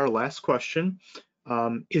will be our last question.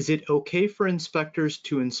 Is it okay for inspectors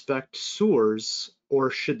to inspect sewers,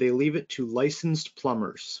 or should they leave it to licensed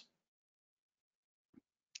plumbers?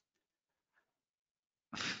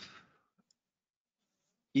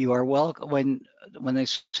 You are welcome. When they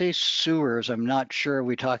say sewers, I'm not sure. Are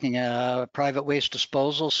we talking a private waste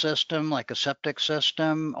disposal system like a septic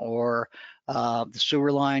system, or the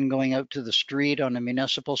sewer line going out to the street on a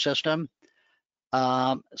municipal system?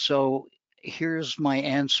 So here's my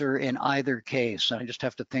answer in either case. I just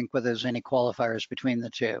have to think whether there's any qualifiers between the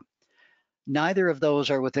two. Neither of those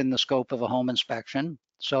are within the scope of a home inspection,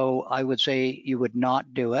 so I would say you would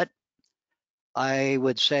not do it. I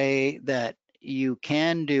would say that you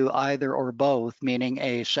can do either or both, meaning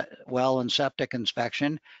a well and septic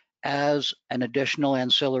inspection as an additional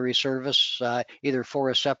ancillary service, either for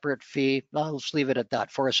a separate fee. Well, let's leave it at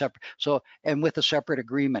that, for a separate. So, and with a separate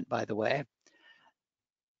agreement, by the way.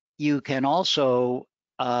 You can also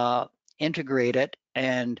integrate it,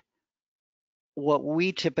 and what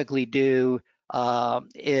we typically do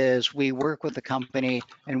is we work with the company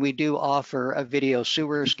and we do offer a video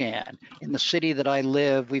sewer scan. In the city that I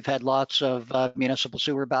live, we've had lots of municipal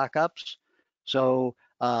sewer backups. So,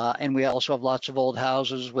 and we also have lots of old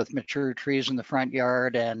houses with mature trees in the front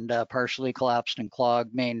yard and partially collapsed and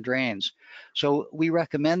clogged main drains. So we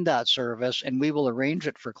recommend that service and we will arrange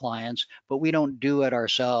it for clients, but we don't do it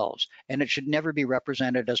ourselves. And it should never be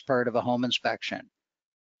represented as part of a home inspection.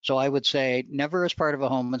 So I would say never as part of a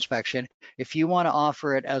home inspection. If you want to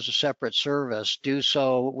offer it as a separate service, do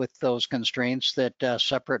so with those constraints, that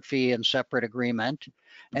separate fee and separate agreement.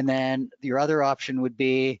 And then your other option would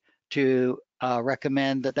be to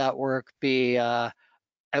recommend that that work be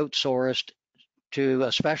outsourced to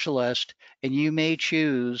a specialist, and you may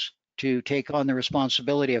choose to take on the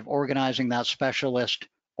responsibility of organizing that specialist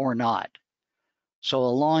or not. So a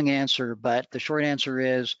long answer, but the short answer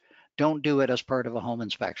is don't do it as part of a home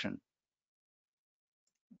inspection.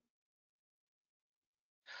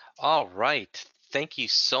 All right. Thank you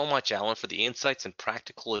so much, Alan, for the insights and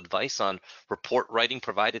practical advice on report writing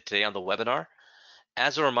provided today on the webinar.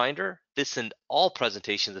 As a reminder, this and all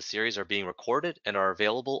presentations of the series are being recorded and are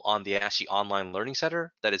available on the ASHI Online Learning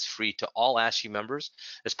Center that is free to all ASHI members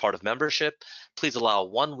as part of membership. Please allow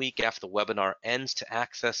 1 week after the webinar ends to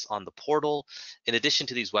access on the portal. In addition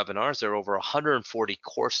to these webinars, there are over 140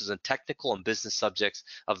 courses and technical and business subjects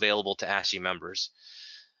available to ASHI members.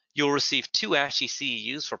 You'll receive 2 ASHI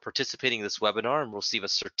CEUs for participating in this webinar and receive a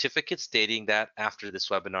certificate stating that after this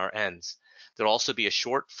webinar ends. There'll also be a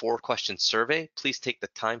short 4-question survey. Please take the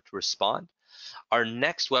time to respond. Our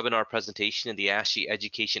next webinar presentation in the ASHI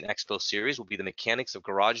Education Expo series will be the mechanics of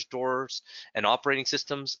garage doors and operating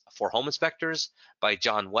systems for home inspectors by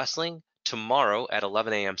John Wessling tomorrow at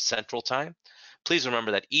 11 a.m. Central Time. Please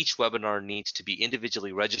remember that each webinar needs to be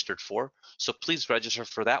individually registered for, so please register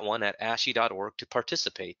for that one at ashi.org to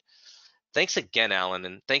participate. Thanks again, Alan,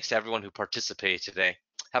 and thanks to everyone who participated today.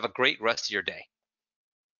 Have a great rest of your day.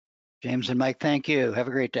 James and Mike, thank you. Have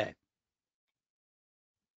a great day.